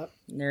Liz. Yeah.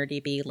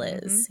 Nerdy B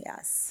Liz.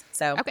 Yes.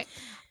 So okay.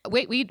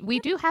 Wait, we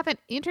do have an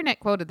internet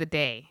quote of the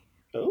day.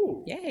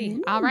 Oh. Yay.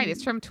 All right.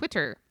 It's from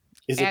Twitter.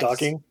 Is it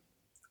docking?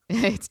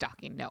 It's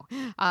docking. No.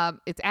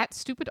 It's at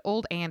Stupid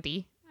Old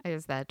Andy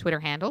is the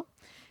Twitter handle.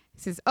 He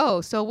says,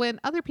 "Oh, so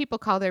when other people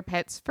call their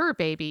pets fur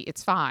baby,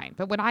 it's fine.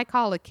 But when I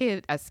call a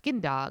kid a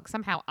skin dog,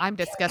 somehow I'm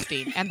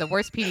disgusting and the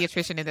worst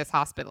pediatrician in this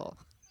hospital."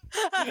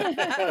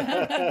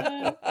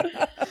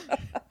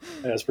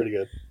 That's pretty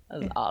good.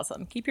 That's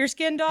awesome. Keep your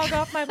skin dog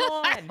off my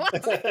lawn.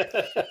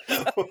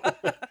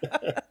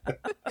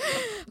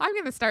 I'm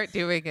going to start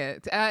doing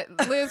it.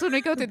 Liz, when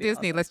we go to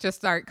Disney, awesome. Let's just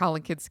start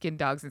calling kids skin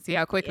dogs and see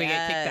how quick we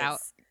get kicked out.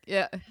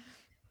 Yeah. If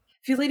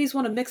you ladies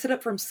want to mix it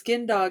up from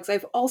skin dogs,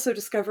 I've also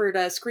discovered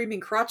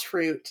screaming crotch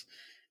fruit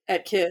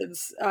at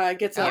kids.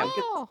 Gets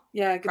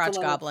crotch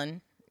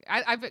goblin.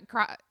 I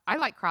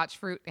like crotch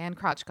fruit and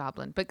crotch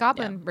goblin, but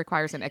goblin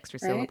requires an extra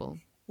syllable.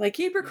 Like,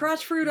 keep your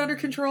crotch fruit under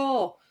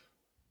control.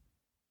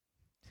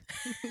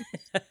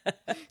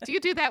 Do you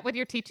do that when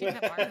you're teaching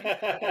them art?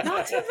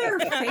 Not to their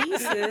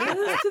faces,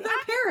 to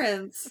their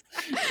parents.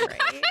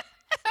 Right?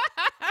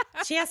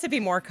 She has to be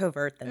more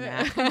covert than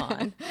that. Come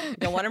on.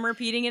 Don't want them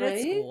repeating it at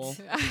school.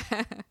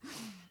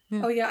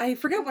 Oh, yeah. I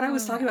forget what I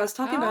was talking about. I was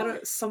talking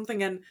about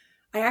something and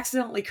I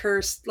accidentally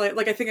cursed.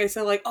 Like I think I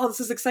said, like, oh, this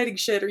is exciting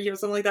shit, or, you know,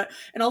 something like that.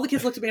 And all the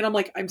kids looked at me and I'm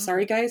like, I'm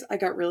sorry, guys. I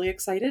got really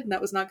excited and that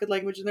was not good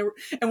language.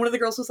 And one of the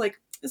girls was like,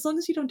 as long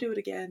as you don't do it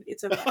again,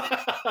 it's okay.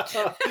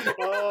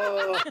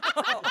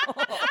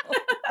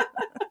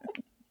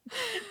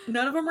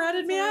 None of them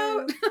ratted me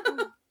out.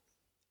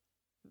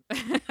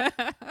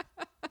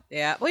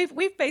 Yeah,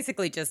 we've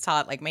basically just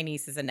taught, like, my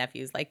nieces and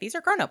nephews, like, these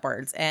are grown-up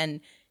words, and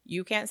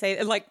you can't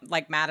say,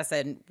 like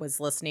Madison was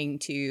listening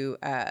to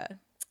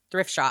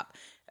Thrift Shop,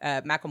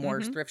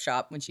 Macklemore's Thrift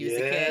Shop when she was a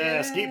kid.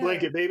 Yeah, ski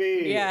blanket,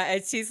 baby. Yeah,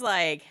 and she's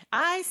like,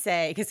 I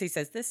say, because he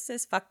says, this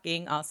is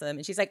fucking awesome.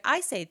 And she's like,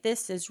 I say,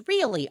 this is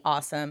really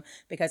awesome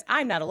because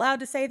I'm not allowed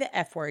to say the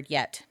F word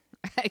yet.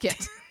 Yeah.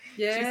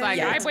 She's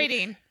like, I'm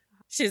waiting.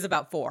 She was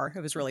about 4.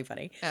 It was really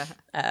funny.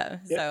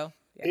 So...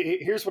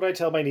 Here's what I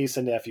tell my niece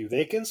and nephew.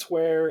 They can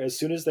swear as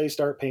soon as they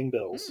start paying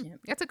bills.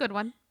 That's a good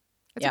one.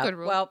 That's a good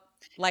rule. Well,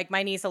 like,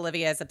 my niece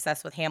Olivia is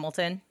obsessed with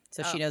Hamilton,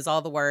 so she knows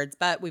all the words,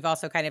 but we've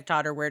also kind of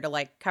taught her where to,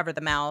 like, cover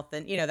the mouth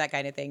and, you know, that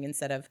kind of thing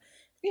instead of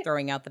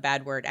throwing out the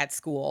bad word at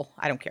school.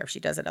 I don't care if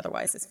she does it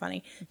otherwise. It's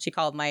funny. She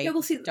called my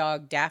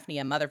dog Daphne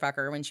a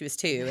motherfucker when she was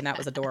 2, and that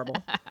was adorable.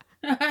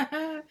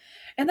 And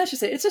that's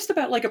just it. It's just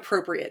about, like,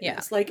 appropriateness.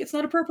 Yeah. Like, it's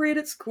not appropriate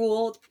at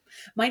school. It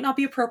might not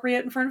be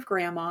appropriate in front of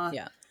grandma.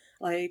 Yeah.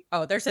 Like,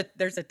 oh, there's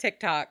a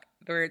TikTok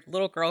where a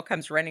little girl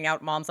comes running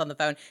out, mom's on the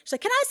phone. She's like,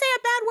 "Can I say a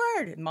bad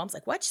word?" And mom's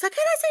like, "What?" She's like,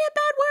 "Can I say a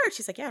bad word?"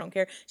 She's like, "Yeah, I don't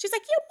care." She's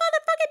like, "You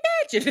motherfucking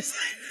bitch!" And it's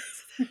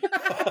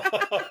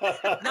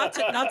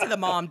not to the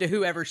mom, to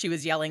whoever she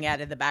was yelling at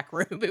in the back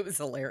room. It was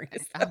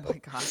hilarious. Oh my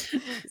god,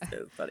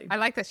 So funny. I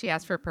like that she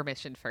asked for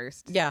permission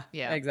first. Yeah,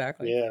 Yeah.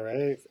 exactly. Yeah,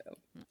 right. So,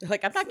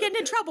 like, I'm not getting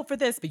in trouble for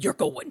this, but you're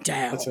going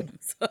down.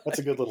 That's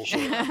a good little show.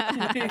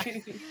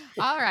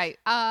 All right.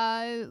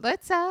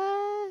 Let's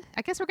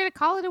I guess we're gonna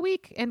call it a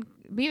week and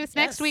meet us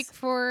next week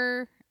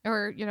for,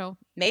 or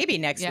maybe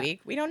next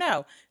week. We don't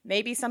know.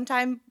 Maybe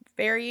sometime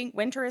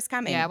winter is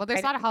coming. Yeah, well,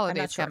 there's a lot of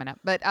holidays coming up,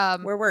 but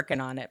we're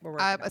working on it.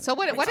 So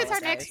what is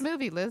our next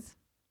movie, Liz?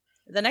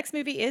 The next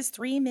movie is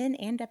 3 Men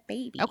and a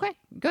Baby. Okay,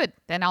 good.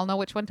 Then I'll know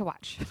which one to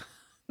watch.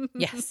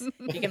 Yes,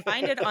 you can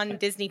find it on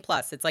Disney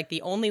Plus. It's like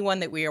the only one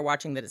that we are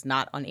watching that is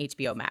not on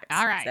HBO Max.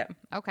 All right. So.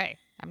 Okay,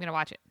 I'm gonna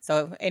watch it.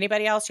 So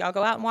anybody else, y'all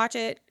go out and watch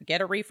it.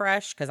 Get a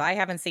refresh because I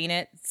haven't seen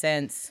it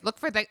since. Look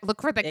for the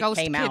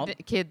ghost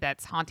kid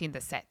that's haunting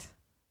the set.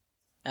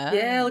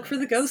 Yeah, look for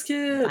the ghost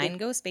kid. Find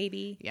Ghost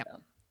Baby. Yep. So.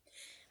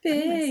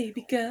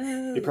 Baby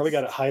ghost. You probably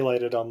got it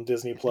highlighted on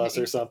Disney Plus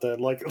or something.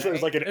 Like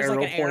there's like an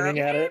arrow pointing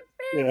at it.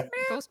 Yeah.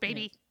 Ghost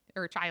baby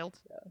or child.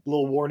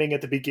 Little warning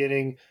at the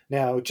beginning.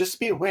 Now, just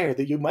be aware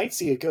that you might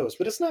see a ghost,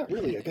 but it's not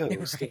really a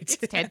ghost. It's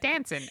Ted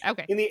Danson.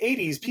 Okay. In the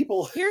 80s,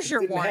 people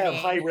didn't have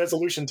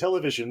high-resolution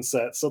television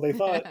sets, so they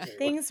thought...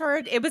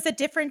 It was a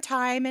different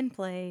time and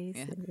place.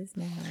 Yeah. It is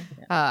now.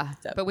 Yeah.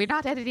 But we're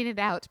not editing it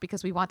out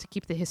because we want to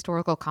keep the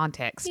historical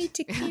context. Need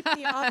to keep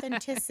the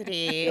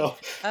authenticity.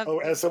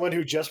 As someone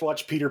who just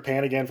watched Peter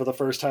Pan again for the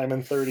first time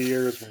in 30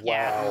 years,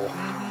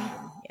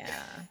 wow.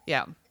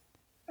 Yeah.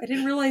 I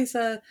didn't realize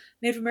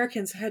Native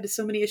Americans had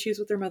so many issues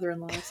with their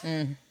mother-in-laws.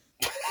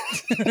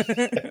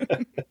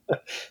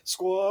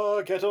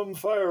 Squaw, get 'em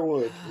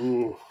firewood.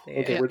 Ooh.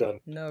 Okay, we're done.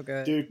 No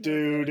good.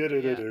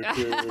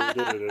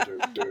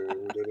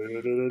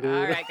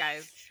 All right,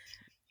 guys.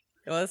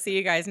 We'll see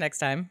you guys next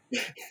time. Bye,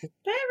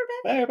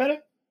 everybody. Bye, everybody.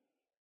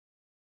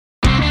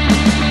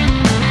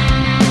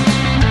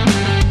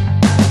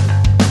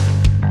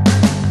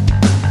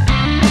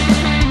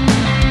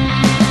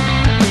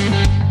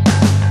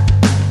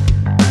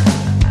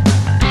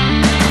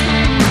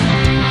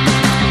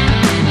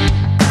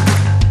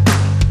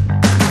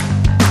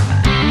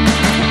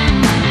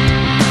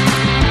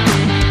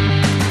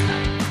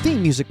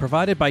 Music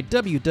provided by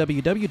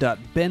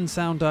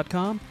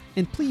www.bensound.com,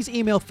 and please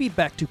email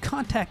feedback to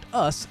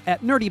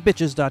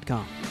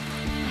contactus@nerdybitches.com.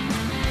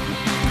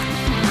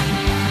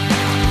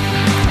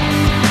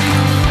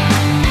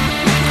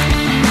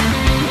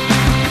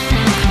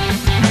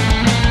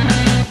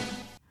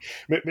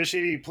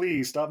 Machidi,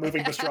 please stop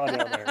moving the straw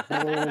down there.